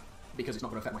 because it's not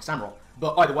going to affect my Samurott.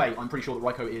 But either way, I'm pretty sure that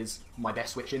Raikou is my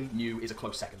best switch in. Mew is a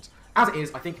close second. As it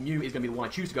is, I think Mew is going to be the one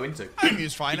I choose to go into.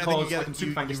 Mew's fine. I think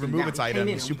you, get, you remove its item,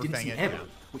 you super fang it. Heavily,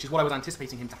 which is what I was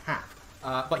anticipating him to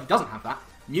have. But he doesn't have that.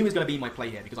 Mew is going to be my play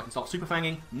here because I can start super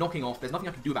fanging, knocking off. There's nothing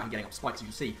I can do about him getting up spikes. As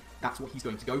you see, that's what he's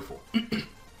going to go for.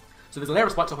 So there's a layer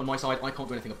of spikes up on my side. I can't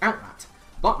do anything about that.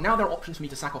 But now there are options for me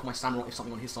to sack off my Samurott if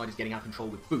something on his side is getting out of control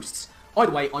with boosts.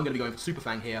 Either way, I'm going to be going for Super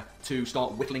Fang here to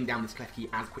start whittling down this Klefki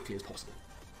as quickly as possible.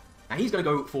 Now he's going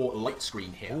to go for Light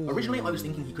Screen here. Ooh. Originally I was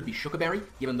thinking he could be Sugarberry,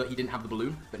 given that he didn't have the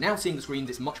balloon, but now seeing the screens,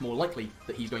 it's much more likely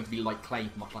that he's going to be Light Clay,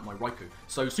 much like my Raikou.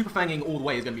 So Super Fanging all the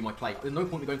way is going to be my play. There's no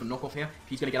point in going for knockoff here. If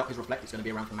he's going to get up his Reflect, it's going to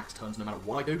be around for max turns no matter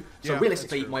what I do. So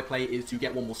realistically, my play is to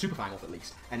get one more Super Fang off at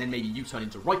least, and then maybe U-turn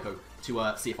into Raikou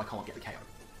to see if I can't get the KO.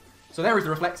 So there is the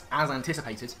Reflect, as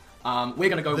anticipated. We're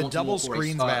going to go the double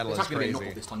screens battle. It's actually going to be a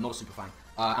knockoff this time, not a Super Fang.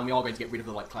 And we are going to get rid of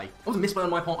the Light Clay. It was a misplay on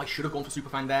my part. I should have gone for Super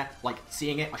Fang there. Like,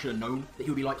 seeing it, I should have known that he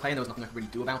would be Light Clay, and there was nothing I could really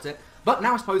do about it. But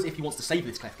now I suppose if he wants to save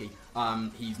this Klefki,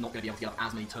 he's not going to be able to get up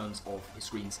as many turns of his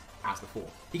screens as before.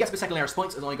 He gets the second layer of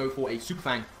spikes as I go for a Super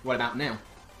Fang right about now.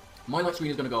 My Light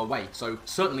Screen is going to go away, so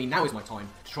certainly now is my time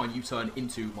to try and U-turn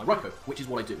into my Raikou, which is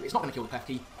what I do. It's not going to kill the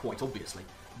Klefki, quite obviously.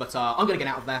 But I'm going to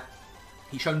get out of there.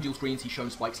 He's shown dual screens, he's shown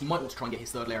spikes. He might want to try and get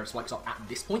his third layer of spikes up at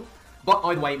this point. But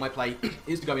either way, my play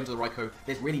is to go into the Raikou.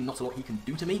 There's really not a lot he can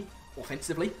do to me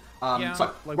offensively.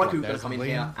 So like Raikou's going to come in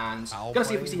here and going to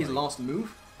see if we see his last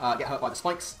move. Get hurt by the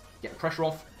spikes, get the pressure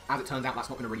off. As it turns out, that's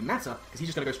not going to really matter because he's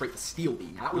just going to go straight for Steel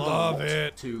Beam. Now that would have done a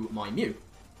lot to my Mew.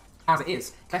 As it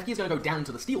is, Klefki is going to go down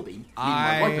to the Steel Beam, leaving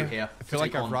my Raikou here I feel to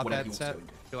like take I've on brought whatever that he wants set. to do.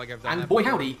 I feel like I've done And that boy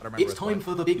before. howdy, it's time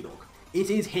for the big dog. It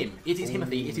is him. It is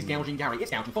Himothy. It is Gouging Gary.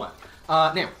 It's Gouging Fire.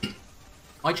 Now,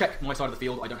 I check my side of the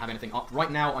field. I don't have anything up. Right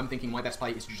now, I'm thinking my best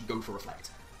play is to just go for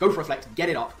Reflect. Go for Reflect, get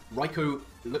it up. Raikou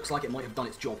looks like it might have done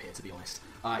its job here, to be honest.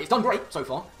 It's done great so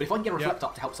far, but if I can get a Reflect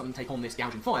up to help something take on this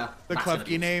Gouging Fire, the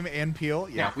Klefki name and Peel,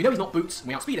 Now, we know he's not Boots, and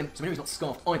we outspeed him, so we know he's not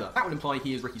Scarfed either. That would imply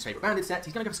he is Ricky's favourite banded set.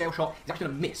 He's going to go for Scale Shot. He's actually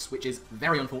going to miss, which is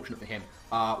very unfortunate for him.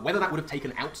 Whether that would have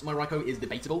taken out my Raikou is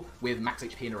debatable, with max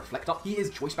HP and a Reflect up. He is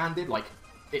Choice Banded, like,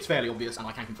 it's fairly obvious, and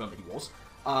I can confirm that he was.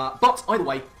 But either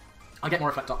way, I get my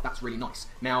Reflect up, that's really nice.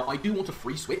 Now, I do want to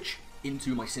free switch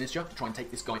into my Sinistcha to try and take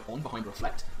this guy on behind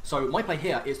Reflect. So my play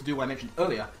here is to do what I mentioned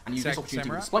earlier and use this opportunity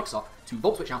with the spikes up to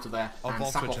Volt Switch out of there and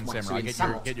sack off my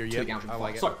Samurott to the Gouging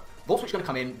Fire. So, Volt Switch is going to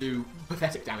come in, do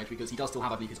pathetic damage because he does still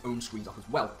have, I believe, his own screens up as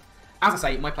well. As I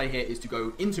say, my play here is to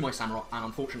go into my Samurott, and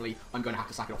unfortunately, I'm going to have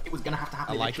to sack it off. It was going to have to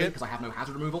happen eventually because I have no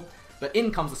hazard removal. But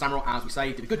in comes the Samurott, as we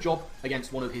say, did a good job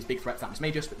against one of his big threats, that Miss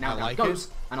Magus, but now down it goes,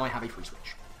 and I have a free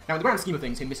switch. Now, in the grand scheme of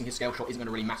things, him missing his Scale Shot isn't going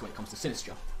to really matter when it comes to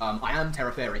Sinistcha. I am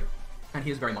Terra Fairy, and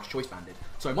he is very much Choice Banded.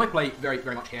 So my play very,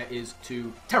 very much here is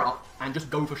to Terra up and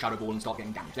just go for Shadow Ball and start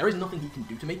getting damage. There is nothing he can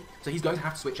do to me, so he's going to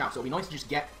have to switch out. So it'll be nice to just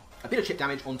get a bit of chip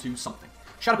damage onto something.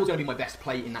 Shadow Ball's going to be my best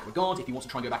play in that regard. If he wants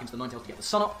to try and go back into the Ninetales to get the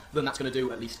Sun up, then that's going to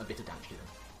do at least a bit of damage to him.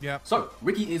 Yeah. So,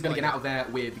 Ricky is going to get out of there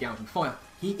with the Gouging Fire.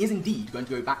 He is indeed going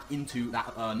to go back into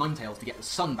that Ninetales to get the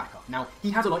Sun back up. Now,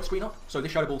 he has a Light Screen up, so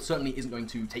this Shadow Ball certainly isn't going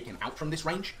to take him out from this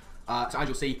range. So as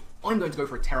you'll see, I'm going to go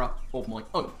for a Terra of my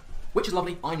own, which is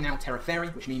lovely. I'm now Terra Fairy,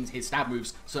 which means his stab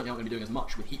moves certainly aren't going to be doing as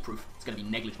much with Heat Proof. It's going to be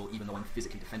negligible, even though I'm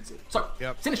physically defensive. So,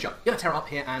 Sinistcha, going to Terra up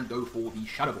here and go for the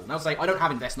Shadow Ball. Now, to say, I don't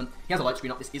have investment. He has a Light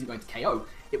Screen up. This isn't going to KO.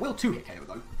 It will 2-hit KO,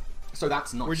 though. So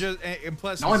that's nice. We're just, and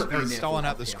plus, now he's stalling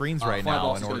out the screens right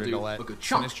now in order to let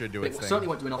Sinistcha do its thing. Certainly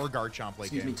won't do enough, or Garchomp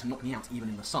like me, to knock me out even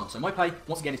in the sun. So my play,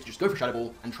 once again, is to just go for Shadow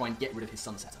Ball and try and get rid of his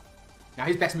Sunsetter. Now,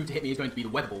 his best move to hit me is going to be the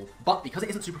Weather Ball, but because it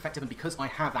isn't super effective and because I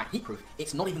have that Heat Proof,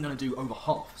 it's not even going to do over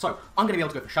half. So, I'm going to be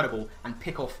able to go for Shadow Ball and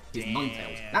pick off his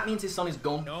Ninetales. That means his Sun is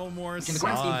gone. No more which in the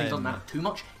grand scheme of things doesn't matter too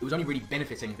much. It was only really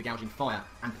benefiting the Gouging Fire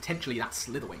and potentially that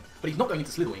Slitherwing. But he's not going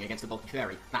into Slitherwing against the Bulky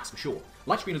Fairy, that's for sure.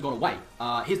 Light Screen has gone away.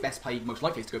 His best play most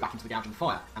likely is to go back into the Gouging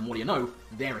Fire, and what do you know?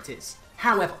 There it is.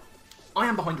 However, I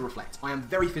am behind a Reflect. I am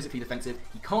very physically defensive.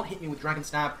 He can't hit me with Dragon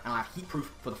Stab, and I have Heat Proof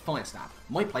for the Fire Stab.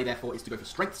 My play, therefore, is to go for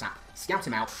Strength Sap, scout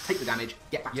him out, take the damage,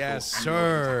 get back to full,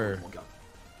 and in one go.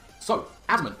 So,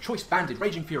 Adamant, Choice Banded,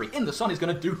 Raging Fury in the Sun is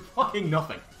going to do fucking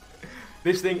nothing.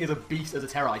 This thing is a beast as a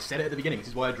Terra. I said it at the beginning. This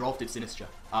is why I drafted Sinistcha.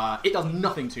 It does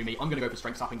nothing to me. I'm going to go for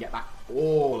Strength Sap and get back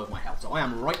all of my health. So I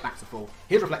am right back to full.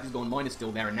 His Reflect is gone. Mine is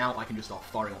still there, and now I can just start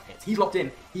firing off hits. He's locked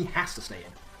in. He has to stay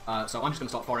in. So I'm just going to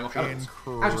start firing off Shadow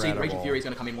Balls. As you see, Raging Fury is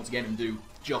going to come in once again and do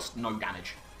just no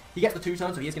damage. He gets the 2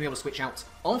 turns, so he is going to be able to switch out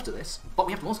after this, but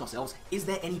we have to ask ourselves, is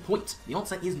there any point? The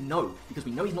answer is no, because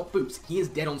we know he's not Boots, he is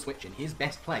dead on switching. His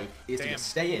best play is to just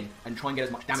stay in and try and get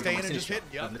as much damage on my Sinistcha,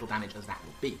 as little damage as that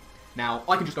will be. Now,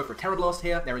 I can just go for a Terra Blast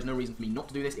here, there is no reason for me not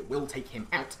to do this, it will take him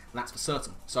out, that's for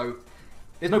certain. So,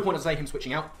 There's no point, as I say, him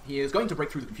switching out. He is going to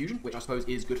break through the confusion, which I suppose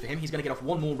is good for him. He's going to get off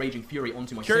one more Raging Fury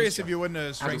onto my Curious Sinister. if you wouldn't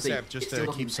have strength see, step just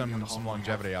to keep some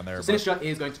longevity on there. So Sinister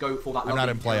is going to go for that. I'm not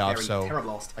in playoffs, so Terror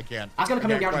Blast. I can't. That's going to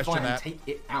come in I can't Gouge Fire question and that. take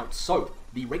it out. So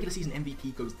the regular season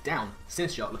MVP goes down.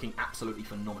 Sinister looking absolutely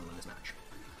phenomenal in this match.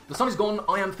 The sun is gone,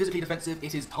 I am physically defensive,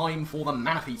 it is time for the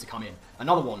Manaphy to come in.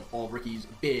 Another one of Ricky's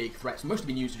big threats, mostly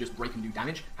been used to just break and do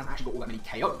damage, hasn't actually got all that many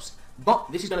KOs. But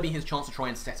this is going to be his chance to try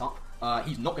and set up.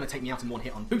 He's not going to take me out in one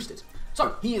hit unboosted.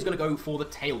 So he is going to go for the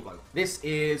Tail Blow. This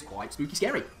is quite spooky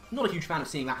scary. Not a huge fan of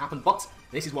seeing that happen, but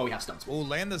this is why we have Stun Spore. We'll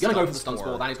land the He's going to go for the Stun Stun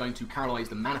Spore, that is going to paralyze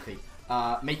the Manaphy,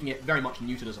 making it very much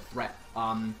neutered as a threat.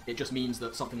 It just means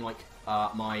that something like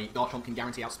my Garchomp can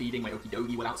guarantee outspeeding, my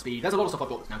Okidogi will outspeed. There's a lot of stuff I've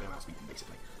got that's now going to outspeed him,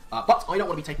 basically. But I don't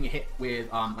want to be taking a hit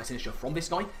with my Sinister from this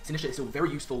guy. Sinister is still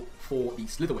very useful for the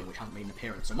Slitherwing, which hasn't made an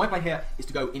appearance. So my play here is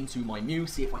to go into my Mew,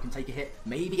 see if I can take a hit,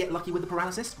 maybe get lucky with the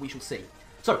paralysis. We shall see.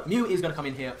 So Mew is going to come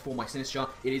in here for my Sinister.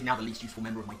 It is now the least useful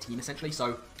member of my team, essentially.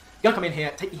 So going to come in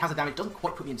here, take the hazard damage. Doesn't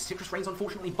quite put me in citrus range,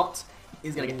 unfortunately, but it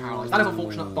is going to get paralyzed. That is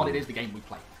unfortunate, but it is the game we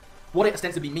play. What it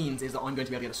ostensibly means is that I'm going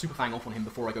to be able to get a Super Fang off on him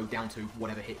before I go down to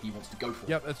whatever hit he wants to go for.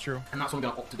 Yep, that's true. And that's what I'm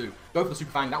going to opt to do. Go for the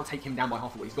Super Fang, that'll take him down by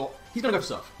half of what he's got. He's going to go for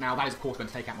Surf. Now, that is, of course, going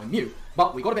to take out my Mew.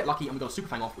 But we got a bit lucky and we got a Super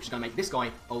Fang off, which is going to make this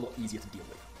guy a lot easier to deal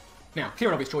with. Now, clear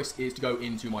and obvious choice is to go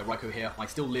into my Raikou here. I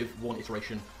still live one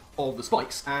iteration of the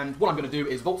spikes, and what I'm going to do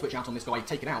is Volt Switch out on this guy,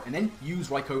 take it out, and then use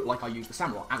Raikou like I use the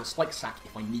Samurai, as a spike sack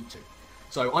if I need to.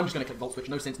 So I'm just going to click Volt Switch,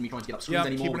 no sense in me trying to get up screens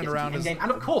anymore. Keeping it around game. And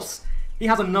of course, he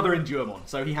has another Enduremon,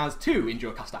 so he has two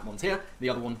Endure Custarmons here, the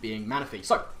other one being Manaphy.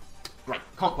 So, great,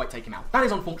 can't quite take him out. That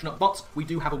is unfortunate, but we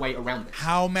do have a way around this.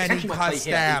 How many Essentially, my play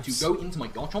here is Custarms? to go into my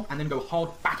Garchomp and then go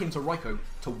hard back into Raikou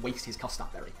to waste his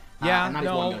Custap Berry. Yeah, and that is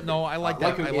what I'm gonna do. I like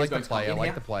that. Raikou I is like the going to come play. I in like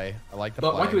here. the play. I like the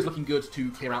But play. Raikou is looking good to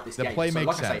clear out this game. play so makes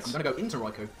like I sense. say, I'm going to go into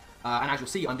Raikou, and as you'll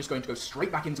see, I'm just going to go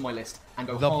straight back into my list and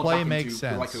go The hard play back makes into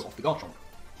sense. the Raikou off the Garchomp.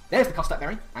 There's the Custap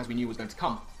Berry, as we knew was going to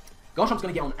come. Garchomp's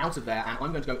going to get on out of there, and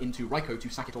I'm going to go into Raikou to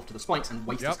sack it off to the spikes and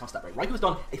waste his Custap Berry. Raikou has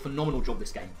done a phenomenal job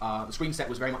this game. The screen set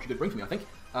was very much a good bring for me, I think.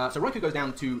 So Raikou goes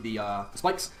down to the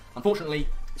spikes. Unfortunately,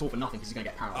 it's all for nothing because he's going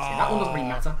to get paralyzed here. That one doesn't really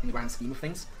matter in the grand scheme of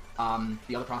things.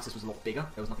 The other paralysis was a lot bigger.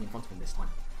 There was nothing in front of him this time.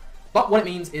 But what it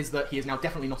means is that he is now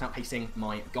definitely not outpacing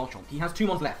my Garchomp. He has two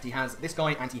mons left. He has this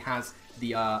guy and he has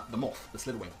the Moth, the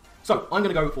Slitherwing. So I'm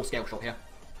going to go for Scale Shot here.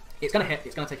 It's going to hit,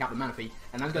 it's going to take out the Manaphy,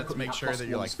 and that's going to put me at sure that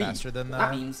you're +1 like speed. faster than What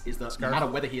that means is that Scarf? no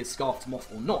matter whether he is Scarfed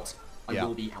Moth or not, I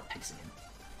will be outpacing him.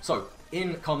 So,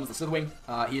 in comes the Slitherwing.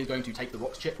 He is going to take the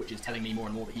Rocks chip, which is telling me more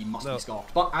and more that he must be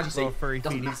Scarfed. But as you see, it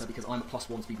doesn't matter because I'm at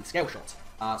 +1 speed with Scale Shot. So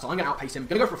I'm going to outpace him.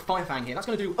 Going to go for a Fire Fang here. That's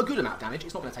going to do a good amount of damage.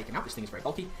 It's not going to take him out. This thing is very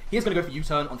bulky. He is going to go for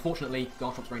U-turn. Unfortunately,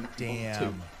 Garchomp's very naturally on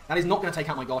too. That is not going to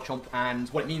take out my Garchomp, and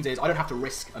what it means is I don't have to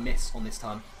risk a miss on this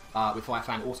turn. With Fire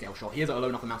Fang or Scale Shot. He is at a low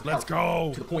enough amount of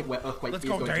health to the point where Earthquake is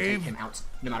going to take him out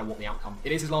no matter what the outcome.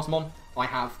 It is his last mon. I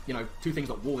have, two things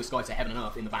that wall this guy to heaven and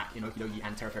earth in the back, Okidogi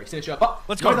and Terra Fairy Signature, but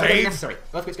let's go, Dave! Necessary.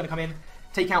 Earthquake's going to come in,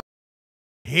 take out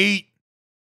the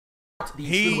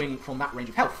Slitherwing from that range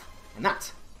of health, and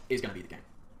that is going to be the game.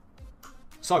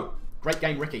 So, great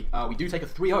game, Ricky. We do take a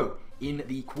 3-0 in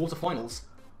the quarterfinals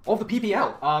of the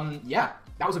PPL. Yeah,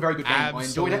 that was a very good game.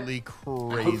 Absolutely I enjoyed it.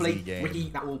 Crazy and hopefully, game. Ricky,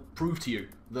 that will prove to you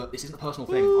that this isn't a personal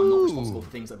thing. I'm not responsible for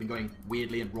things that have been going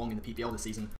weirdly and wrong in the PPL this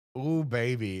season. Ooh,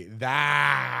 baby.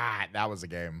 That was a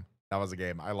game. That was a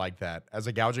game. I like that. As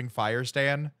a gouging fire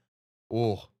stand,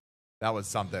 ooh, that was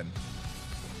something.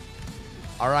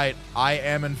 All right. I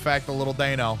am, in fact, a little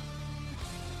Dano.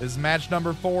 This is match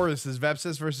number 4. This is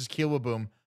Vepsis versus Kiwaboom.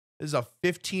 This is a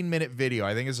 15-minute video.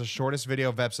 I think it's the shortest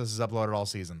video Vepsis has uploaded all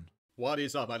season. What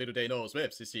is up, my little Danos?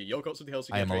 Vepsis here. Yo, to the Helsinki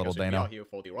I am a little Trainers, and we Dano. are here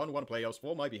for the round 1 playoffs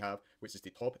for my behalf, which is the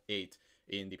top 8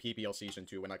 in the PPL Season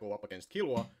 2 when I go up against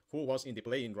Killua, who was in the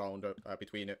playing round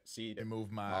between seed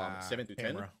 7 to 10.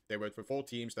 camera. There were 4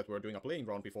 teams that were doing a playing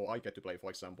round before I get to play, for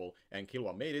example, and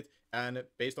Killua made it. And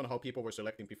based on how people were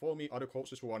selecting before me, other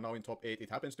coaches who are now in top 8, it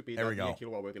happens to be that me and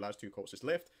Killua were the last 2 coaches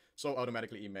left. So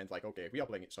automatically it meant like, okay, we are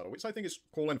playing each other, which I think is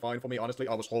cool and fine for me. Honestly,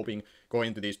 I was hoping going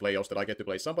into these playoffs that I get to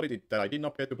play somebody that I did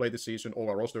not get to play this season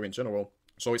or a roster in general.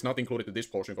 So it's not included to this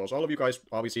portion because all of you guys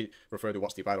obviously prefer to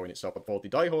watch the battle in itself. But for the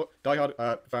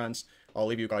diehard fans, I'll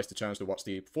leave you guys the chance to watch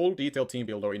the full detailed team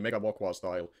builder in Mega Walkwa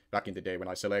style back in the day when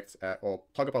I select or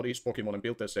talk about each Pokemon and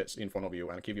build their sets in front of you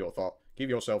and give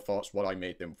yourself thoughts what I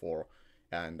made them for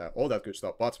and all that good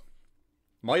stuff. But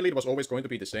my lead was always going to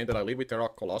be the same, that I lead with Terra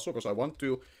Colossal because I want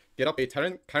to get up a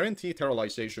guaranteed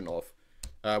Terralization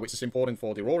of, which is important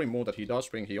for the Roaring Moon that he does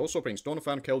bring. He also brings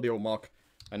Donphan, Keldeo, Mach,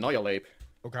 Annihilate.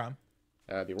 Okay.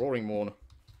 The Roaring Moon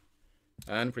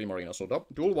and Primarina. So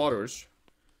dual waters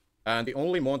And the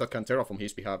only mon that can Terra from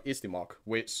his behalf is the Mach,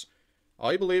 which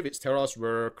I believe its Terras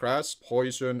were Crass,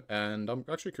 Poison, and I'm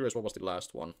actually curious what was the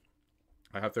last one.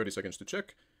 I have 30 seconds to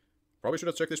check. Probably should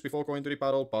have checked this before going to the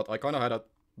battle, but I kind of had a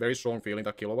very strong feeling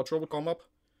that Kilowatt Throw would come up.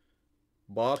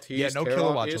 But his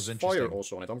Terra is Fire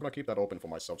also on it. I'm going to keep that open for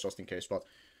myself just in case, but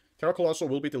Terra Colossal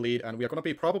will be the lead, and we are going to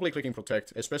be probably clicking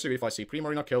Protect, especially if I see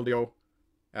Primarina, Keldeo,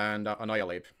 and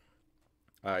Annihilate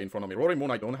in front of me. Roaring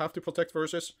Moon I don't have to Protect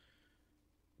versus.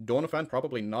 Donphan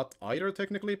probably not either,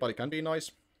 technically, but it can be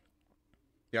nice.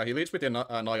 Yeah, he leads with the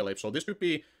Annihilate, so this could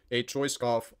be a Choice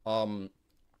Scarf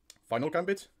Final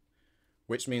Gambit,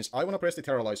 which means I want to press the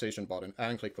Terralization button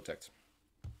and click Protect.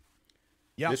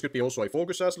 Yeah. This could be also a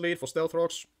Focus Sash lead for Stealth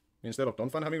Rocks, instead of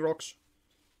Donphan having Rocks.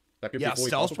 That could be fully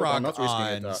Stealth possible, Rock I'm not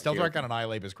risking on it, Stealth Rock on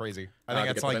Annihilate is crazy. I think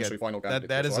that's like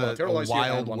that is so a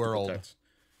wild world.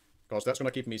 Because that's going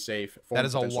to keep me safe. That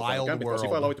is a wild world. Because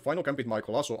if I allow it to Final Gambit my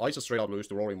Colossal, I just straight out lose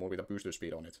to Roaring Moon with a booster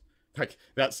speed on it. Like,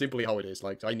 that's simply how it is.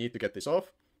 Like, I need to get this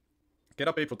off. Get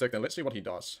up a Protect, and let's see what he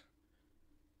does.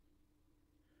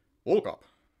 Bulk up.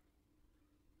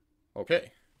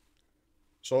 Okay.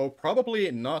 So, probably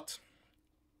not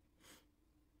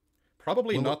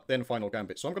then Final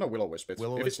Gambit. So I'm going to Will-O-Wisp it.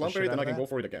 If it's Lumberry, then I can go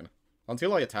for it again.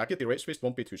 Until I attack it, the Rage Fist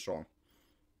won't be too strong.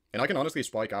 And I can honestly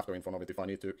Spike after in front of it if I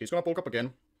need to. He's going to bulk up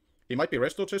again. He might be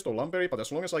Resto Chest or Lumberry, but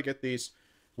as long as I get these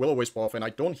Will-O-Wisp off and I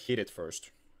don't hit it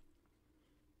first.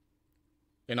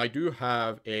 And I do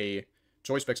have a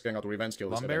Choice Specs getting out to Revenge Kill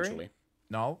this eventually.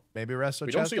 No, maybe Resto Chest.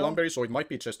 We don't see Lumberry, so it might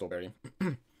be Chestoberry.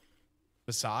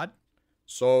 Facade?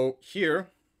 So here...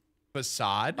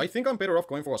 Facade? I think I'm better off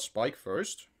going for a Spike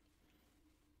first.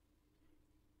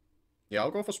 Yeah,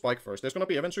 I'll go for Spike first. There's going to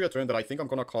be eventually a turn that I think I'm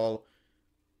going to call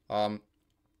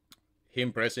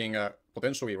him pressing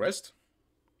potentially Rest.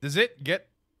 Does it get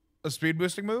a speed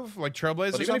boosting move like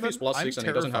Trailblazer? But even if he's +6 and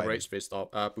he doesn't have Rage Fist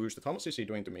boosted, how much is he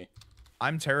doing to me?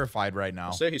 I'm terrified right now.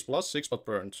 I'll say he's +6 but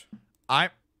burnt.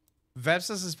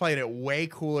 Vepsis is playing it way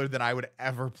cooler than I would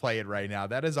ever play it right now.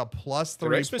 That is a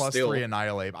 +3/+3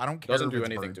 Annihilate. I don't care. Doesn't do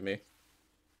anything to me.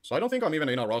 So I don't think I'm even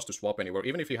in a rush to swap anywhere,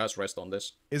 even if he has Rest on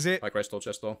this. Is it? Like Resto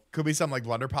Chesto. Could be something like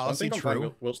Blunder Policy,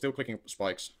 true. We're still clicking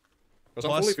Spikes. Because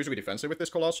I'm fully physically defensive with this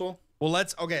Colossal. Well,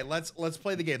 let's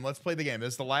play the game. Let's play the game.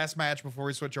 This is the last match before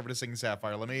we switch over to Singing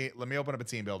Sapphire. Let me open up a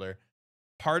team builder.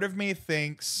 Part of me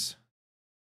thinks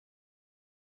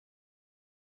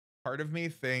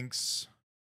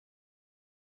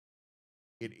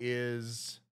it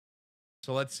is.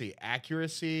 So let's see.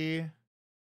 Accuracy.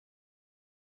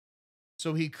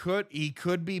 So he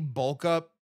could be bulk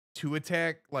up to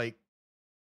attack like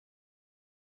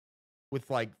with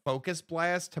like Focus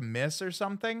Blast to miss or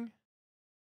something.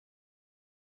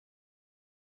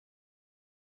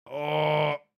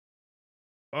 Oh,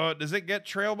 does it get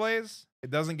Trailblaze? It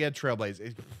doesn't get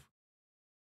Trailblaze.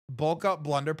 Bulk up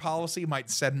Blunder Policy might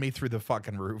send me through the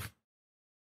fucking roof.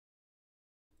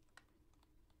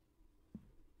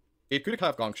 It could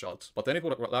have Gunk Shot, but then it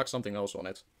would lack something else on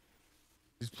it.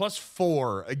 He's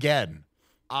 +4 again.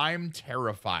 I'm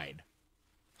terrified.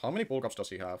 How many bulk ups does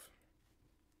he have?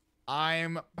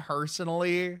 I'm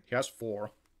personally... He has 4.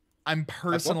 I'm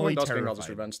personally terrified. At what point does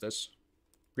revenge this?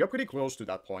 We are pretty close to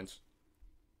that point.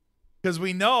 Because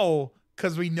we know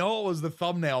it was the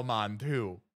thumbnail mon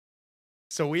too.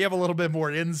 So we have a little bit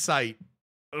more insight.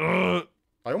 Ugh.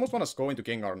 I almost want to go into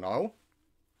Gengar now.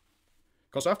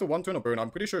 Because after one turn of burn,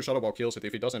 I'm pretty sure Shadow Ball kills it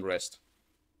if he doesn't rest.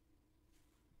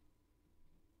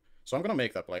 So I'm going to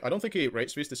make that play. I don't think he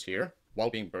Rage Fist is here while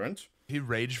being burnt. He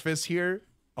Rage Fist here?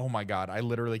 Oh my god, I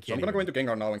literally can't. So I'm going to go into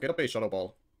Gengar now and get up a Shadow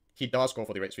Ball. He does go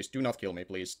for the Rage Fist. Do not kill me,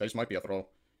 please. This might be a throw.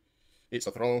 It's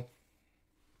a throw.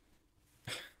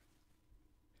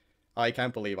 I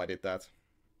can't believe I did that.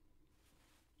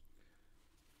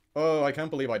 Oh, I can't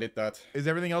believe I did that. Is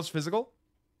everything else physical?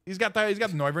 He's got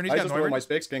Noivern, I just throw my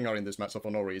Specs Gengar in this matchup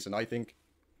for no reason. I think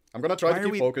I'm going to try to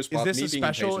keep focus, but me being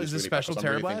impatient is really bad, because I'm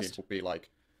really thinking it would be like...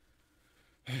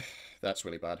 That's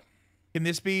really bad. Can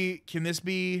this be...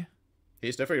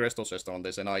 He's definitely Resto Chester on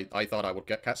this, and I thought I would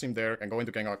catch him there and go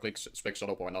into Gengar, click Spec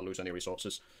Shadow Ball, and not lose any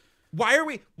resources. Why are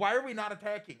we not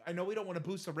attacking? I know we don't want to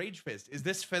boost the Rage Fist. Is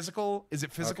this physical? Is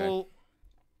it physical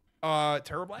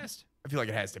Terror Blast? I feel like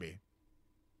it has to be.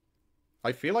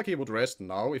 I feel like he would rest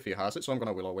now if he has it, so I'm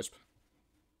gonna Will-O-Wisp.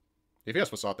 If he has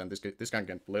Facade, then this can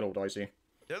get a little dicey.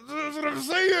 That's what I'm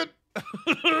saying!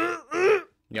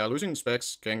 Yeah, losing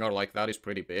Specs Gengar like that is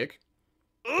pretty big.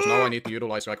 Because now I need to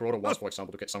utilize like Roto Wasp, for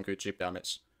example, to get some good chip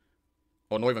damage.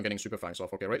 Or not even getting Super Fangs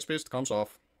off. Okay, Rage Fist comes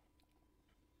off.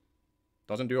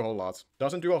 Doesn't do a whole lot.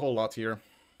 Doesn't do a whole lot here.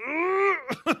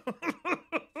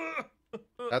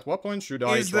 At what point should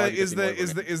I is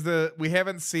the we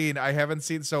haven't seen, I haven't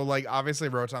seen, so like obviously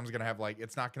Rotom's gonna have like,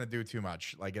 it's not gonna do too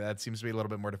much. Like that seems to be a little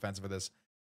bit more defensive of this.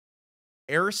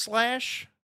 Air slash?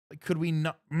 Like, could we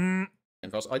not?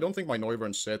 Because I don't think my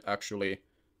Noivern set actually.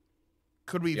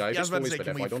 Could we? Yeah, I was about to say, can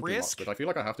can we I don't do much, frisk? but I feel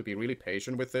like I have to be really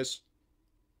patient with this.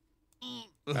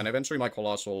 And eventually my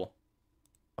Colossal.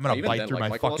 I'm gonna bite through like,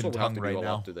 my Colossal fucking would have tongue to right do a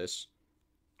now. lot to this.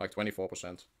 Like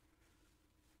 24%.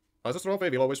 I just drop a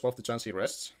will always buff the chance he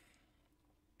rests.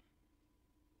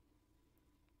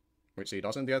 Which he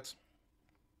doesn't yet.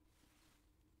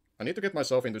 I need to get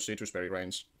myself into Citrus Berry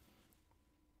range.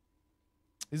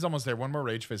 He's almost there. One more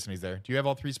Rage Fist and he's there. Do you have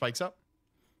all 3 spikes up?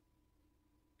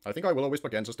 I think I will always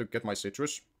again just to get my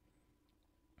Citrus.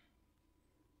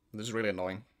 This is really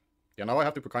annoying. Yeah, now I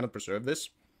have to kind of preserve this.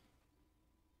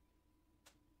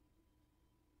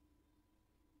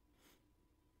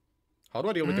 How do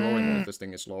I deal with the rolling one if this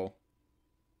thing is slow?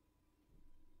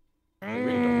 I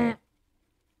really don't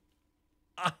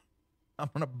know. I'm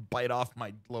gonna bite off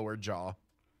my lower jaw.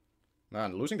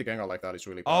 Man, losing the Gengar like that is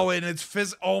really bad. Oh, and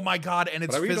it's oh my god, and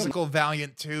it's really physical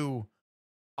Valiant too.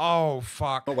 Oh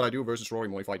fuck. I know what I do versus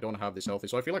Roaring if I don't have this healthy,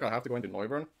 so I feel like I have to go into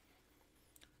Noivern.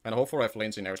 And hope for a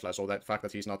flames in Air Slash, so that fact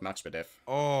that he's not matched with Def.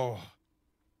 Oh.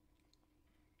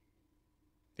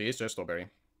 He is just Strawberry.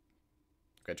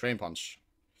 Okay, Train Punch.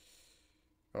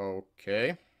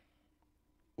 Okay.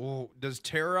 Oh, does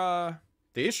Terra...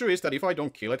 The issue is that if I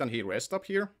don't kill it and he rests up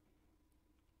here,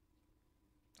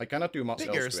 I cannot do much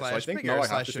else to it. So I think now I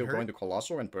have to still go into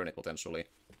Colossal and burn it potentially.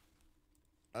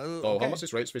 Oh, so okay. how much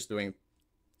is Rage Fist doing?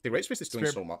 The Rage Fist is doing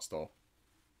so much though.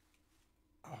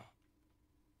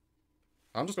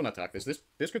 I'm just gonna attack this.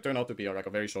 This could turn out to be like a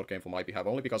very short game for my behalf,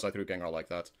 only because I threw Gengar like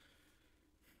that.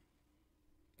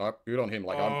 But good on him.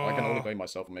 Like I can only blame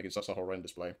myself for making such a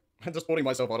horrendous play. I'm just putting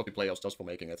myself out of the playoffs just for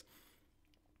making it.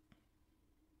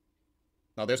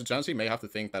 Now there's a chance he may have to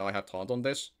think that I have taunt on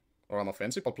this, or I'm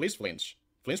offensive, but please flinch.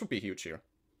 Flinch would be huge here.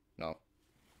 No.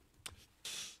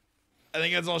 I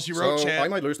think that's all she wrote, so, chat. I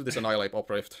might lose to this Annihilate Pop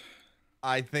Rift.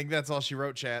 I think that's all she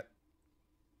wrote, chat.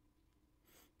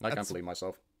 I can't believe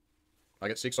myself. I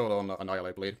get 6-0 on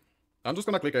Annihilate Bleed. I'm just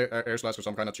gonna click Air Slash because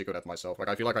I'm kind of chicoed at myself. Like,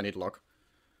 I feel like I need luck.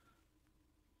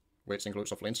 Which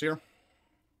includes a flinch here.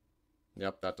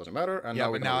 Yep, that doesn't matter. And yeah,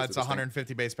 but now it's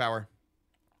 150 base power.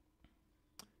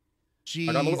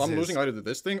 Jesus. Like, I'm losing either to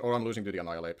this thing or I'm losing to the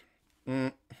Annihilate.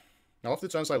 Now, if the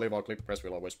chance I live, I'll click Press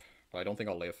Will-O-Wisp. But I don't think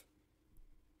I'll live.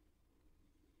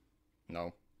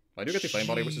 No. I do get the Flame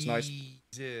Body, which is nice.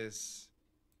 Jesus.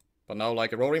 But now,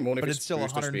 like, a Roaring Moon, if but it's still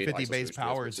 150 base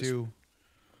power, too.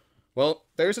 Well,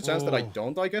 there's a chance that I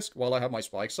don't, I guess, while I have my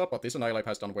spikes up, but this Annihilate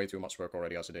has done way too much work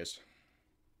already as it is.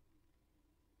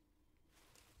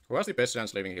 Who has the best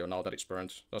chance living here now that it's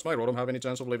burned? Does my Rotom have any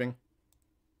chance of living?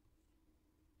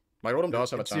 My Rotom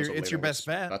does have a chance of living. It's your best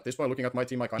bet. At this point, looking at my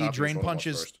team, I kind of have to Drain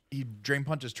Punches. He Drain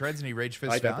Punches Treads and he Rage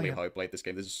Fists. I can't believe how I played this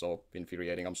game. This is so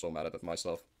infuriating. I'm so mad at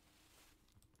myself.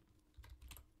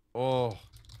 Oh.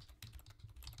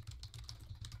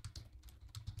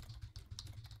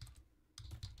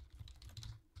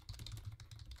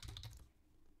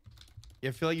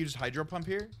 You feel like you just Hydro Pump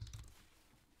here?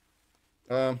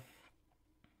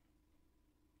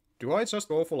 Do I just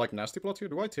go for like Nasty Plot here?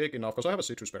 Do I take enough? Because I have a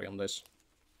Citrus Berry on this.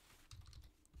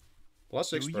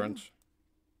 Plus 6 burned.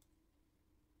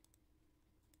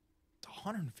 It's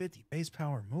 150 base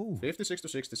power move. 56 to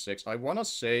 66. I wanna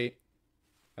say,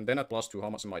 and then at plus 2, how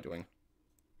much am I doing?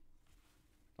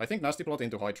 I think Nasty Plot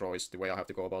into Hydro is the way I have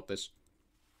to go about this.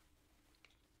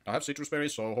 I have Citrus Berry,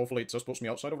 so hopefully it just puts me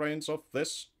outside of range of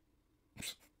this.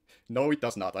 No, it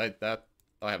does not. I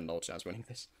have no chance winning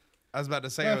this. I was about to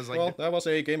say, I was like... Well, that was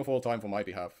a game of all time for my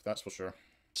behalf, that's for sure.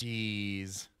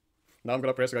 Jeez. Now I'm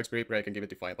gonna press the Spirit Break and give it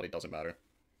Defiant, but it doesn't matter.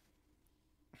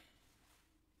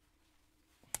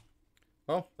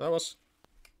 Well, that was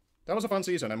a fun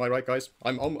season, am I right, guys?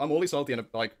 I'm only salty and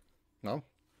like, no.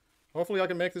 Hopefully I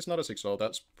can make this not a 6-0,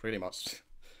 that's pretty much.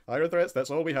 Iron Threats, that's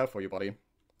all we have for you, buddy.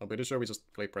 I'm pretty sure we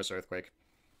just play Press Earthquake.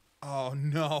 Oh,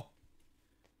 no.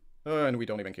 And we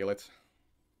don't even kill it.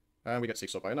 And we get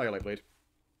 6-0 by Annihilate Blade.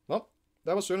 Well,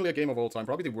 that was certainly a game of all time.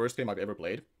 Probably the worst game I've ever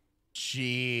played.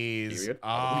 Jeez. Period.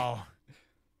 Oh.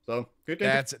 So, good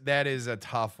game. That is a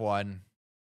tough one.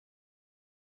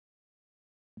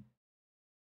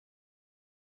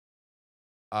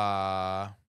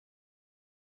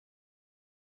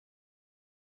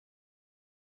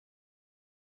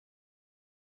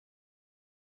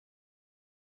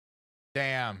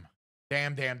 Damn.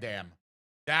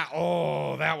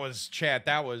 That was chat.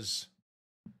 That was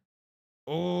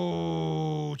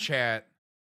chat.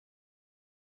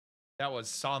 That was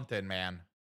something, man.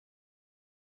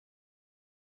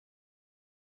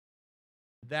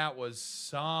 that was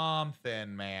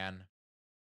something, man.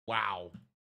 Wow.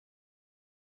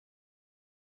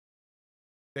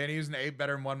 Danny used an 8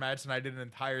 better in one match than I did an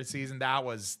entire season. That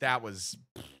was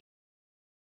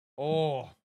oh.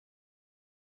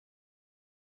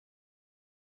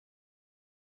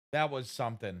 That was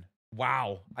something.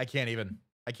 Wow. I can't even.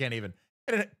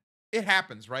 It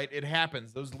happens, right? It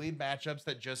happens. Those lead matchups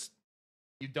that just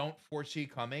you don't foresee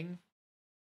coming.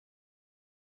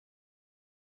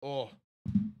 Oh.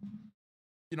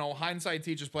 You know, hindsight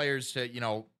teaches players to, you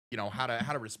know, how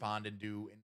to respond and do,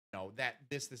 you know, that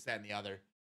that and the other.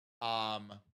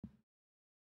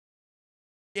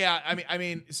 Yeah, I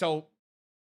mean, so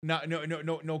no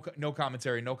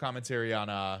commentary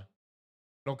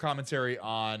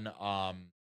on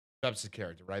Vebs'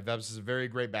 character, right? Vebs is a very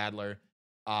great battler.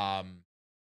 I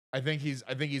think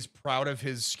he's proud of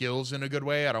his skills in a good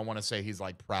way. I don't want to say he's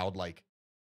like proud like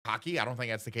cocky. I don't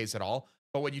think that's the case at all.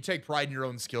 But when you take pride in your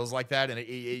own skills like that, and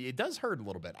it does hurt a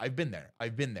little bit. I've been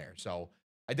there. So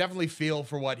I definitely feel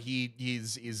for what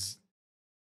he's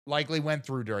likely went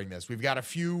through during this. We've got a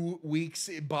few weeks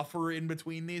buffer in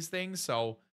between these things.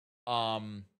 So, but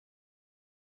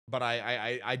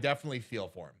I definitely feel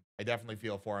for him.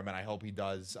 And I hope he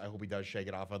does shake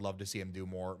it off. I'd love to see him do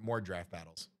more draft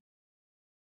battles.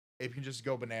 Abe can just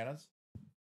go bananas.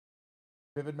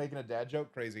 Vivid making a dad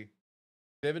joke, crazy.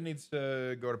 Vivid needs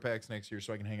to go to PAX next year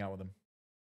so I can hang out with him.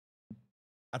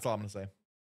 That's all I'm gonna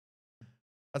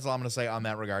say. On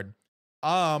that regard.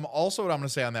 Also what I'm gonna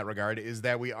say on that regard is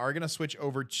that we are gonna switch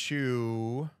over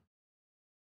to.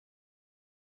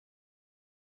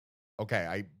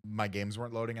 Okay, my games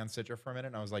weren't loading on Citra for a minute,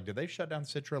 and I was like, did they shut down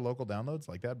Citra local downloads?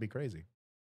 Like, that'd be crazy.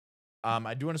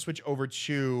 I do want to switch over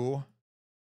to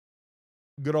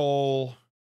good old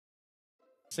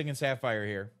Singing Sapphire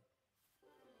here.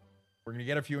 We're going to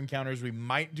get a few encounters. We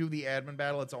might do the admin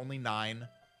battle. It's only 9.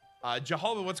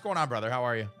 Jehovah, what's going on, brother? How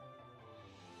are you?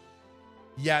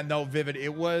 Yeah, no, Vivid.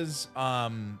 It was,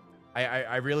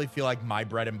 I really feel like my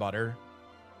bread and butter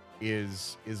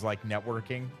is like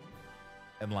networking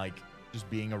and like just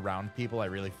being around people. I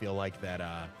really feel like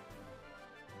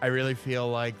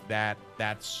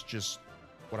that's just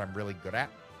what I'm really good at.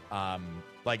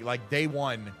 Like day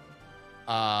one,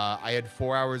 I had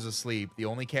 4 hours of sleep. The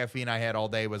only caffeine I had all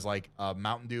day was like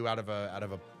Mountain Dew out of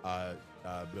a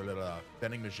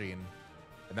vending machine,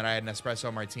 and then I had an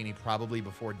espresso martini probably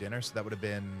before dinner. So that would have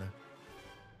been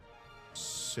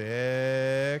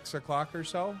 6 o'clock or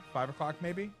so, 5 o'clock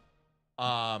maybe.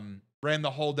 Ran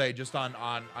the whole day just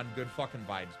on good fucking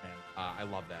vibes, man. I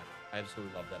love that. I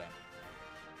absolutely love that app.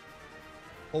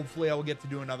 Hopefully I will get to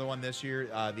do another one this year.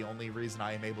 The only reason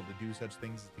I am able to do such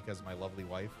things is because of my lovely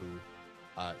wife who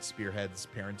spearheads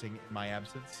parenting in my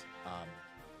absence.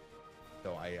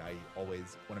 So I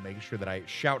always want to make sure that I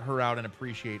shout her out and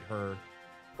appreciate her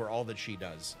for all that she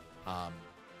does.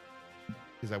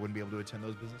 Because I wouldn't be able to attend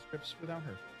those business trips without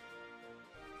her.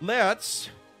 Let's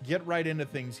get right into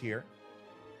things here.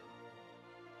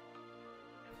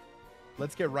 So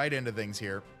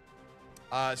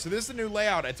this is the new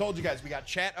layout. I told you guys, we got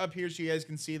chat up here so you guys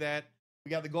can see that. We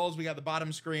got the goals. We got the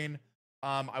bottom screen.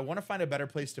 I want to find a better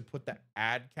place to put the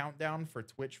ad countdown for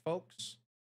Twitch folks.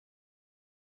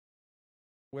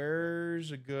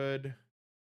 Where's a good,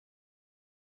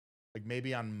 like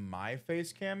maybe on my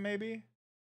face cam, maybe?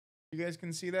 You guys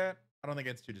can see that? I don't think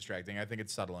it's too distracting. I think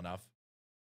it's subtle enough.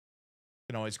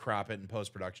 You can always crop it in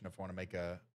post-production if I want to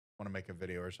make a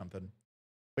video or something.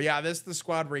 But yeah, this is the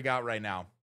squad we got right now.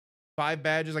 5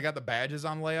 badges. I got the badges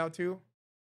on layout too.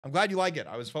 I'm glad you like it.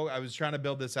 I was trying to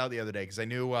build this out the other day because I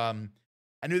knew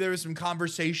there was some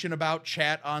conversation about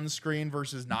chat on screen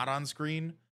versus not on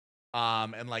screen,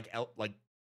 and like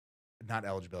not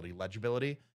eligibility,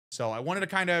 legibility. So I wanted to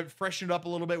kind of freshen it up a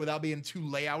little bit without being too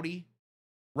layouty,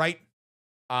 right?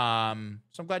 So I'm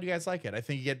glad you guys like it. I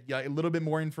think you get a little bit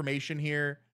more information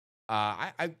here.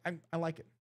 I like it.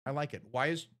 I like it.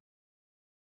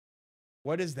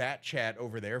 What is that chat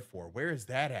over there for? Where is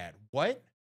that at? What?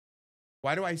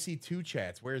 Why do I see 2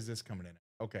 chats? Where is this coming in?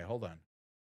 Okay, hold on.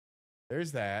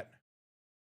 There's that.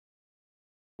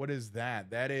 What is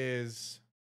that? That is...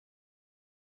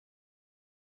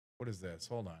 What is this?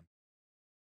 Hold on.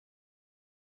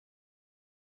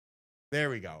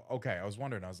 There we go. Okay, I was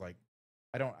wondering. I was like,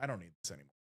 I don't need this anymore.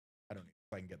 I don't need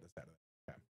this. I can get this out of it.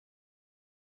 Okay.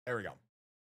 There we go.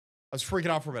 I was freaking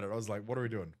out for a minute. I was like, what are we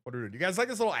doing? What are we doing? You guys like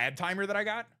this little ad timer that I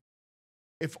got?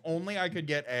 If only I could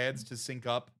get ads to sync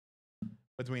up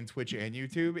between Twitch and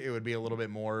YouTube, it would be a little bit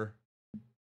more,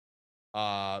 you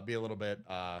know, be a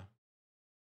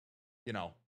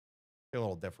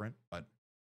little different. But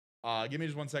give me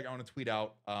just 1 second. I want to tweet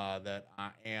out that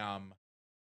I am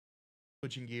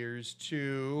Switching gears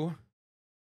to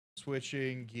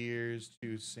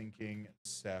sinking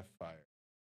Sapphire.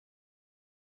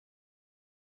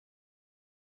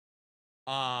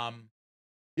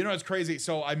 You know, it's crazy.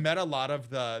 So I met a lot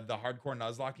of the hardcore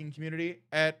nuzlocking community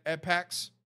at PAX.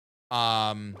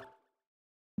 Got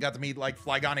to meet like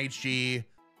Flygon HG,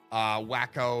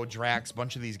 Wacko, Drax,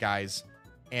 bunch of these guys.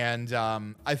 And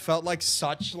I felt like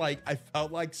such like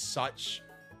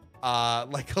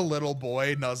a little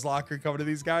boy nuzlocker coming to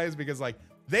these guys, because like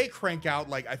they crank out,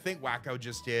 like I think Wacko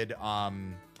just did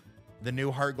the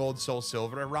new Heart Gold Soul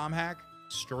Silver ROM hack,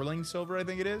 Sterling Silver, I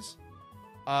think it is.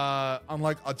 On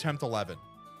like attempt 11.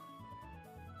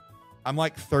 I'm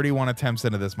like 31 attempts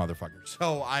into this motherfucker.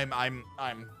 So I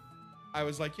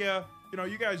was like, yeah, you know,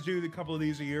 you guys do a couple of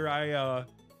these a year. I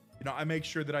make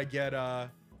sure that I get,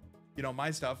 you know,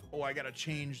 my stuff. Oh, I gotta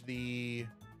change my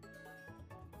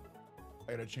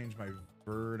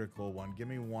vertical one. Give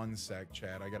me 1 sec,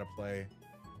 chat. I gotta play.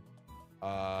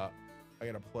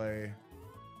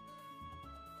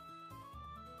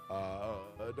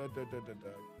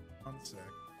 One sec.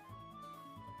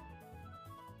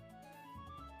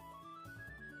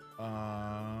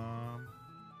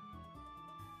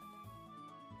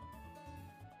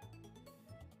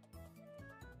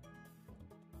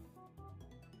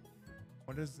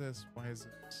 What is this? Why is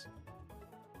this?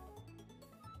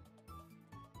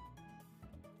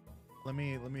 Let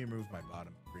me remove my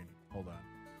bottom screen. Hold on.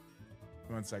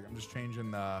 1 sec. I'm just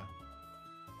changing the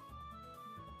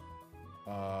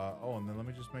oh, and then let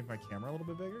me just make my camera a little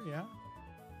bit bigger. Yeah.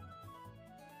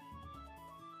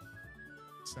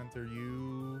 Center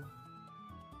you.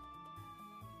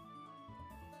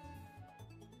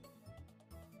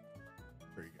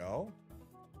 There you go.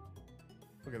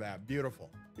 Look at that. Beautiful.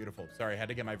 Beautiful. Sorry, I had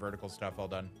to get my vertical stuff all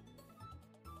done.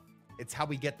 It's how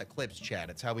we get the clips, Chad.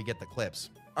 It's how we get the clips.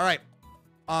 All right.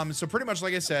 So pretty much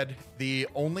like I said, the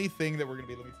only thing that we're going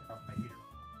to be, let me turn off my heater.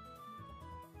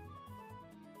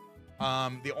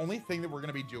 The only thing that we're going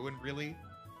to be doing really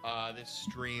this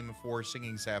stream for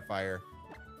Singing Sapphire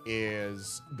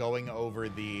is going over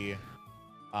the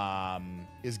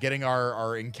is getting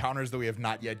our encounters that we have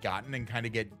not yet gotten, and kind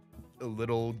of get a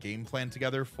little game plan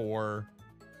together for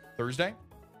Thursday.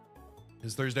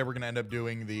 Because Thursday we're going to end up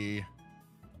doing the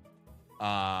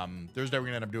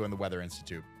Weather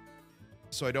Institute.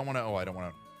 So I don't want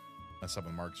to mess up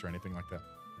with marks or anything like that.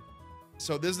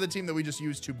 So this is the team that we just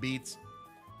used to beat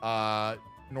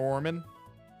Norman.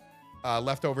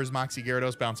 Leftovers, Moxie,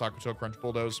 Gyarados, Bounce, Aquatoad, Crunch,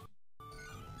 Bulldoze.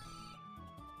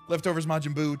 Leftovers,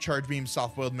 Majin Buu, Charge Beam,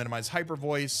 Soft Boiled, Minimize, Hyper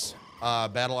Voice.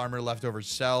 Battle Armor, Leftovers,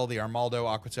 Cell, the Armaldo,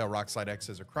 Aquatail, Rock Slide, X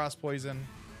Scissor, Cross Poison.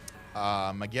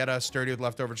 Magetta, Sturdy with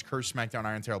Leftovers, Curse, Smackdown,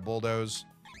 Iron Tail, Bulldoze.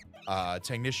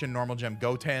 Technician, Normal Gem,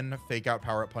 Goten, Fake Out,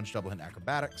 Power Up, Punch, Double Hit,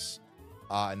 Acrobatics.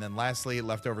 And then lastly,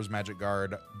 Leftovers, Magic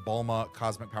Guard, Bulma,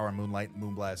 Cosmic Power, Moonlight,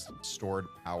 Moonblast, Stored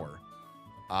Power.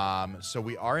 So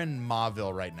we are in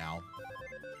Mauville right now.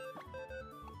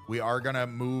 We are going to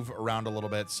move around a little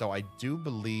bit. So I do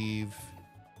believe...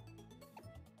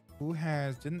 Who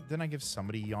has... Didn't I give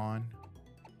somebody Yawn?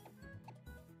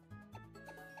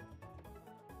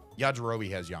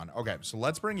 Yajirobe has Yawn. Okay, so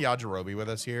let's bring Yajirobe with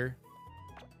us here.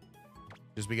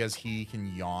 Just because he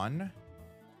can Yawn.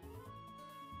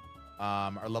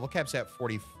 Our level cap's at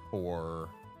 44.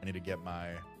 I need to get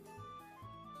my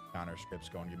counter scripts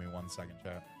going. Give me 1 second,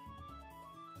 chat.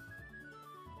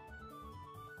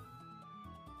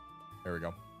 There we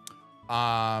go.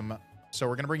 So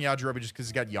we're gonna bring Yajirobe just because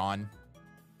he's got Yawn.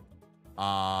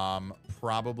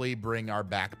 Probably bring our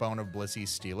backbone of Blissey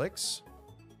Steelix.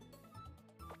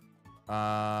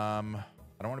 I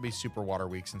don't want to be super water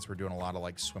weak since we're doing a lot of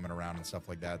like swimming around and stuff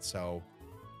like that. So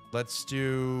let's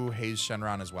do Haze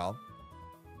Shenron as well.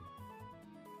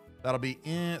 That'll be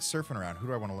surfing around. Who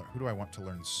do I want to learn? Who do I want to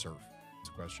learn surf? That's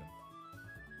a question.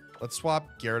 Let's swap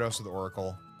Gyarados with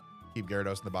Oracle. Keep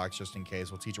Gyarados in the box just in case.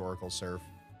 We'll teach Oracle surf.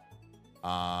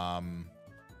 I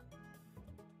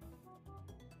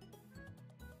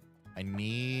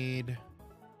need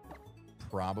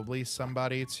probably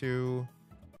somebody to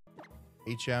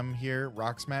HM here.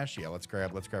 Rock Smash. Yeah, let's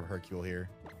grab Hercule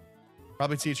here.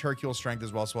 Probably teach Hercule strength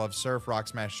as well. So we'll have Surf, Rock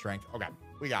Smash, strength. Okay,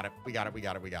 we got it.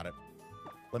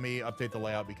 Let me update the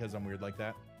layout because I'm weird like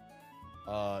that.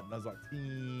 Nuzlocke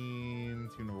team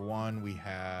number 1. We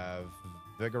have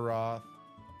Vigoroth.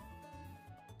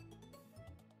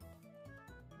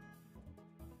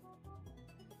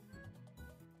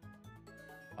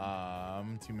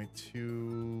 Teammate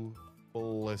 2,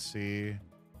 Blissey.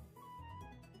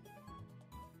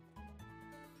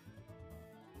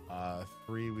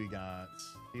 3, we got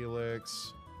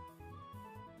Felix.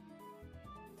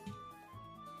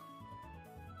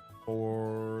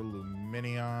 4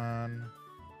 Luminion.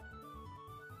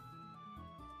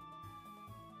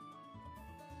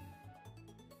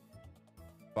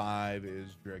 Five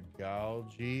is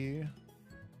Dragalge.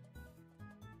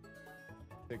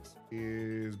 6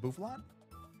 is Bouffalon.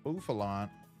 Bouffalon.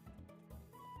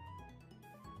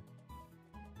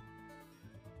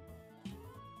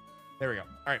 There we go. All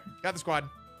right, got the squad.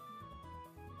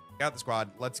 Got the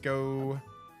squad. Let's go.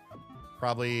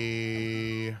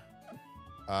 Probably.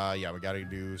 Yeah, we got to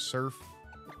do surf.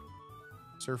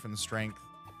 Surf and strength.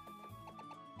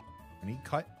 We need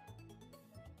cut.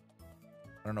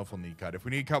 I don't know if we'll need cut. If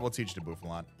we need cut, we'll teach to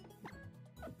Bouffalon.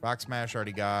 Rock Smash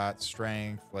already got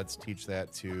strength. Let's teach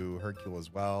that to Hercule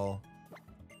as well.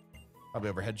 Probably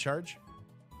overhead charge.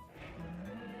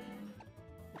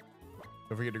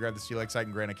 Don't forget to grab the Steelix site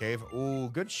in Granite Cave. Ooh,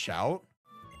 good shout.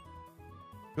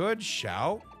 Good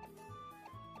shout.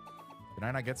 Did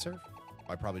I not get surf? Oh,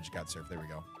 I probably just got surf. There we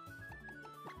go.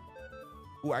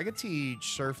 Ooh, I could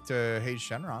teach surf to Haze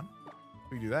Shenron.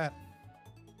 We can do that.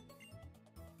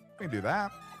 We can do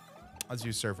that. Let's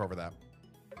use surf over that.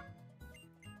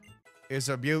 It's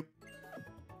a beaut.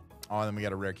 Oh, and then we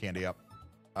got a rare candy up.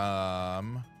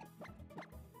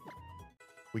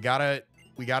 We gotta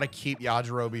keep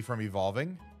Yajirobe from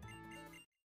evolving.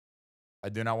 I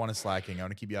do not want to slacking. I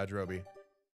want to keep Yajirobe.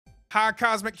 Hi,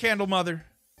 Cosmic Candle Mother.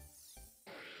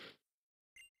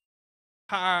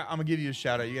 Hi, I'm gonna give you a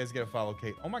shout out. You guys gotta follow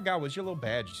Kate. Oh my God, what's your little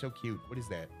badge? You're so cute. What is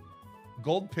that?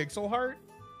 Gold pixel heart?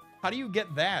 How do you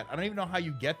get that? I don't even know how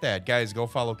you get that. Guys, go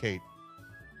follow Kate.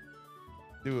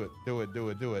 Do it, do it, do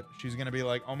it, do it. She's gonna be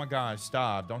like, oh my gosh,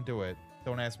 stop. Don't do it.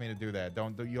 Don't ask me to do that. You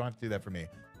don't have to do that for me.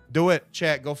 Do it,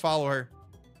 chat. Go follow her.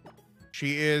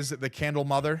 She is the Candle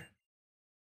Mother.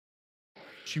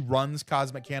 She runs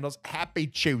Cosmic Candles. Happy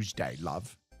Tuesday,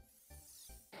 love.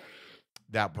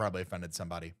 That probably offended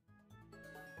somebody.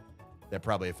 That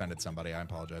probably offended somebody. I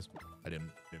apologize. I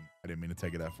didn't mean to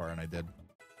take it that far, and I did.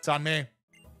 It's on me.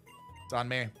 It's on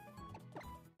me.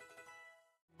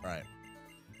 All right.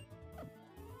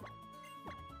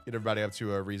 Get everybody up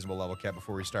to a reasonable level cap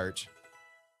before we start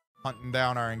hunting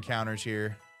down our encounters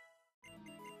here.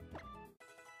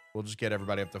 We'll just get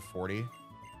everybody up to 40.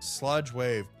 Sludge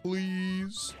Wave,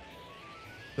 please.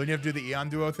 Don't you have to do the Eon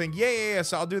Duo thing? Yeah.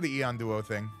 So I'll do the Eon Duo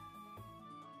thing.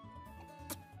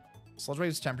 Sludge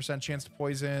Wave's 10% chance to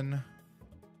poison.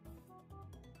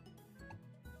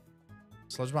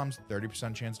 Sludge Bomb's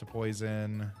 30% chance to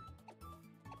poison.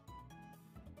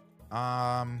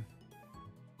 No,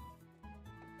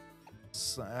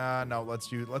 let's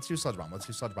do Sludge Bomb. Let's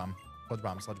do Sludge Bomb. Sludge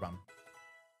Bomb, Sludge Bomb.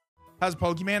 How's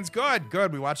Pokemon's? Good,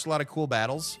 good. We watched a lot of cool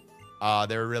battles.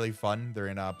 They were really fun. They're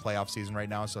in a playoff season right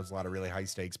now, so it's a lot of really high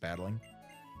stakes battling.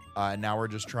 And now we're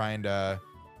just trying to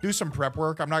do some prep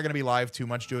work. I'm not going to be live too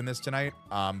much doing this tonight,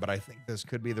 but I think this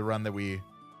could be the run that we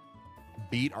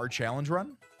beat our challenge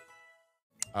run.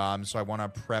 So I want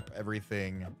to prep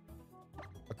everything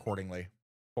accordingly.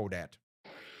 For that.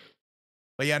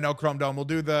 But yeah, no, Chrome Dome. We'll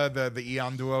do the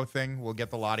Eon Duo thing. We'll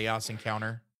get the Latias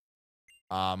encounter.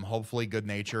 Hopefully good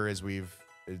nature, as we've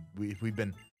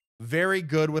been very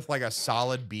good with like a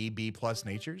solid B plus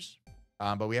natures.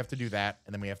 But we have to do that,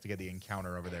 and then we have to get the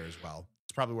encounter over there as well.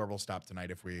 It's probably where we'll stop tonight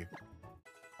if we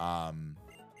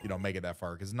make it that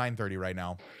far, because 9:30 right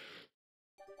now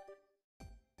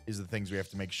is the things we have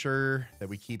to make sure that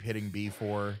we keep hitting B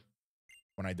for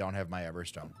when I don't have my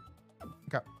Everstone.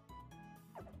 Okay.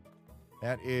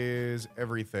 That is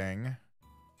everything.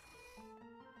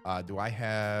 Do I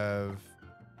have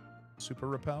super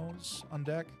repels on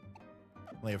deck?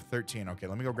 I only have 13. Okay,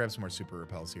 let me go grab some more super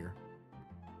repels here.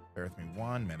 Bear with me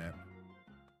 1 minute.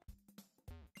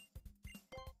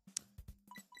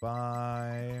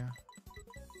 Buy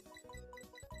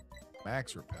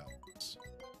max repels.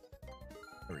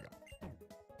 There we go.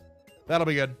 That'll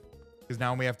be good, because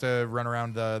now we have to run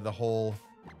around the whole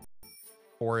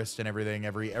forest and everything.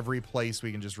 Every place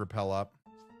we can just repel up.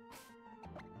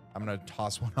 I'm gonna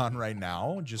toss one on right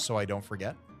now just so I don't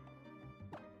forget.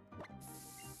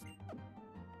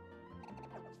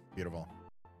 Beautiful.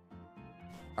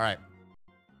 All right.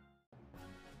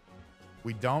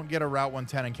 We don't get a Route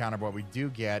 110 encounter, but what we do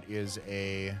get is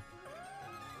a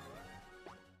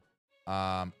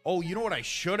oh, you know what I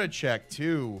should have checked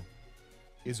too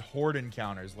is Horde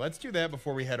encounters. Let's do that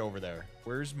before we head over there.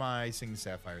 Where's my Sing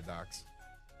Sapphire docs?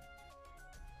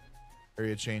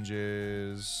 Area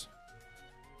changes.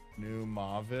 New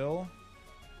Mauville.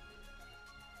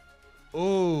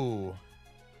 Ooh.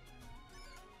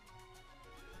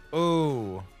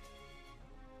 Ooh.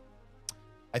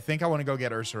 I think I want to go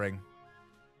get Ursaring.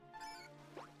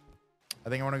 I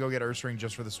think I want to go get Ursaring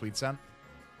just for the sweet scent.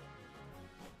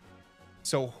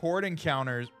 So horde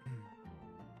encounters.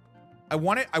 I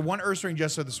want Ursaring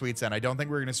just for the sweet scent. I don't think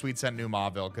we're going to sweet scent New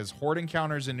Mauville because horde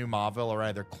encounters in New Mauville are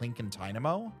either Clink and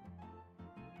Dynamo.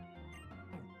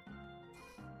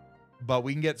 But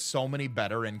we can get so many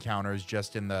better encounters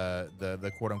just in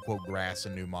the quote-unquote grass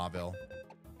in New Mauville.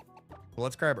 So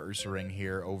let's grab Ursaring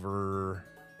here over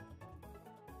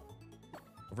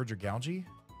Dragalge.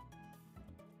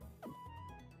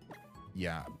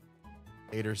 Yeah.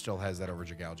 Ader still has that over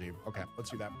Dragalge. Okay, let's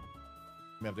do that.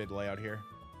 Let me update the layout here.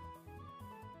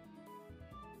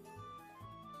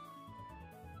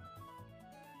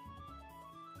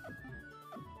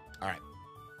 All right.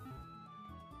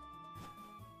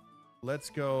 Let's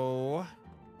go.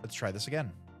 Let's try this again.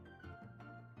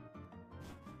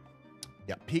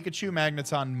 Yeah, Pikachu,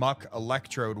 Magneton, Muck,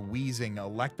 Electrode, Weezing,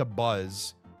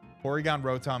 Electabuzz, Porygon,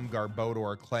 Rotom,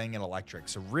 Garbodor, Clang, and Electric.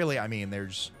 So really, I mean,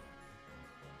 there's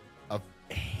a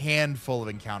handful of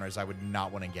encounters I would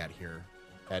not want to get here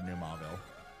at New Mauville.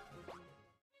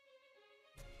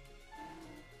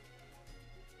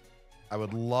 I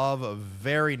would love a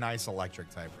very nice electric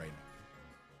type right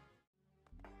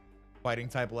now. Fighting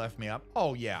type left me up.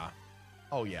 Oh, yeah.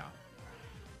 Oh, yeah.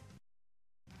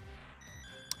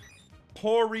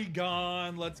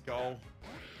 Porygon. Let's go.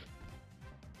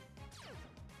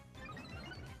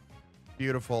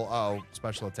 Beautiful. Oh,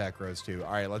 special attack grows too.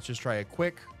 All right, let's just try a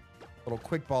little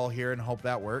quick ball here and hope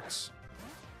that works.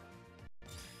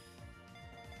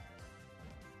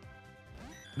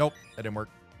 Nope, that didn't work.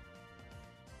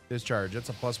 Discharge. It's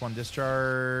a +1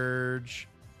 discharge.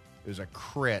 It was a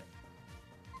crit.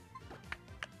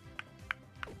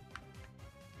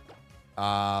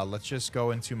 Let's just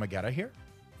go into Magetta here.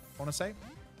 I want to say.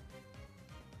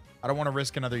 I don't want to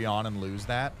risk another yawn and lose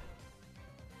that.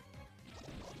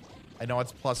 I know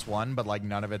it's +1, but like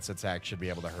none of its attack should be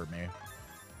able to hurt me.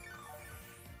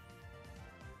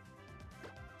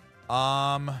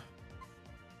 I'm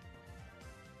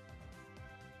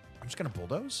just gonna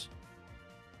bulldoze.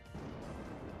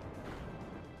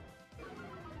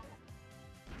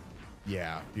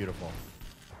 Yeah, beautiful.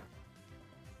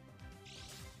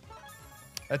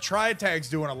 That Tri-Attack's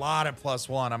doing a lot at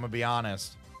 +1, I'm gonna be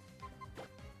honest.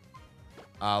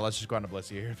 Let's just go on to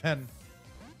Blissey here then.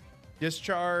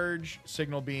 Discharge,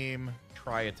 Signal Beam,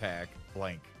 Tri-Attack,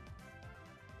 blank.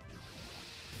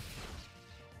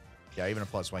 Yeah, even a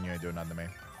 +1, you ain't doing nothing to me. You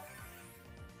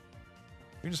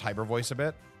can just Hyper Voice a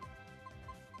bit.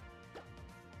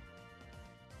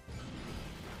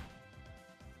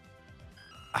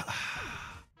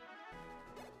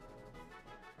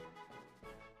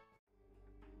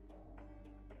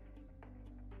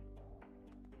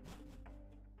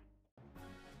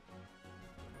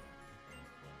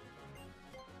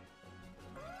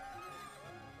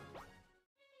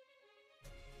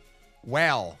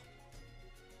 Well,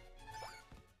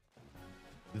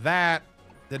 that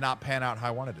did not pan out how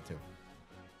I wanted it to.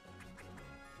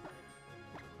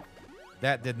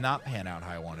 That did not pan out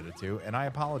how I wanted it to, and I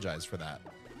apologize for that.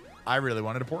 I really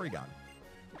wanted a Porygon.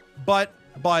 But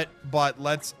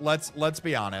let's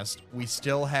be honest. We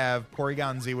still have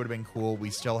Porygon Z would have been cool. We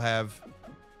still have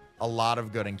a lot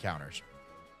of good encounters.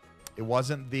 It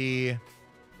wasn't the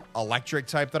electric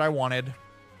type that I wanted.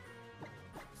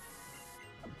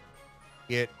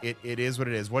 It is what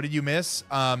it is. What did you miss?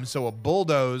 So a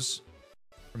Bulldoze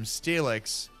from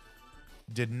Steelix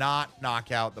did not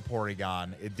knock out the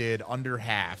Porygon. It did under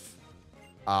half.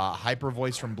 Hyper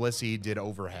Voice from Blissey did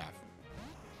over half.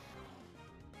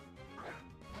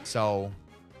 So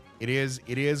it is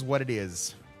what it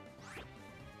is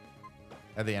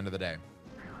at the end of the day.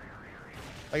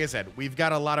 Like I said, we've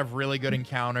got a lot of really good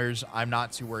encounters. I'm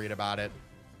not too worried about it.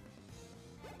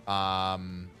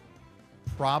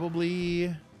 Probably,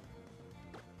 I'm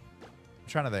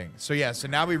trying to think. So yeah, so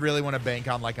now we really want to bank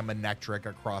on like a Manectric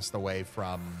across the way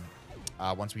from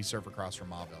once we surf across from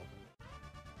Mauville.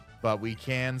 But we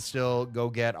can still go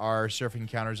get our surf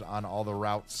encounters on all the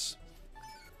routes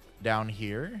down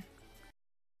here,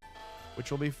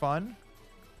 which will be fun.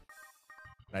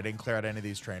 And I didn't clear out any of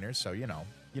these trainers, so you know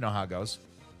how it goes.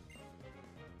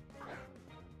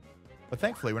 But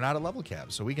thankfully, we're not at level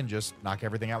cap, so we can just knock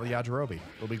everything out with Yajirobe.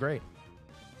 It'll be great.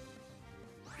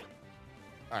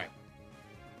 All right.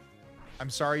 I'm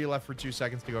sorry you left for 2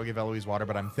 seconds to go give Eloise water,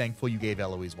 but I'm thankful you gave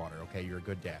Eloise water, okay? You're a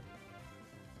good dad.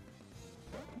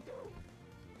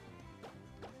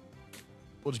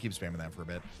 We'll just keep spamming that for a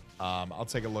bit. I'll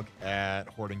take a look at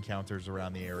horde encounters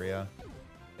around the area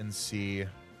and see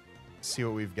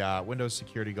what we've got. Windows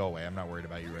security, go away. I'm not worried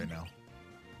about you right now.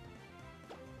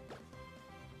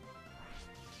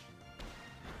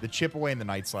 The chip away and the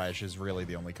Night Slash is really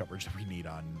the only coverage that we need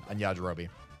on Yajirobe.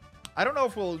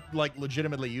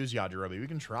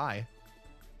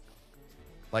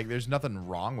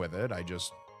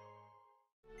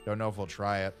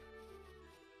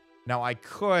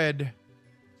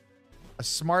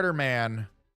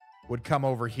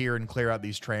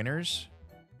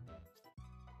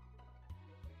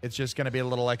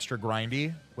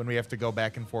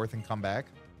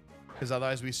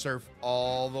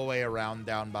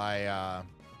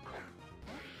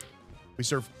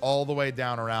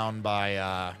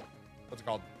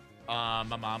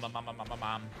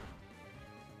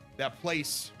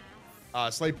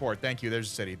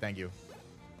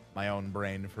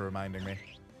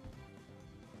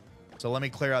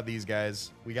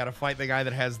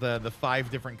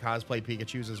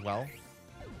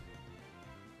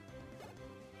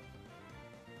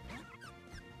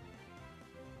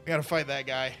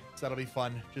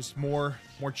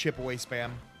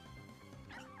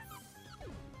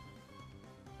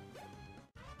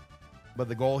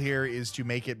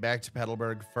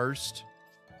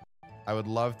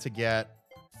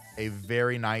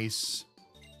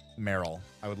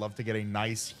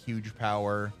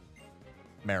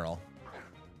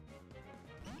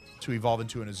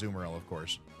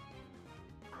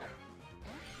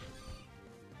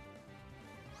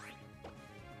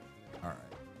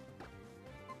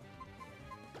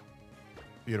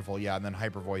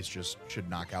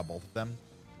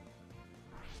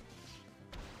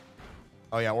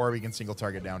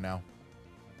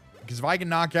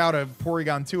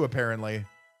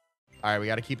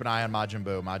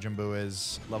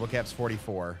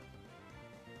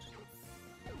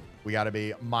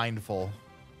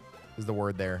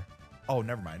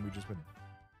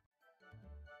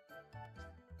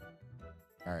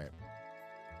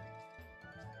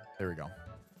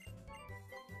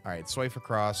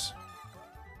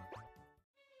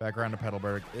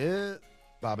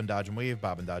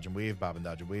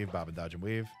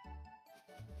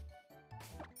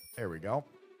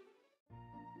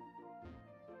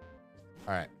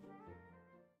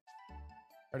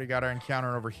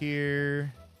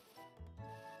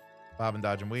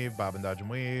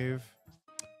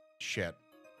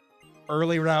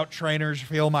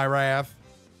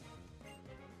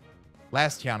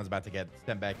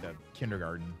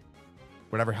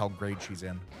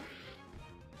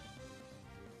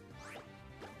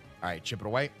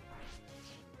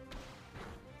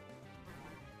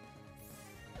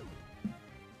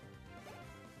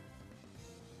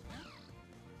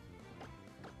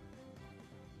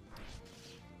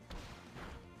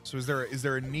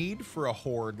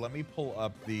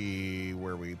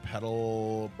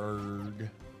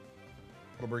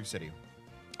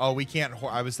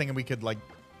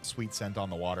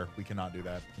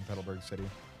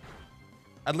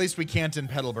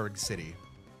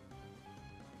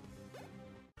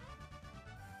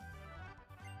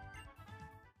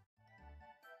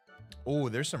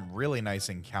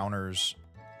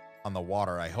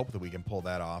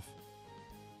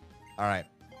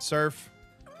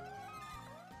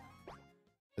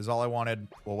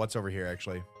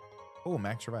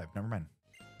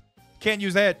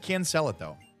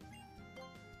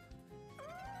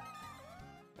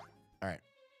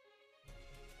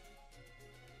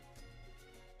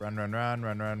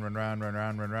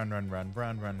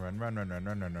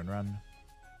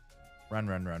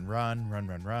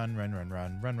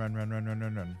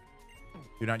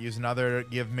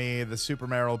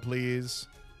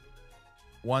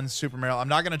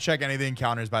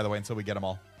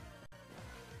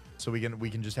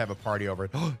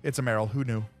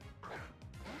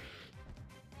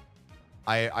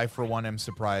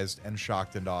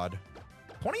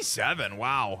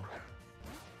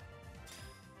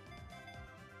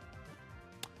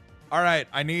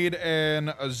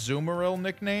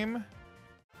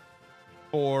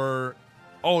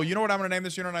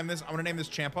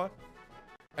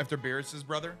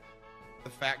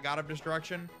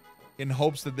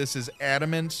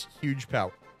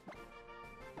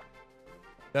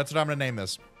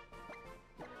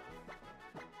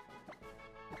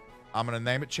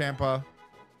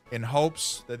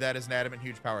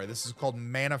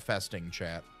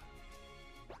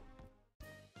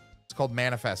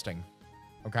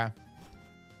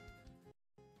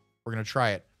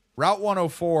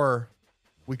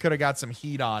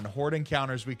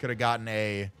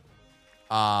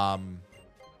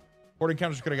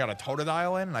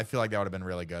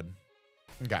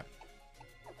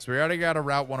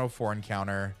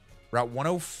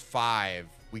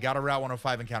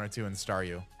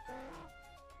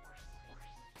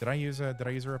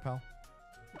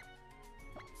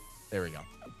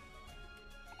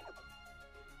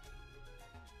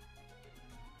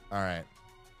 All right.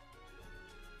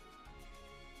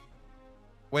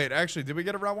 Wait, actually, did we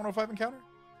get a Route 105 encounter?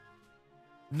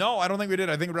 No, I don't think we did.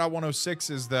 I think Route 106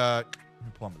 is the... Let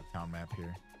me pull up the town map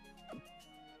here.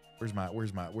 Where's my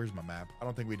map? I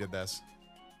don't think we did this.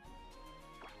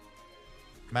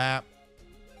 Map.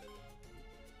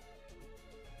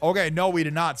 Okay, no, we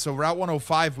did not. So Route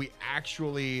 105, we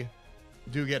actually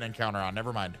do get an encounter on.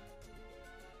 Never mind.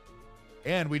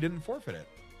 And we didn't forfeit it.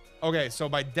 Okay, so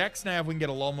by Dex Nav, we can get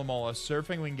a Lomomola.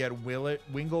 Surfing, we can get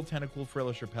Wingle, Tentacle,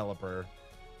 Frillish, or Pelipper.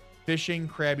 Fishing,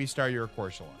 Krabby, Staryu, or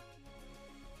Corsola.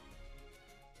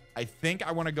 I think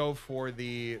I want to go for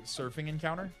the surfing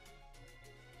encounter.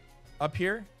 Up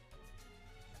here.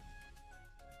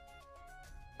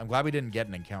 I'm glad we didn't get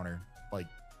an encounter. Like,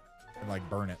 and like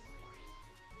burn it.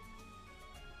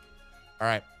 All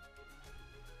right.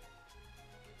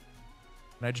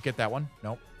 Can I just get that one?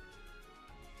 Nope.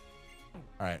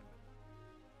 All right.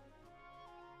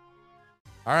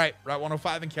 All right. Route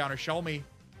 105 encounter. Show me.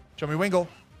 Show me Wingle.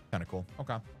 Kind of cool.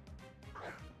 Okay.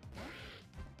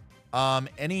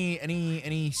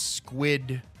 Any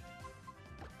squid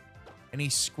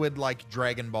like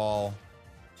Dragon Ball?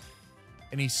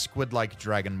 Any squid like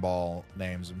Dragon Ball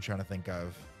names I'm trying to think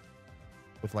of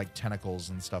with like tentacles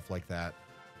and stuff like that.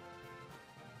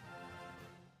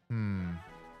 Is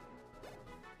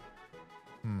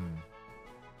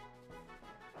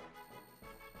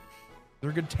there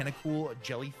a good tentacle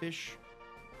jellyfish?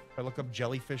 If I look up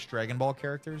jellyfish Dragon Ball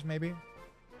characters, maybe?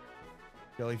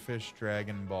 Jellyfish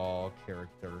Dragon Ball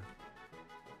character.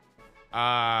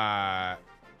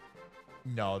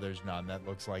 No, there's none. That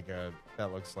looks like a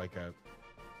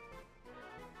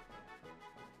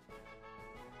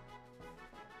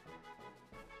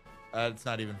it's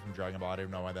not even from Dragon Ball. I don't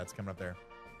know why that's coming up there.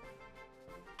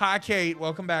 Hi, Kate.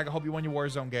 Welcome back. I hope you won your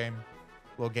Warzone game.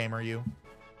 Little gamer, you.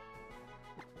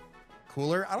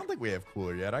 Cooler? I don't think we have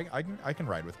Cooler yet. I can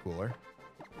ride with Cooler.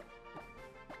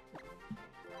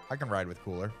 I can ride with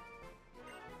Cooler.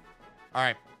 All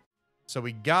right. So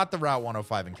we got the Route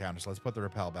 105 encounter. So let's put the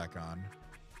rappel back on.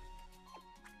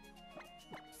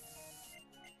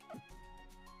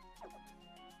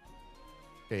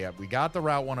 Okay, yeah, we got the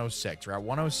Route 106. Route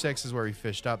 106 is where we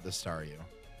fished up the Staryu.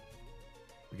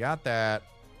 We got that.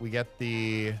 We get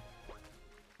the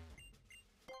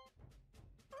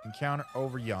encounter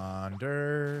over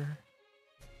yonder.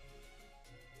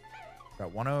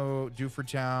 Got 10 Dewford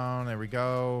Town. There we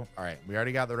go. All right, we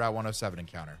already got the Route 107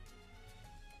 encounter.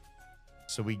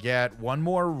 So we get one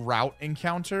more route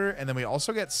encounter, and then we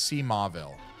also get C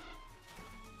Mauville.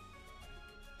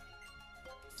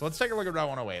 So let's take a look at Route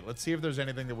 108. Let's see if there's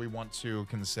anything that we want to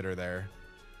consider there.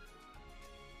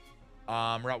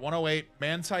 Route 108,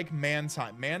 Mantike,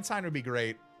 Mantine. Mantine would be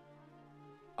great.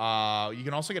 You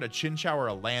can also get a Chinchou or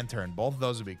a Lantern. Both of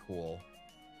those would be cool.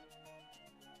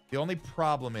 The only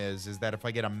problem is that if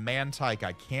I get a Mantike,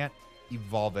 I can't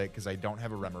evolve it because I don't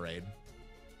have a Remoraid.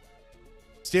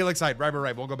 Steelixite,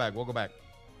 right. We'll go back.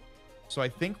 So I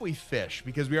think we fish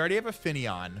because we already have a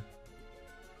Finneon.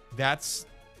 That's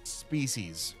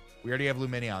species. We already have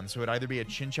Luminion, so it'd either be a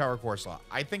Chinchou or Corsola.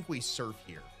 I think we surf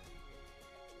here.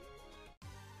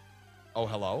 Oh,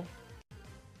 hello?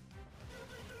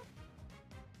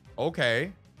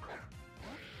 Okay.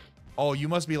 Oh, you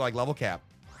must be like level cap.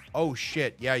 Oh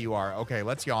shit, yeah you are. Okay,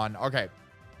 let's yawn. Okay.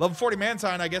 Level 40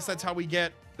 Mantine, I guess that's how we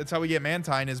get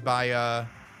Mantine is by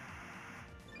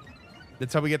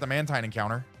that's how we get the Mantine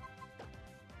encounter.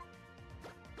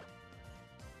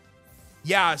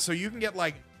 Yeah, so you can get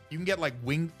like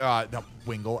Wingle,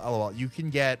 lol. You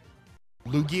can get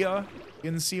Lugia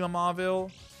in C Mauville.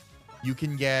 You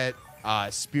can get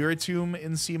Spiritomb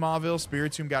in C Mauville.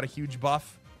 Spiritomb got a huge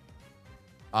buff.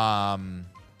 All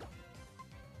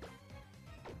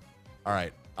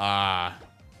right.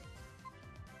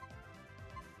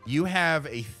 You have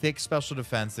a thick special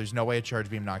defense. There's no way a Charge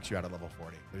Beam knocks you out at level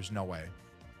 40. There's no way.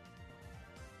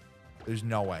 There's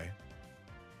no way.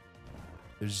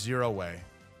 There's zero way.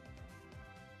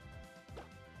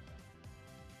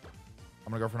 I'm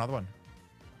gonna go for another one.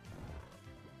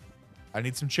 I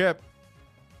need some chip.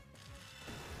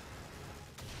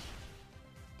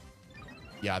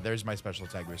 Yeah, there's my special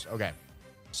attack boost. Okay.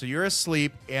 So you're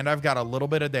asleep, and I've got a little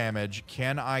bit of damage.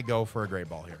 Can I go for a Great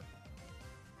Ball here?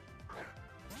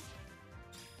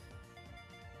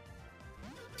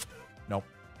 Nope.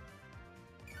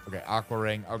 Okay, Aqua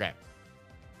Ring. Okay.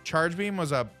 Charge Beam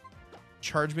was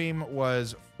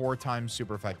 4 times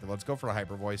super effective. Let's go for a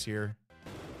Hyper Voice here.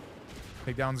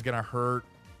 Takedown's gonna hurt.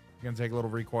 Gonna take a little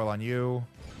recoil on you.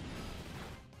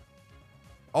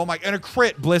 Oh my, and a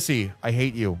crit, Blissey. I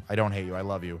hate you. I don't hate you. I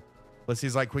love you.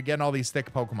 Blissy's like, quit getting all these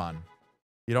thick Pokemon.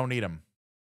 You don't need them.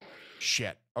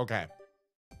 Shit. Okay.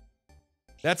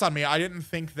 That's on me. I didn't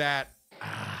think that.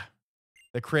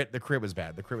 The crit was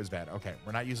bad. The crit was bad. Okay,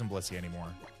 we're not using Blissey anymore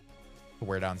to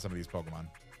wear down some of these Pokemon.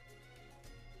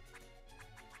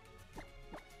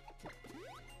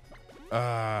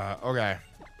 Okay.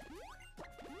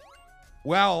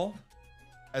 Well,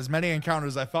 as many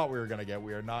encounters as I thought we were gonna get,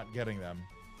 we are not getting them.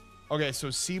 Okay, so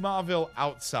Seamaville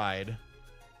outside.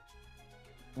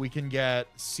 We can get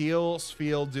Seal,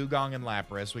 Spheal, Dugong, and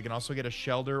Lapras. We can also get a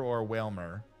Shelder or a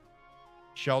Wailmer.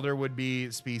 Shelder would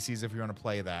be species if you want to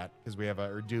play that, because we have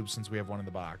a, or dupe since we have one in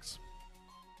the box.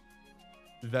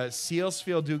 The Seal,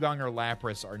 Spheal, Dugong, or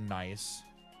Lapras are nice.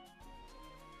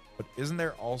 But isn't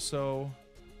there also...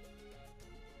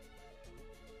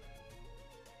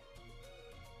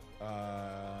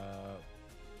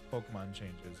 Pokemon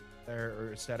changes.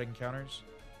 There are static encounters.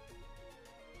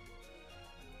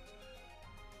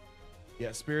 Yeah,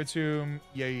 Spiritomb.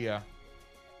 Yeah.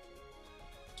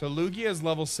 So Lugia is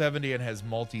level 70 and has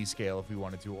multi-scale if we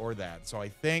wanted to, or that. So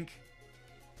I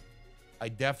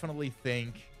definitely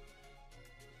think...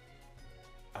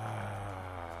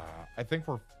 I think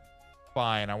we're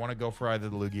fine. I want to go for either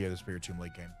the Lugia or the Spiritomb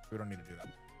late game. We don't need to do that.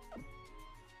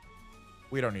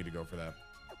 We don't need to go for that.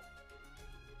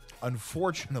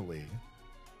 Unfortunately,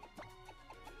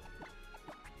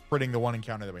 putting the one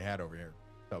encounter that we had over here.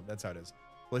 So that's how it is.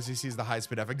 Blissey sees the high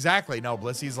speed F. Exactly. No,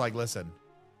 Blissey's like, listen,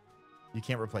 you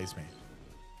can't replace me.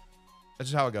 That's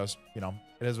just how it goes. You know,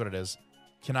 it is what it is.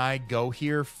 Can I go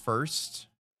here first?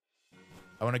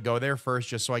 I want to go there first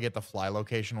just so I get the fly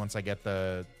location once I get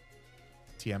the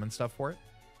TM and stuff for it.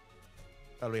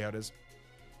 That'll be how it is.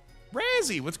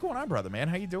 Razzie, what's going on, brother, man?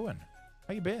 How you doing?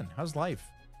 How you been? How's life?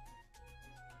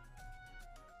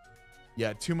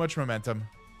 Yeah, too much momentum.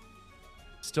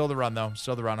 Still the run, though.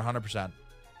 Still the run, 100%.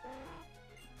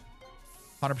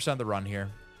 100% the run here.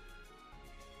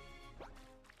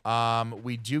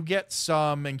 We do get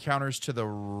some encounters to the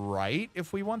right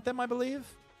if we want them, I believe.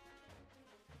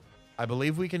 I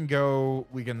believe we can go...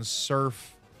 We can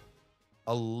surf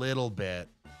a little bit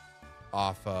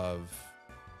off of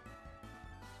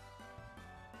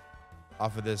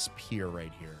this pier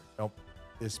right here. Nope.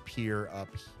 This pier up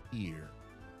here.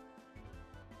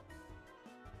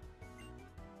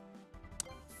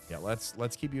 Yeah,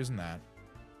 let's keep using that.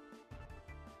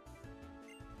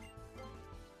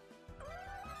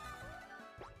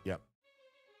 Yep.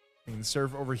 We can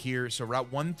surf over here. So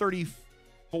Route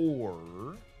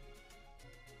 134.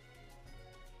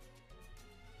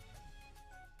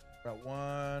 Route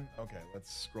 1. Okay,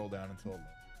 let's scroll down until...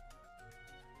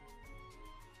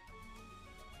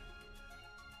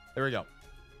 There we go.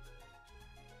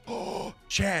 Oh,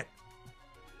 chat.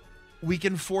 We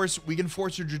can force a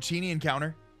Dratini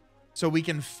encounter. So we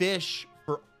can fish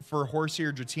for Horsey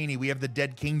or Dratini. We have the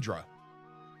dead Kingdra.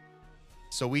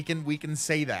 So we can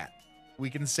say that. We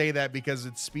can say that because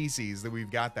it's species that we've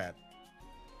got that.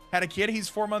 Had a kid, he's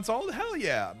 4 months old? Hell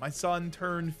yeah. My son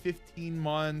turned 15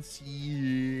 months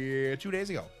 2 days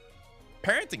ago.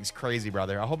 Parenting's crazy,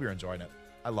 brother. I hope you're enjoying it.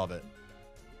 I love it.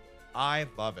 I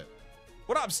love it.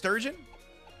 What up, Sturgeon?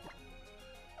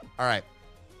 All right.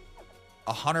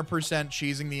 100%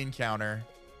 cheesing the encounter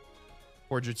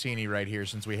for Dratini right here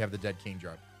since we have the dead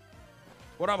Kingdra.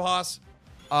 What up, Hoss?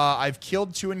 I've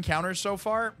killed 2 encounters so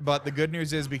far, but the good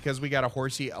news is because we got a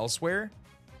Horsey elsewhere,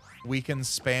 we can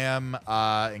spam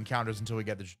encounters until we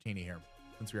get the Dratini here,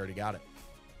 since we already got it.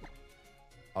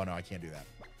 Oh no, I can't do that.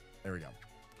 There we go.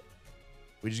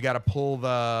 We just gotta pull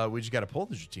the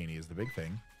Dratini is the big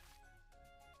thing.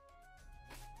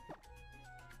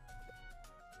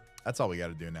 That's all we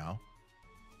gotta do now.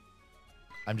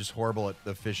 I'm just horrible at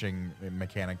the fishing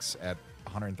mechanics at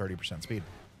 130% speed.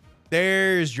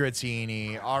 There's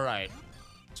Dratini. All right.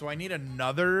 So I need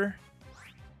another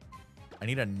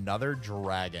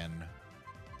dragon.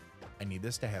 I need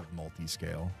this to have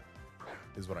multi-scale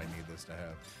is what I need this to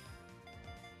have.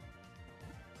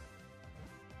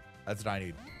 That's what I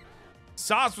need.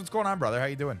 Sauce, what's going on, brother? How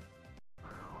you doing?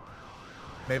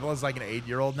 Mabel is like an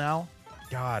 8-year-old now.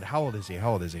 God, how old is he?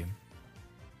 How old is he?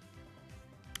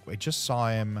 I just saw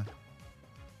him.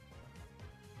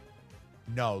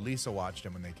 No, Lisa watched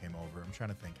him when they came over. I'm trying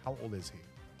to think. How old is he?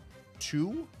 2,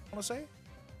 I want to say?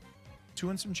 2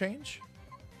 and some change?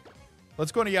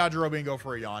 Let's go into Yajirobe and go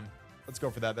for a yawn. Let's go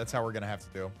for that. That's how we're going to have to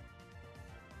do.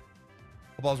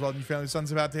 Hope all's well. Your family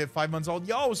son's about to hit 5 months old.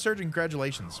 Yo, Surgeon,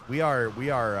 congratulations. We're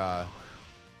a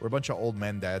bunch of old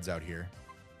men dads out here.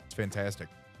 It's fantastic.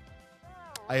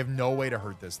 I have no way to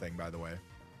hurt this thing, by the way.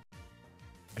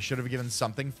 I should have given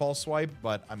something false swipe,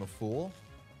 but I'm a fool.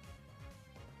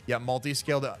 Yeah,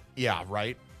 multi-scaled. Yeah,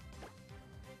 right.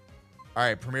 All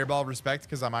right, Premier Ball respect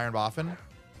because I'm Iron Boffin.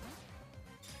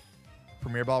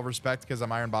 Premier Ball respect because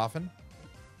I'm Iron Boffin.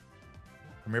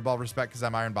 Premier Ball respect because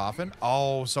I'm Iron Boffin.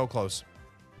 Oh, so close.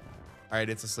 All right,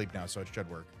 it's asleep now, so it should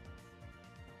work.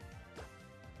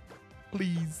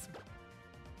 Please.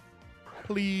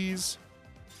 Please.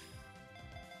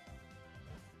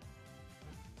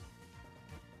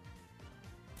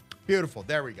 Beautiful.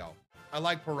 There we go. I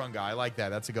like Porunga. I like that.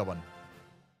 That's a good one.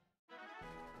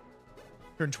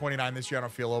 Turned 29 this year. I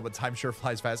don't feel old, but time sure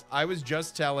flies fast. I was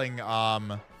just telling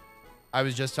some of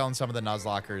the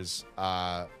Nuzlockers,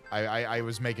 I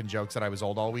was making jokes that I was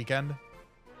old all weekend.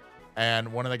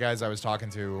 And one of the guys I was talking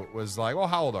to was like, "Well,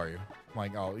 how old are you?" I'm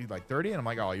like, "Oh, you're like 30?" And I'm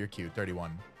like, "Oh, you're cute,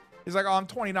 31." He's like, "Oh, I'm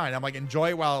 29." I'm like, "Enjoy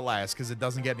it while it lasts, because it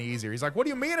doesn't get any easier." He's like, "What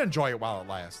do you mean enjoy it while it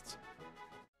lasts?"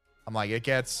 I'm like, it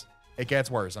gets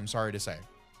worse. I'm sorry to say.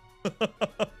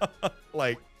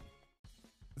 Like,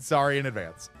 sorry in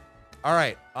advance. All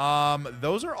right.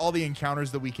 Those are all the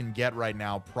encounters that we can get right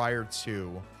now prior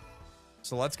to.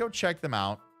 So let's go check them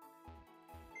out.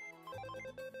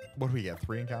 What do we get?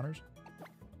 3 encounters?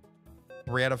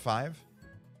 3 out of 5?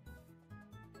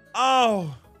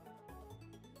 Oh.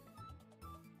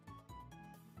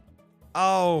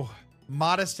 Oh.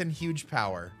 Modest and huge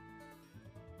power.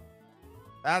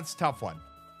 That's a tough one.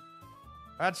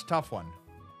 That's a tough one.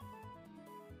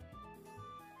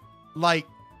 Like,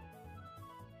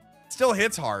 it still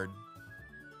hits hard.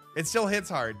 It still hits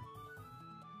hard.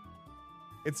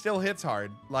 It still hits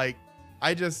hard. Like,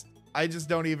 I just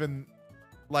don't even,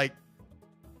 like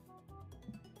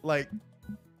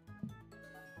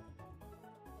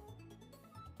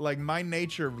my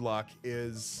nature luck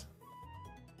is,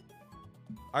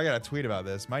 I gotta tweet about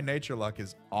this. My nature luck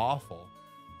is awful.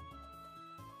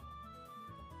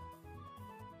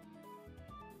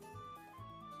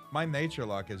 My nature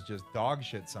luck is just dog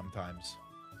shit sometimes.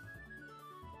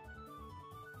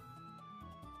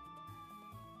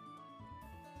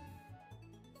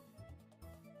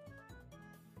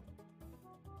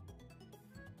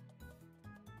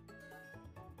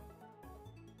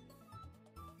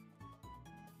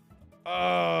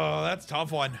 Oh, that's a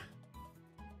tough one.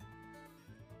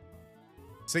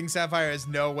 Sing Sapphire has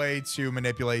no way to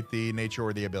manipulate the nature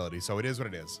or the ability, so it is what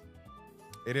it is.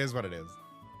 It is what it is.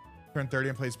 Turn 30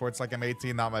 and play sports like I'm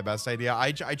 18, not my best idea.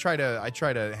 I try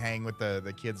to hang with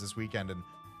the kids this weekend and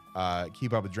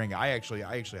keep up with drinking. I actually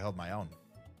held my own.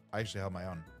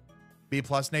 B+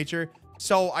 nature.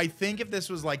 So I think if this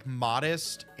was like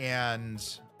modest and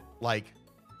like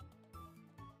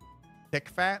thick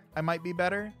fat, I might be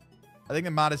better. I think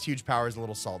the modest huge power is a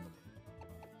little salty.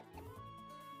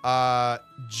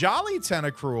 Jolly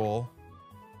Tentacruel,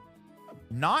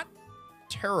 not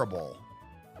terrible.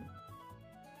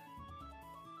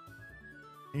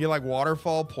 You like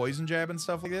waterfall, poison jab, and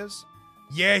stuff like this?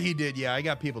 Yeah, he did. Yeah, I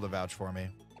got people to vouch for me.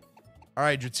 All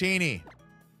right, Dratini.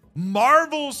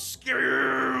 Marvel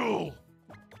skill.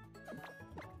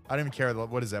 I don't even care.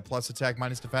 What is that? Plus attack,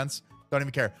 minus defense? Don't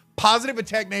even care. Positive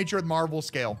attack nature with Marvel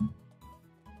scale.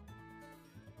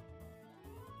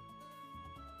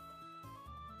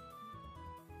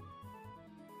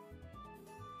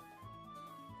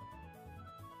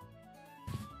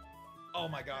 Oh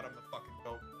my god, I'm the fucking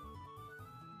goat.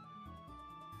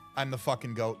 I'm the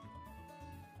fucking goat.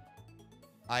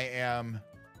 I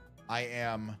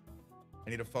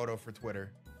need a photo for Twitter.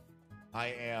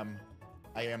 I am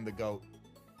the goat.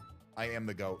 I am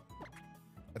the goat.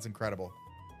 That's incredible.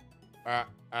 How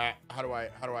do I,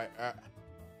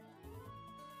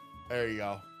 there you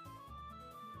go.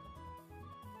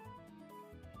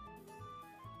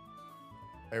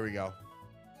 There we go.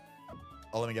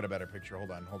 Oh, let me get a better picture.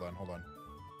 Hold on.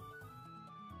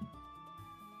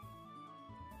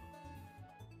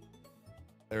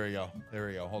 There we go.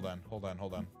 Hold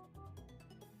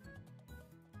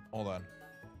on.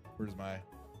 Where's my...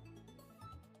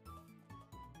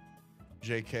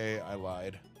 JK, I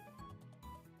lied.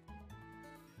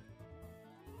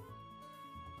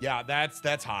 Yeah, that's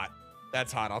hot.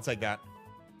 That's hot. I'll take that.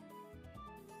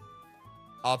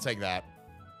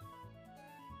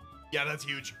 Yeah, that's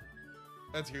huge.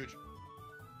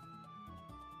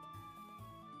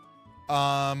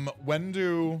 When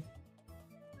do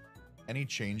any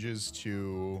changes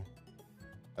to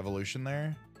evolution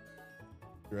there?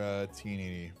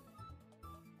 Teeny.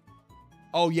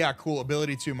 Oh yeah, cool.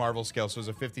 Ability 2 Marvel scale. So it was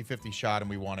a 50-50 shot and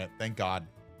we won it. Thank God.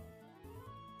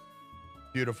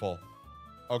 Beautiful.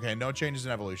 Okay, no changes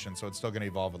in evolution, so it's still gonna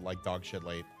evolve at like dog shit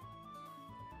late.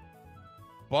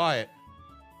 But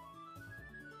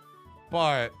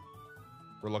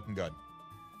we're looking good.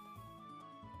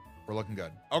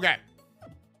 Okay.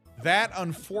 That,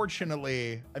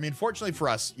 unfortunately, I mean, fortunately for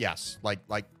us, yes, like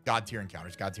God tier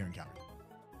encounters, God tier encounter.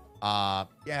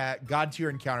 Yeah, God tier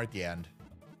encounter at the end.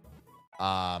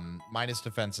 Minus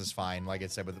defense is fine. Like I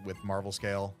said, with Marvel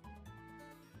scale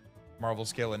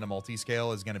into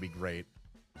multi-scale is going to be great.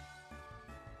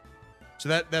 So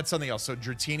that's something else. So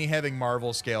Dratini having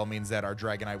Marvel scale means that our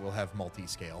Dragonite will have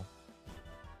multi-scale.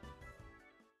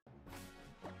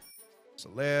 So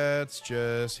let's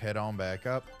just head on back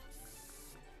up.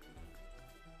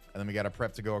 And then we got to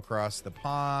prep to go across the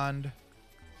pond.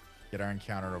 Get our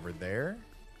encounter over there.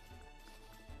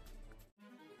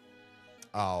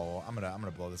 Oh, I'm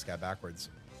gonna blow this guy backwards.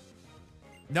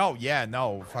 No, yeah,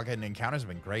 no. Fucking encounters have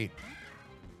been great.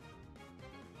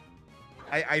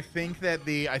 I think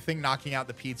knocking out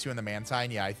the P2 and the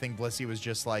Mantine, yeah, I think Blissey was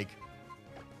just like,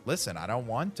 listen, I don't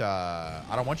want you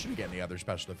to get any other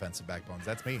special defensive backbones.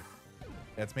 That's me.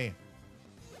 That's me.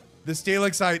 The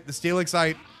Steelixite, the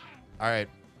Steelixite. All right.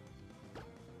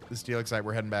 The Steelixite,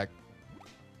 we're heading back.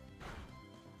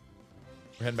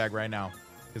 We're heading back right now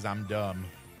because I'm dumb.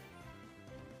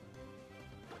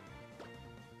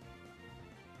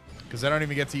 Because I don't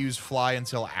even get to use Fly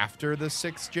until after the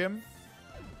 6th gym.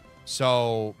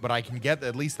 So, but I can get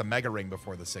at least the Mega Ring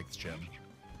before the 6th gym.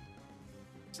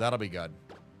 So that'll be good.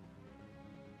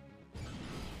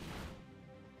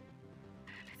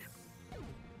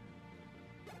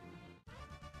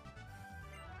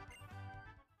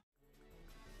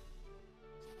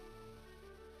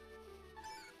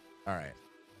 All right.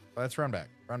 Let's run back.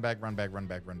 Run back, run back, run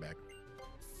back, run back.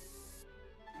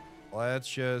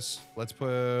 Let's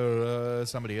put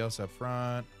somebody else up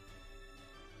front.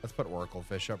 Let's put Oracle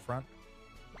Fish up front.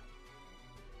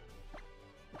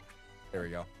 There we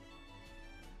go.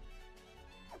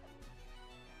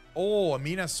 Oh, a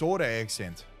Minnesota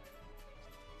accent.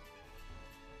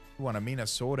 You want a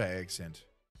Minnesota accent,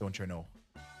 don't you know?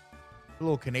 A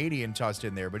little Canadian tossed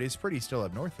in there, but it's pretty still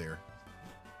up north there.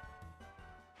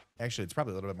 Actually, it's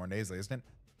probably a little bit more nasally, isn't it?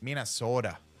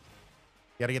 Minnesota.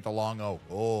 You gotta get the long O.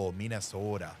 Oh,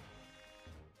 Minnesota.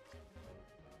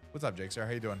 What's up, Jake, sir?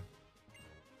 How you doing?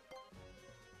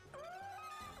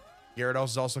 Gyarados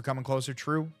is also coming closer.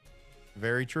 True.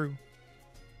 Very true.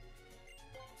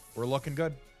 We're looking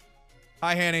good.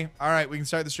 Hi, Hanny. All right, we can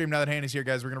start the stream now that Hanny's here,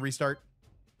 guys. We're going to restart.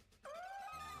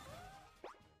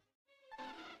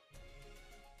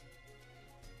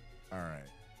 All right.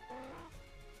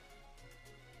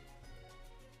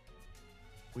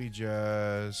 We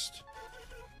just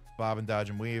bob and dodge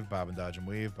and weave, bob and dodge and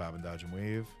weave, bob and dodge and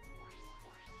weave.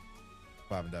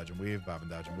 Bob and dodge and weave, bob and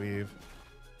dodge and weave.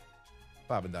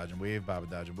 Bob and dodge and weave, bob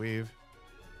and dodge and weave.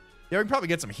 Yeah, we can probably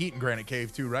get some heat in Granite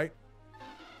Cave too, right?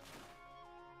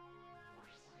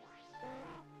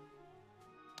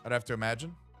 I'd have to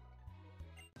imagine.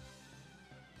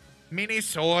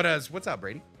 Minnesotas. What's up,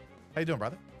 Brady? How you doing,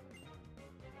 brother?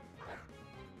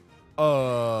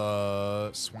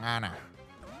 Swanna.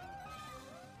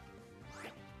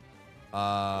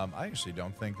 I actually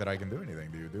don't think that I can do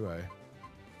anything to you, do I?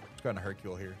 Let's go on a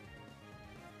Hercule here.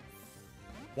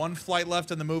 One flight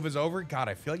left and the move is over. God,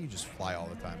 I feel like you just fly all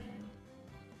the time.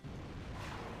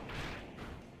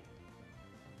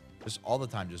 Just all the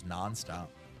time, just nonstop.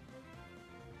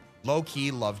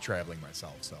 Low-key love traveling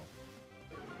myself, so.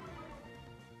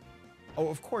 Oh,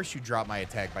 of course you drop my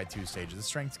attack by 2 stages. The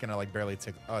strength's gonna like barely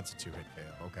tick. Oh, it's a 2-hit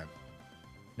KO. Okay.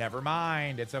 Never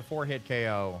mind. It's a 4-hit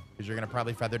KO. Because you're gonna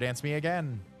probably Feather Dance me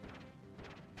again.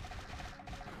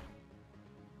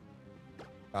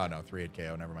 Oh no, 3-hit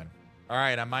KO. Never mind. All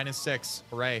right, I'm -6.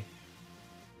 Hooray.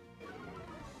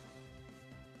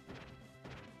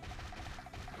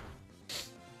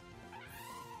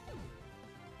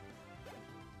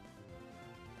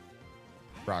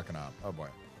 Rocking up. Oh boy.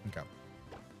 Okay.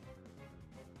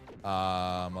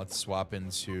 Let's swap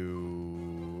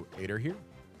into Ader here.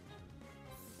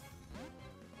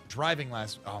 Driving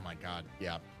last. Oh my god.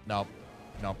 Yeah. Nope.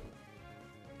 Nope.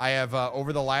 I have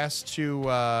over the last two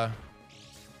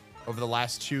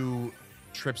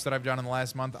trips that I've done in the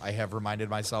last month, I have reminded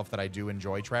myself that I do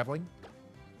enjoy traveling,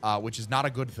 which is not a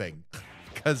good thing,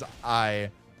 because I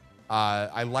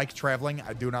like traveling.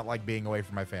 I do not like being away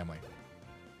from my family.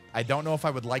 I don't know if I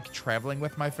would like traveling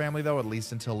with my family though, at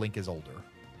least until Link is older.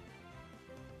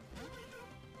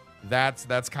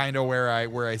 That's kind of where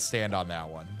I stand on that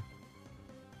one.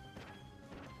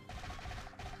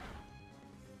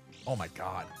 Oh my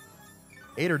god.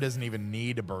 Ader doesn't even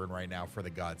need to burn right now for the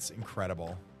guts.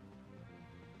 Incredible.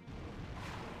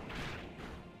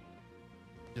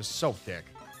 Just so thick.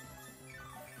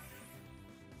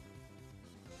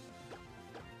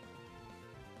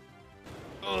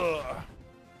 Ugh.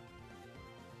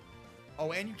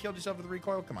 Oh, and you killed yourself with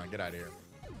recoil? Come on, get out of here.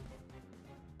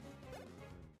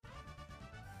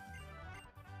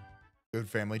 Good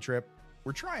family trip.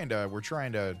 We're trying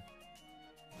to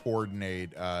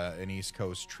coordinate an East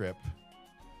Coast trip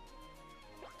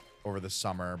over the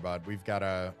summer, but we've got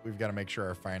to make sure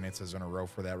our finances are in a row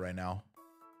for that right now.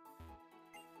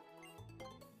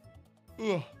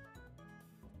 Ugh.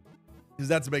 Because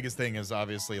that's the biggest thing is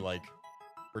obviously like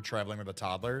we're traveling with a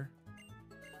toddler.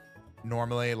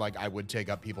 Normally, like I would take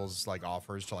up people's like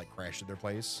offers to like crash at their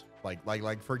place. Like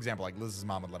for example, like Liz's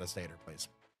mom would let us stay at her place.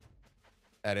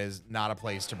 That is not a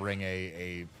place to bring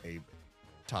a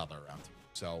toddler around.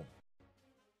 So,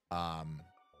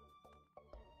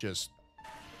 just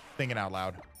thinking out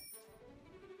loud.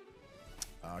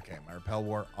 Okay, my repel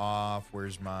wore off.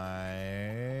 Where's my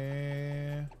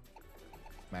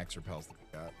max repels that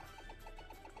we got?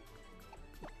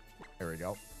 There we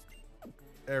go.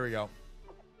 There we go.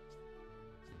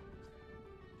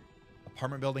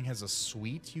 Apartment building has a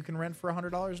suite you can rent for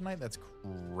 $100 a night. That's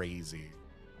crazy.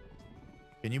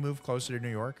 Can you move closer to New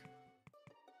York?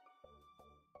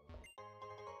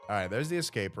 All right, there's the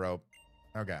escape rope.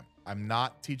 Okay, I'm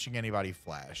not teaching anybody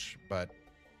Flash, but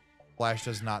Flash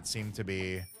does not seem to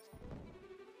be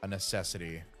a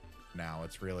necessity now.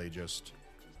 It's really just...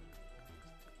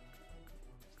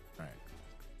 All right.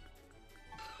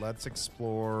 Let's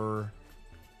explore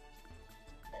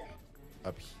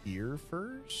up here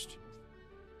first.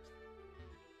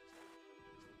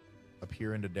 Up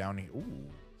here into down here. Ooh.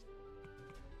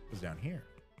 What's down here?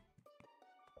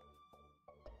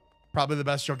 Probably the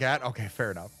best you'll get. Okay,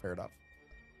 fair enough. Fair enough.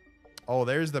 Oh,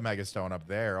 there's the Mega Stone up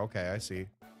there. Okay, I see.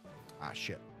 Ah,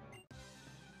 shit.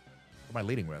 What am I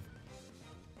leading with?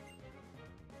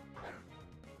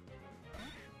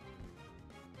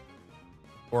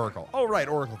 Oracle. Oh, right.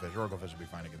 Oracle Fish. Oracle Fish will be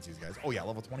fine against these guys. Oh, yeah.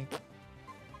 Level 20.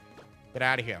 Get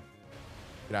out of here.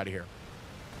 Get out of here.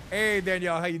 Hey,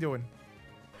 Danielle. How you doing?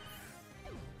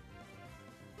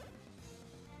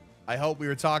 I hope we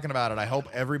were talking about it. I hope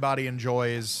everybody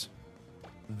enjoys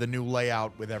the new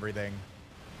layout with everything.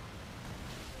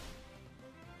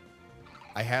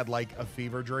 I had like a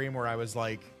fever dream where I was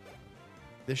like,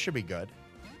 this should be good.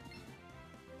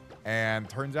 And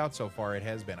turns out so far it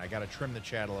has been. I got to trim the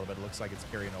chat a little bit. It looks like it's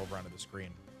carrying over onto the screen.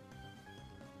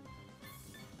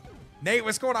 Nate,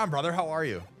 what's going on, brother? How are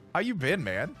you? How you been,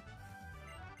 man?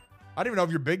 I don't even know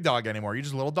if you're big dog anymore. You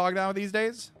just little dog now these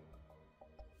days?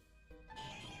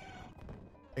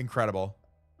 Incredible.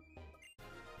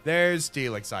 There's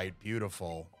Steelixite.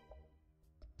 Beautiful.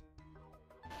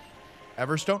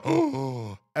 Everstone.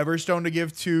 Oh, Everstone to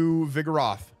give to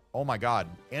Vigoroth. Oh my god.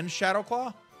 And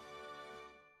Shadowclaw?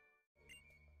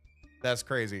 That's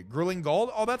crazy. Grueling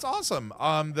Gold? Oh, that's awesome.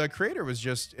 The creator was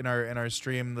just in our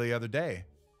stream the other day.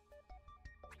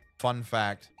 Fun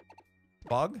fact.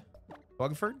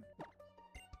 Bugford?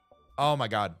 Oh my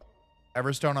god.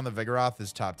 Everstone on the Vigoroth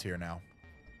is top tier now.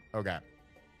 Okay.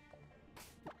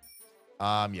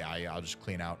 Yeah, I'll just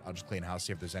clean out. I'll just clean house,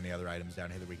 see if there's any other items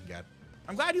down here that we can get.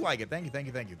 I'm glad you like it. Thank you, thank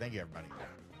you, thank you. Thank you, everybody.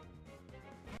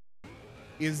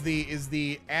 Is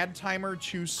the ad timer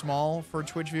too small for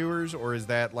Twitch viewers, or is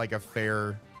that like a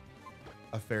fair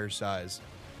size?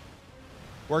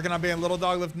 Working on being little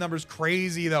dog lift numbers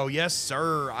crazy though. Yes,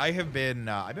 sir. I've been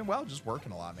well, just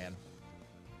working a lot, man.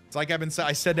 It's like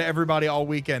I said to everybody all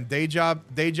weekend, day job,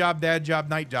 dad job,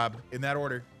 night job, in that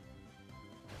order.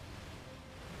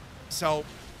 So,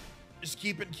 just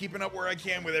keeping up where I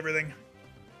can with everything.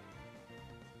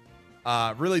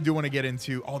 Really do want to get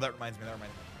into... Oh, that reminds me.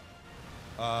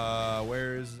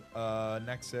 Where's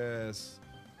Nexus?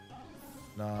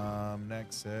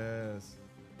 Nexus.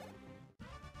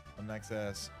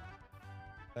 Nexus.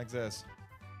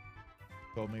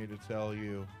 Told me to tell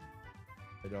you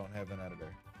I don't have an editor.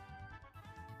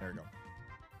 There we go.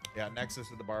 Yeah, Nexus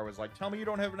at the bar was like, tell me you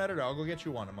don't have an editor. I'll go get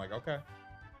you one. I'm like, okay.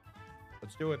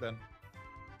 Let's do it then.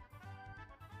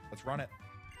 Let's run it.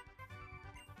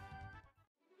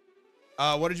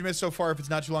 What did you miss so far if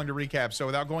it's not too long to recap? So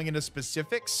without going into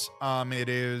specifics, it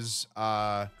is...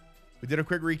 we did a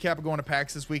quick recap of going to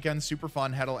PAX this weekend. Super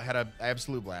fun. Had a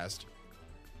absolute blast.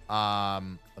 Let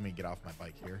me get off my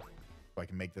bike here so I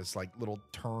can make this like little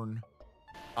turn.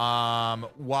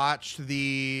 Watched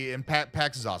the... And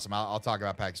PAX is awesome. I'll talk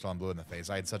about PAX till I'm blue in the face.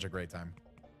 I had such a great time.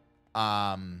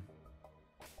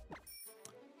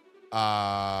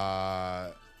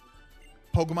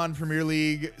 Pokemon Premier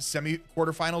League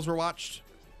quarterfinals were watched.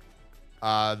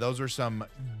 Those were some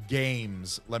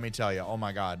games, let me tell you. Oh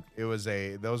my god,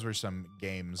 those were some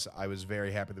games. I was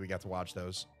very happy that we got to watch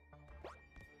those.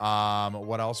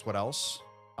 What else?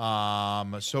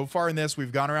 So far in this,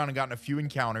 we've gone around and gotten a few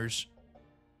encounters.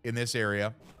 in this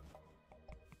area.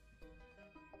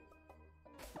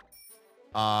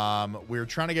 We're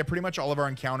trying to get pretty much all of our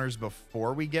encounters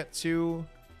before we have to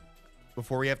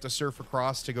surf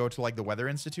across to go to like the Weather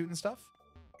Institute and stuff.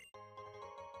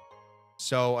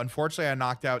 So unfortunately, I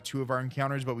knocked out 2 of our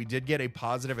encounters, but we did get a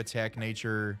positive attack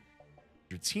nature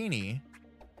Dratini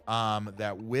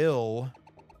that will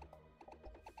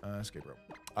escape rope.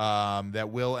 That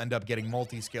will end up getting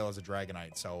multi-scale as a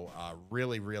Dragonite. So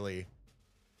really good.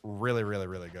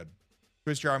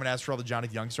 Twist your arm and ask for all the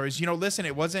Jonathan Young stories. You know, listen,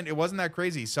 it wasn't that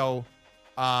crazy. So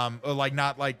like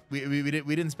not like we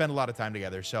didn't spend a lot of time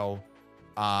together. So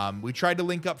we tried to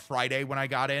link up Friday when I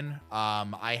got in.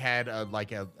 I had a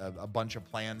bunch of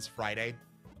plans Friday.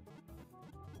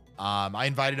 I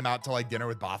invited him out to like dinner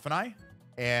with Boff and I,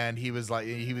 and he was like,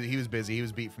 he was busy. He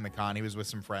was beat from the con. He was with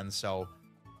some friends. So,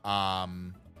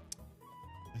 so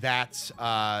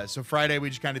Friday we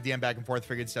just kind of DM back and forth,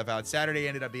 figured stuff out. Saturday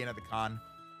ended up being at the con.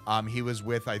 He was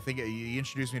with, I think he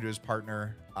introduced me to his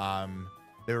partner.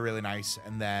 They were really nice.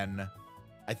 And then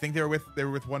I think they were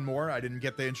with one more. I didn't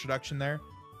get the introduction there.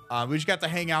 We just got to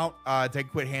hang out, take a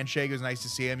quick handshake. It was nice to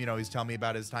see him. You know, he's telling me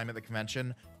about his time at the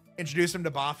convention. Introduced him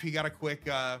to Boff. He got a quick,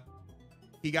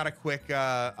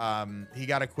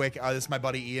 this is my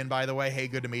buddy Ian, by the way. Hey,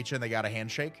 good to meet you. And they got a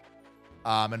handshake.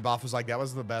 And Boff was like, that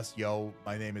was the best, yo,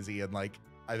 my name is Ian, like,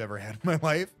 I've ever had in my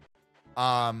life.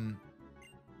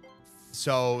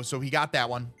 So he got that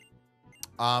one.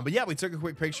 But yeah, we took a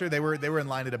quick picture. They were in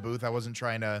line at a booth. I wasn't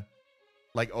trying to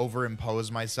like overimpose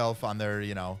myself on their,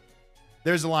 you know,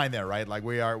 there's a line there, right? Like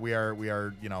we are,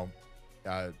 you know,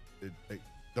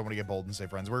 don't want to get bold and say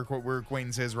friends. We're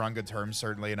acquaintances. We're on good terms,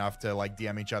 certainly enough to like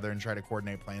DM each other and try to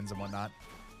coordinate plans and whatnot.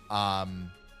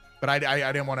 But I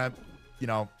didn't want to, you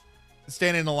know,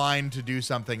 stand in a line to do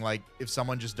something. Like if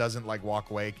someone just doesn't like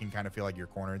walk away, it can kind of feel like you're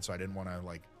cornered. So I didn't want to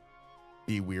like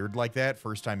be weird like that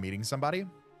first time meeting somebody.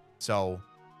 So,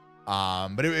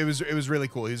 but it was really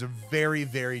cool. He was a very,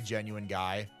 very genuine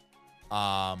guy.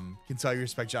 Can tell you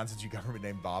respect Johnson's government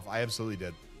name Boff. I absolutely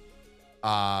did.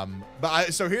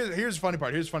 So here's the funny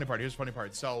part.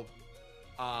 So,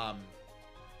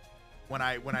 when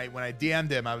I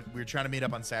DM'd him, we were trying to meet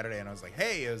up on Saturday, and I was like,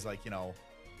 hey, it was like, you know,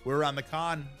 we're around the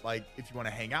con, like if you want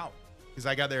to hang out, because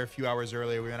I got there a few hours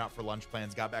earlier. We went out for lunch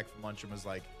plans, got back from lunch, and was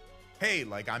like, hey,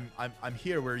 like I'm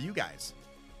here. Where are you guys?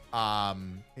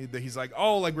 He's like,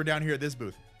 oh, like we're down here at this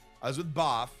booth. I was with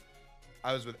Boff,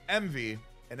 I was with Envy,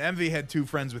 and Envy had 2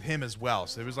 friends with him as well.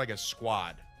 So it was like a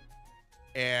squad.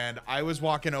 And I was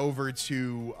walking over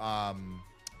to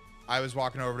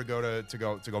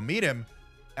go meet him,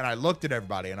 and I looked at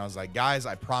everybody and I was like, guys,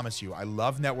 I promise you, I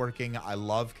love networking, I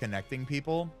love connecting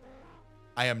people.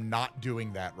 I am not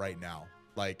doing that right now.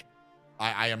 Like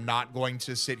I am not going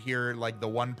to sit here like the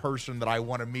one person that I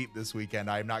want to meet this weekend.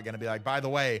 I'm not going to be like, by the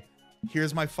way,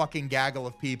 here's my fucking gaggle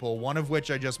of people, one of which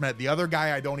I just met. The other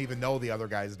guy, I don't even know the other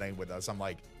guy's name with us. I'm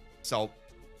like, so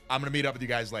I'm going to meet up with you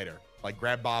guys later. Like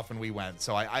grab Boff and we went.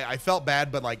 So I felt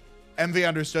bad, but like Envy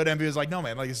understood. Envy was like, no,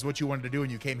 man, like this is what you wanted to do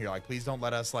when you came here. Like, please don't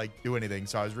let us like do anything.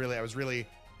 So I was really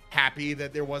happy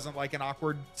that there wasn't like an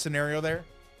awkward scenario there.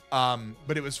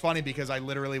 But it was funny because I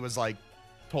literally was like,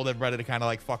 told everybody to kind of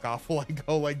like fuck off while I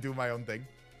go like do my own thing.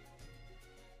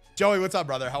 Joey, what's up,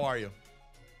 brother? How are you?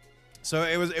 So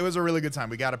it was a really good time.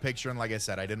 We got a picture, and like I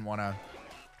said, I didn't want to.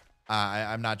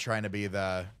 I'm not trying to be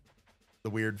the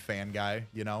weird fan guy,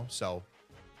 you know. So,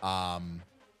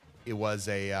 it was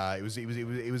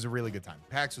a really good time.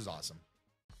 PAX was awesome.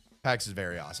 PAX is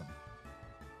very awesome.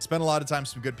 Spent a lot of time with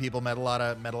some good people. Met a lot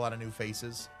of new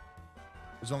faces.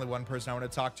 There's only one person I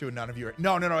want to talk to, and none of you are.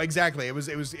 No, exactly. It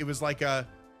was like a.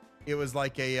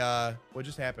 What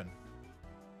just happened?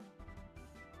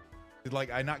 Did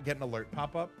like I not get an alert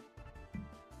pop up?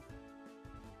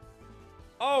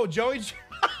 Oh, Joey.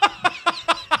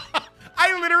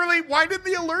 Why did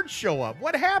the alert show up?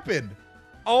 What happened?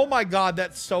 Oh my God,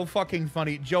 that's so fucking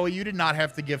funny. Joey, you did not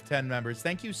have to give 10 members.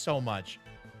 Thank you so much.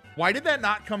 Why did that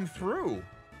not come through?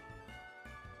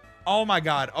 Oh my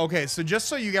God. Okay, so just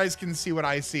so you guys can see what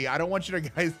I see, I don't want you to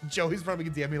guys. Joey's probably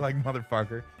gonna DM me like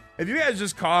motherfucker. If you guys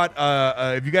just caught,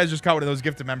 one of those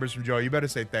gifted members from Joey, you better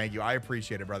say thank you. I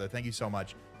appreciate it, brother. Thank you so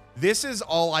much. This is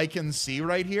all I can see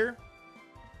right here.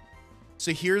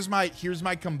 So here's my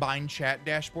combined chat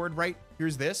dashboard, right?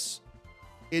 Here's this.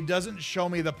 It doesn't show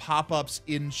me the pop-ups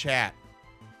in chat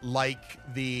like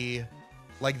the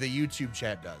YouTube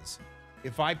chat does.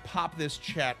 If I pop this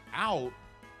chat out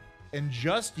and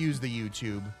just use the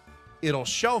YouTube, it'll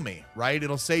show me, right?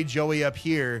 It'll say Joey up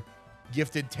here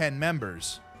gifted 10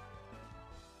 members.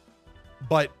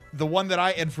 But the one that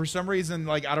and for some reason,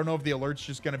 like, I don't know if the alert's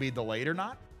just going to be delayed or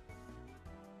not.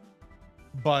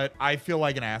 but I feel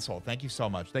like an asshole. Thank you so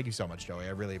much. Thank you so much, Joey.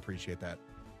 I really appreciate that.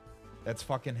 That's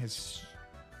fucking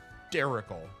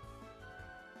hysterical.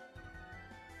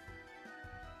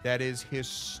 That is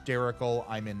hysterical.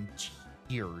 I'm in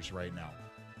tears right now.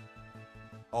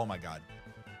 Oh my God.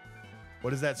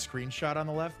 What is that screenshot on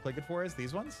the left? Click it for us.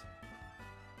 These ones?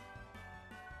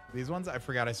 These ones? I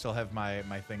forgot I still have my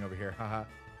thing over here. Haha.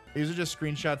 These are just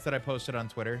screenshots that I posted on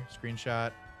Twitter.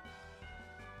 Screenshot.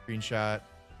 Screenshot.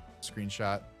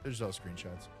 Screenshot. There's those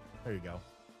screenshots. There you go.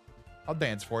 I'll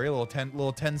dance for you.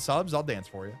 Little 10 subs. I'll dance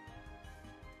for you.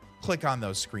 Click on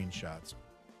those screenshots.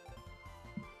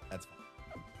 That's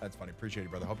fun. That's funny. Appreciate it,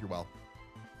 brother. Hope you're well.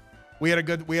 We had a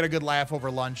good laugh over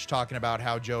lunch talking about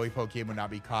how Joey Pokemon would not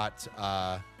be caught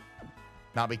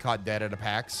dead at a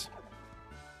PAX.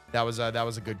 That was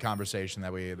a good conversation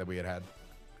that we had.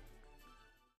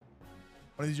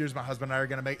 One of these years, my husband and I are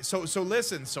gonna make. So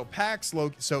listen. So PAX.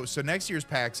 So next year's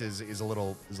PAX is a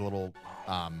little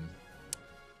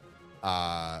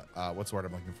what's the word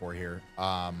I'm looking for here?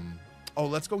 Oh,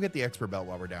 let's go get the expert belt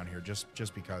while we're down here,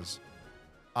 just because.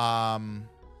 Oh,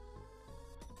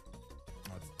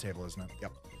 it's the table, isn't it?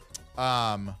 Yep.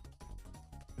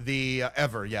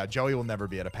 Ever, yeah. Joey will never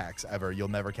be at a PAX ever. You'll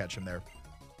never catch him there.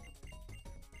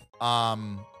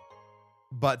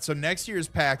 But so next year's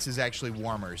PAX is actually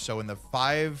warmer. So in the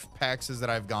 5 PAXs that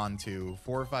I've gone to,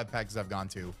 4 or 5 PAXs I've gone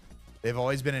to, they've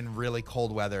always been in really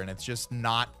cold weather, and it's just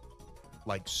not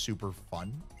like super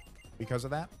fun because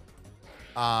of that.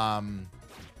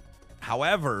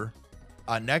 However,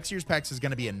 next year's PAX is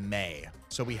going to be in May,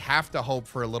 so we have to hope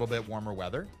for a little bit warmer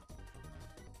weather.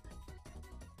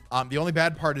 The only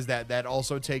bad part is that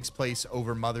also takes place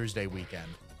over Mother's Day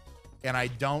weekend, and I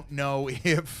don't know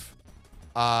if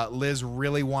Liz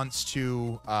really wants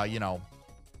to,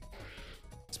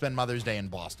 spend Mother's Day in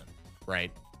Boston,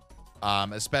 right?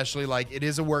 Especially like it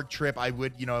is a work trip. I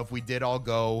would, if we did all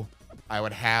go, I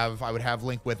would have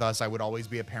Link with us. I would always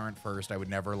be a parent first. I would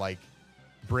never like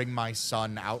bring my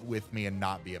son out with me and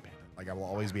not be a parent. Like I will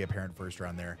always be a parent first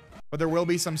around there. But there will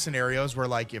be some scenarios where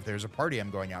like if there's a party I'm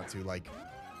going out to, like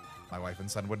my wife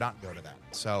and son would not go to that.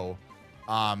 So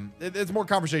it's more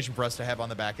conversation for us to have on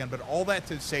the back end. But all that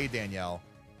to say, Danielle,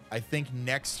 I think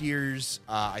next year's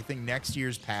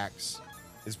PAX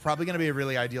is probably going to be a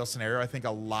really ideal scenario. I think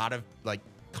a lot of like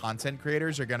content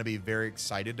creators are going to be very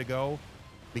excited to go,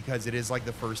 because it is like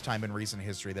the first time in recent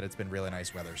history that it's been really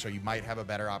nice weather. So you might have a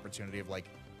better opportunity of like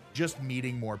just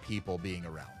meeting more people being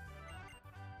around.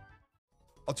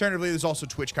 Alternatively, there's also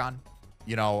TwitchCon.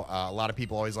 A lot of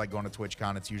people always like going to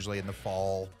TwitchCon. It's usually in the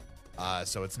fall.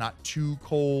 So it's not too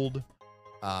cold,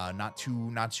 not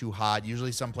too hot.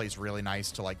 Usually someplace really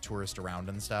nice to like tourist around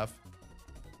and stuff.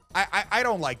 I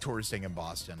don't like touristing in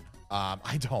Boston.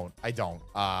 I don't.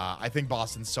 I think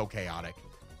Boston's so chaotic.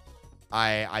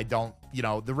 I don't,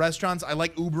 the restaurants, I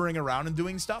like Ubering around and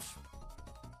doing stuff.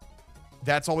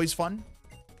 That's always fun.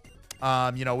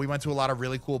 We went to a lot of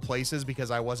really cool places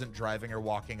because I wasn't driving or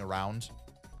walking around.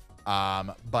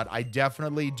 But I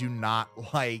definitely do not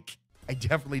like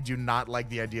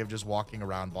the idea of just walking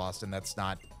around Boston. That's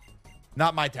not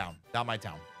my town. Not my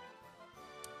town.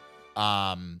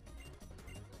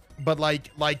 But like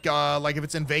if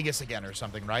it's in Vegas again or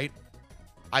something, right?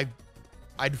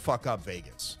 I'd fuck up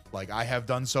Vegas. Like I have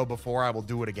done so before. I will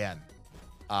do it again.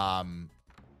 I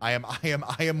am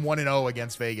 1-0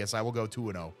 against Vegas. I will go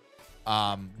 2-0.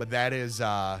 But that is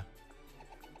that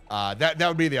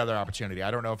would be the other opportunity.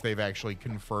 I don't know if they've actually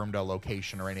confirmed a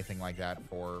location or anything like that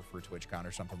for TwitchCon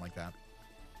or something like that.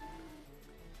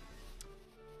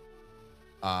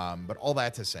 But all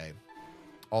that to say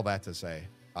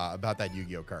about that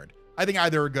Yu-Gi-Oh card. I think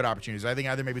either are good opportunities. I think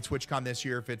either maybe TwitchCon this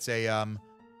year if it's a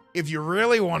if you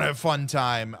really want a fun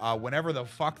time, whenever the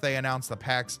fuck they announce the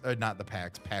PAX, not the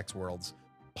PAX Worlds,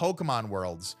 Pokemon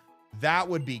Worlds, that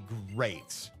would be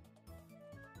great.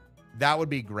 That would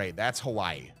be great. That's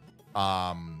Hawaii.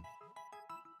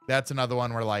 That's another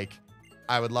one where like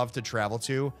I would love to travel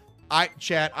to.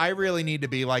 Chat, I really need to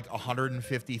be like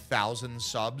 150,000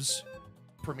 subs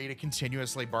for me to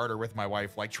continuously barter with my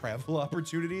wife like travel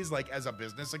opportunities like as a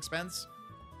business expense.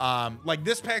 Like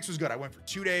this PAX was good. I went for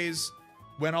 2 days.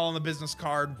 Went all on the business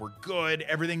card. We're good.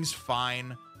 Everything's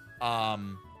fine.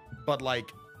 But like,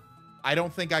 I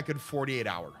don't think I could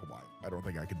 48-hour Hawaii. I don't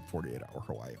think I could 48-hour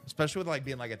Hawaii, especially with like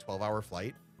being like a 12-hour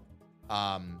flight.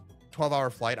 12-hour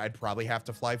flight, I'd probably have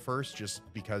to fly first just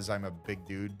because I'm a big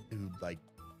dude who like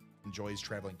enjoys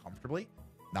traveling comfortably,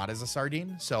 not as a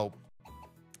sardine. So,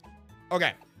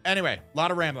 okay. Anyway, a lot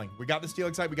of rambling. We got the Steel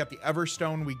Excite. We got the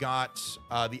Everstone. We got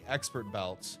the Expert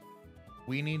Belt.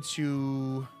 We need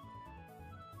to...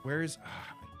 Where's...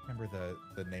 remember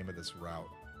the name of this route.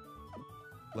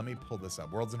 Let me pull this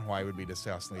up. Worlds in Hawaii would be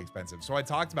disgustingly expensive. So I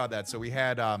talked about that. So we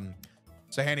had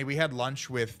so Hanny, we had lunch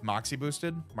with Moxie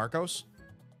Boosted, Marcos.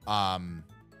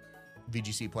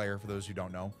 VGC player for those who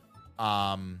don't know.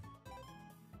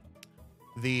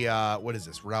 What is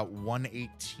this? Route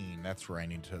 118. That's where I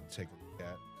need to take a look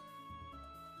at.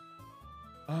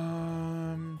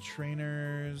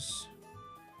 Trainers.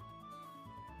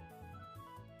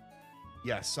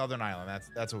 Yes, Southern Island.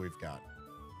 That's what we've got.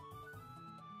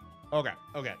 Okay.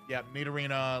 Yeah, Need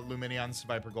Arena, Luminion,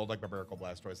 Viper, Golduck, Barbarical,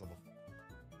 Blastoise, level 4.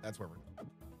 That's where we're.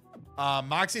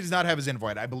 Moxie does not have his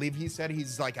invite. I believe he said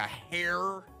he's like a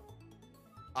hair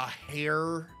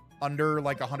under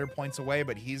like 100 points away,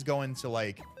 but he's going to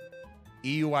like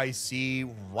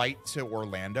EUIC right to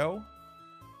Orlando,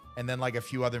 and then like a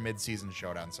few other mid-season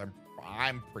showdowns. So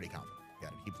I'm pretty confident. Yeah,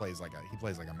 he plays like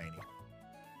a maniac.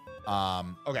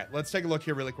 Okay, let's take a look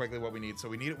here really quickly what we need. So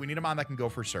we need a mon that can go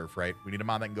for surf, right? We need a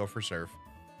mon that can go for surf.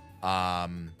 I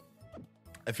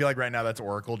feel like right now that's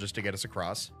Oracle just to get us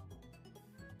across.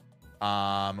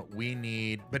 We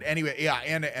need, but anyway, yeah,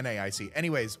 and AIC.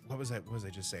 Anyways, what was I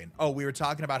just saying? Oh, we were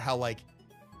talking about how like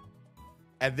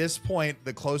at this point,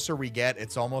 the closer we get,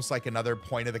 it's almost like another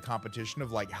point of the competition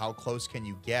of like how close can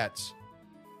you get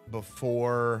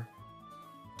before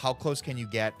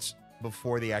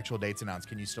the actual date's announced?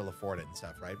 Can you still afford it and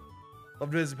stuff, right?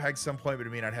 Love to visit PAX at some point, but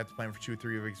I mean, I'd have to plan for 2 or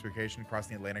 3 weeks vacation.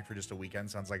 Crossing the Atlantic for just a weekend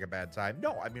sounds like a bad time.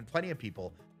 No, I mean, plenty of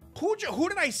people. Who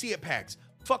did I see at PAX?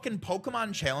 Fucking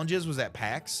Pokemon Challenges was at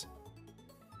PAX.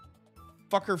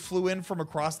 Fucker flew in from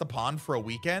across the pond for a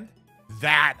weekend.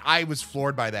 That, I was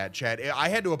floored by that, Chad. I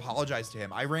had to apologize to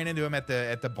him. I ran into him at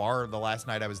the bar the last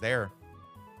night I was there.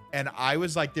 And I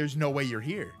was like, there's no way you're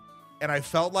here. And I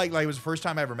felt like it was the first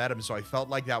time I ever met him, so I felt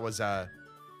like that was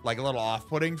like a little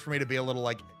off-putting for me to be a little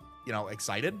like, you know,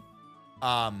 excited.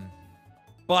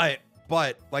 But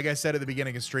like I said at the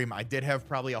beginning of stream, I did have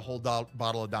probably a whole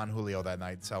bottle of Don Julio that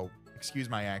night, so excuse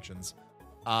my actions.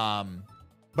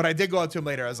 But I did go up to him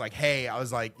later. I was like, hey,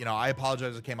 you know, I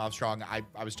apologize if it came off strong.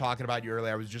 I was talking about you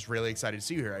earlier. I was just really excited to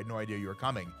see you here. I had no idea you were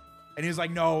coming. And he was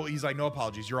like, no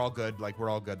apologies. You're all good. Like,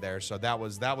 we're all good there. So that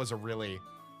was a really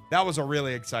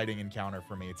exciting encounter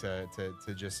for me to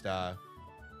just,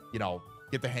 you know,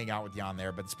 get to hang out with you on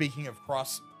there. But speaking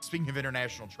of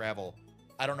international travel,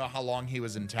 I don't know how long he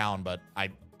was in town, but I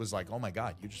was like, oh my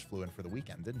God, you just flew in for the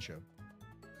weekend, didn't you?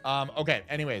 Okay,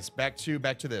 anyways, back to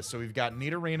this. So we've got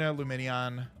Nidorina,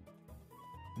 Luminion,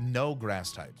 no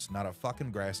grass types. Not a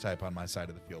fucking grass type on my side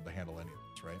of the field to handle any of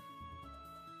this, right?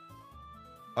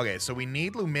 Okay, so we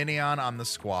need Luminion on the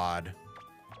squad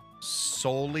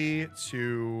solely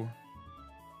to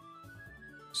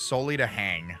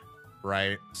hang,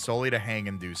 right? Solely to hang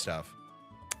and do stuff.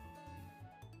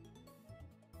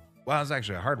 Wow, it's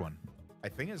actually a hard one. I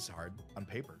think it's hard on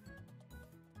paper.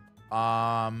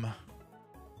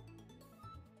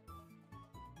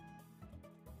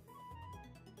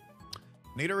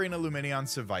 Nidorina, Luminion,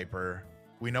 Viper.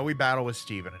 We know we battle with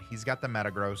Steven, and he's got the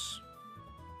Metagross.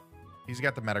 Which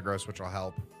will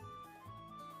help.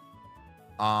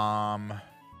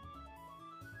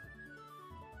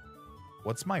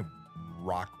 What's my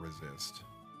rock resist?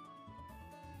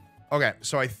 Okay,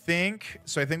 so I think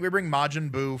we bring Majin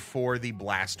Buu for the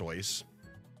Blastoise.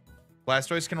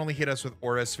 Blastoise can only hit us with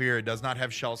Aura Sphere. It does not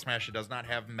have Shell Smash. It does not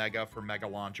have Mega for Mega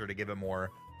Launcher to give it more.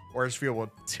 Aura Sphere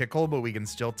will tickle, but we can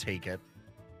still take it.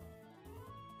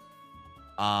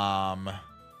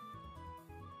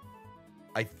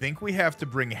 I think we have to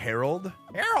bring Harold.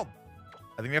 I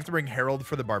think we have to bring Harold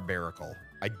for the Barbaracle.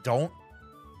 I don't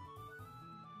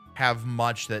have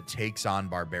much that takes on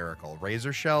Barbaracle.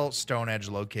 Razor Shell, Stone Edge,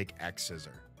 Low Kick, X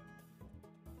Scissor.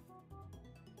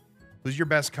 Who's your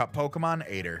best cut Pokemon?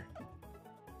 Ader.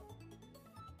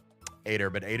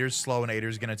 But Ader's slow, and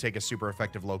Ader's going to take a super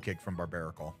effective Low Kick from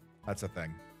Barbaracle. That's a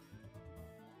thing.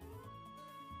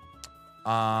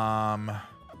 The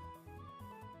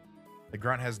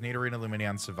Grunt has Nidorina,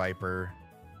 Luminion, Viper.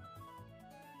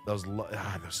 Those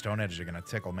Stone Edges are going to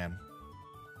tickle, man.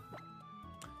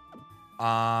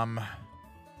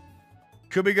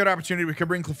 Could be a good opportunity. We could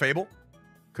bring Clefable.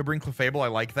 I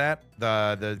like that.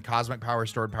 The Cosmic Power,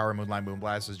 Stored Power, Moonlight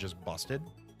Moonblast is just busted.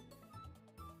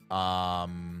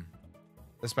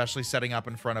 Especially setting up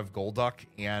in front of Golduck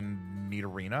and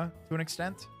Nidorina to an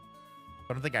extent.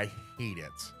 I don't think I hate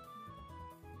it.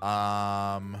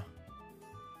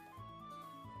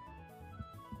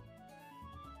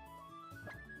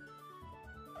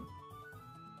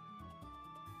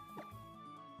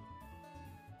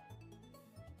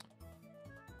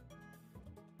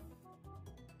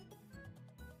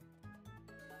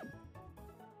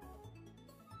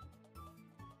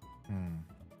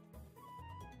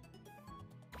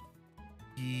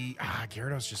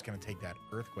 Gyarados just gonna take that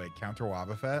Earthquake. Counter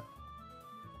Wobbuffet.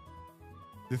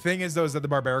 The thing is, though, is that the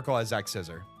Barbaracle has X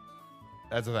Scissor.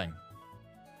 That's the thing.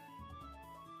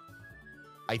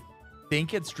 I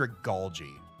think it's Dragalge.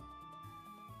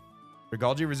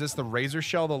 Dragalge resists the Razor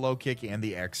Shell, the Low Kick, and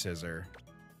the X Scissor.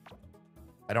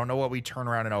 I don't know what we turn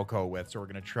around an Oko with, so we're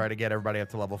going to try to get everybody up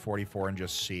to level 44 and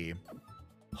just see.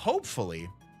 Hopefully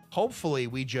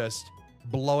we just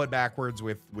blow it backwards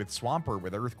with Swampert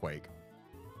with Earthquake.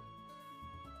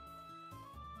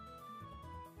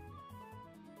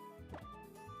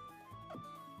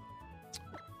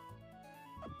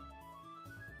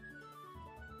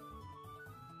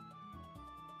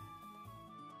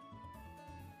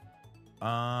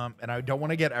 And I don't want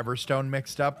to get Everstone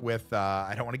mixed up with,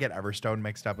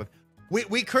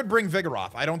 we could bring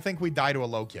Vigoroth. I don't think we die to a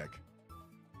low kick.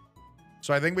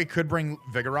 So I think we could bring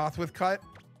Vigoroth with cut.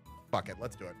 Fuck it.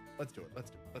 Let's do it. Let's do it.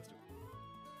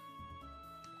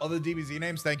 All the DBZ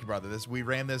names. Thank you, brother.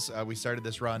 We started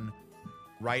this run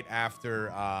right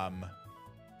after,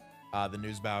 the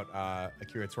news about,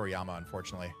 Akira Toriyama,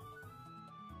 unfortunately,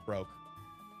 broke.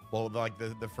 Well, like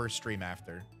the first stream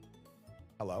after.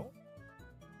 Hello?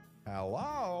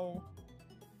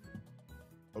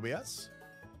 OBS?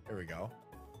 There we go.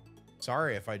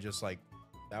 Sorry if I just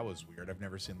that was weird. I've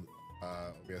never seen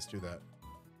OBS do that.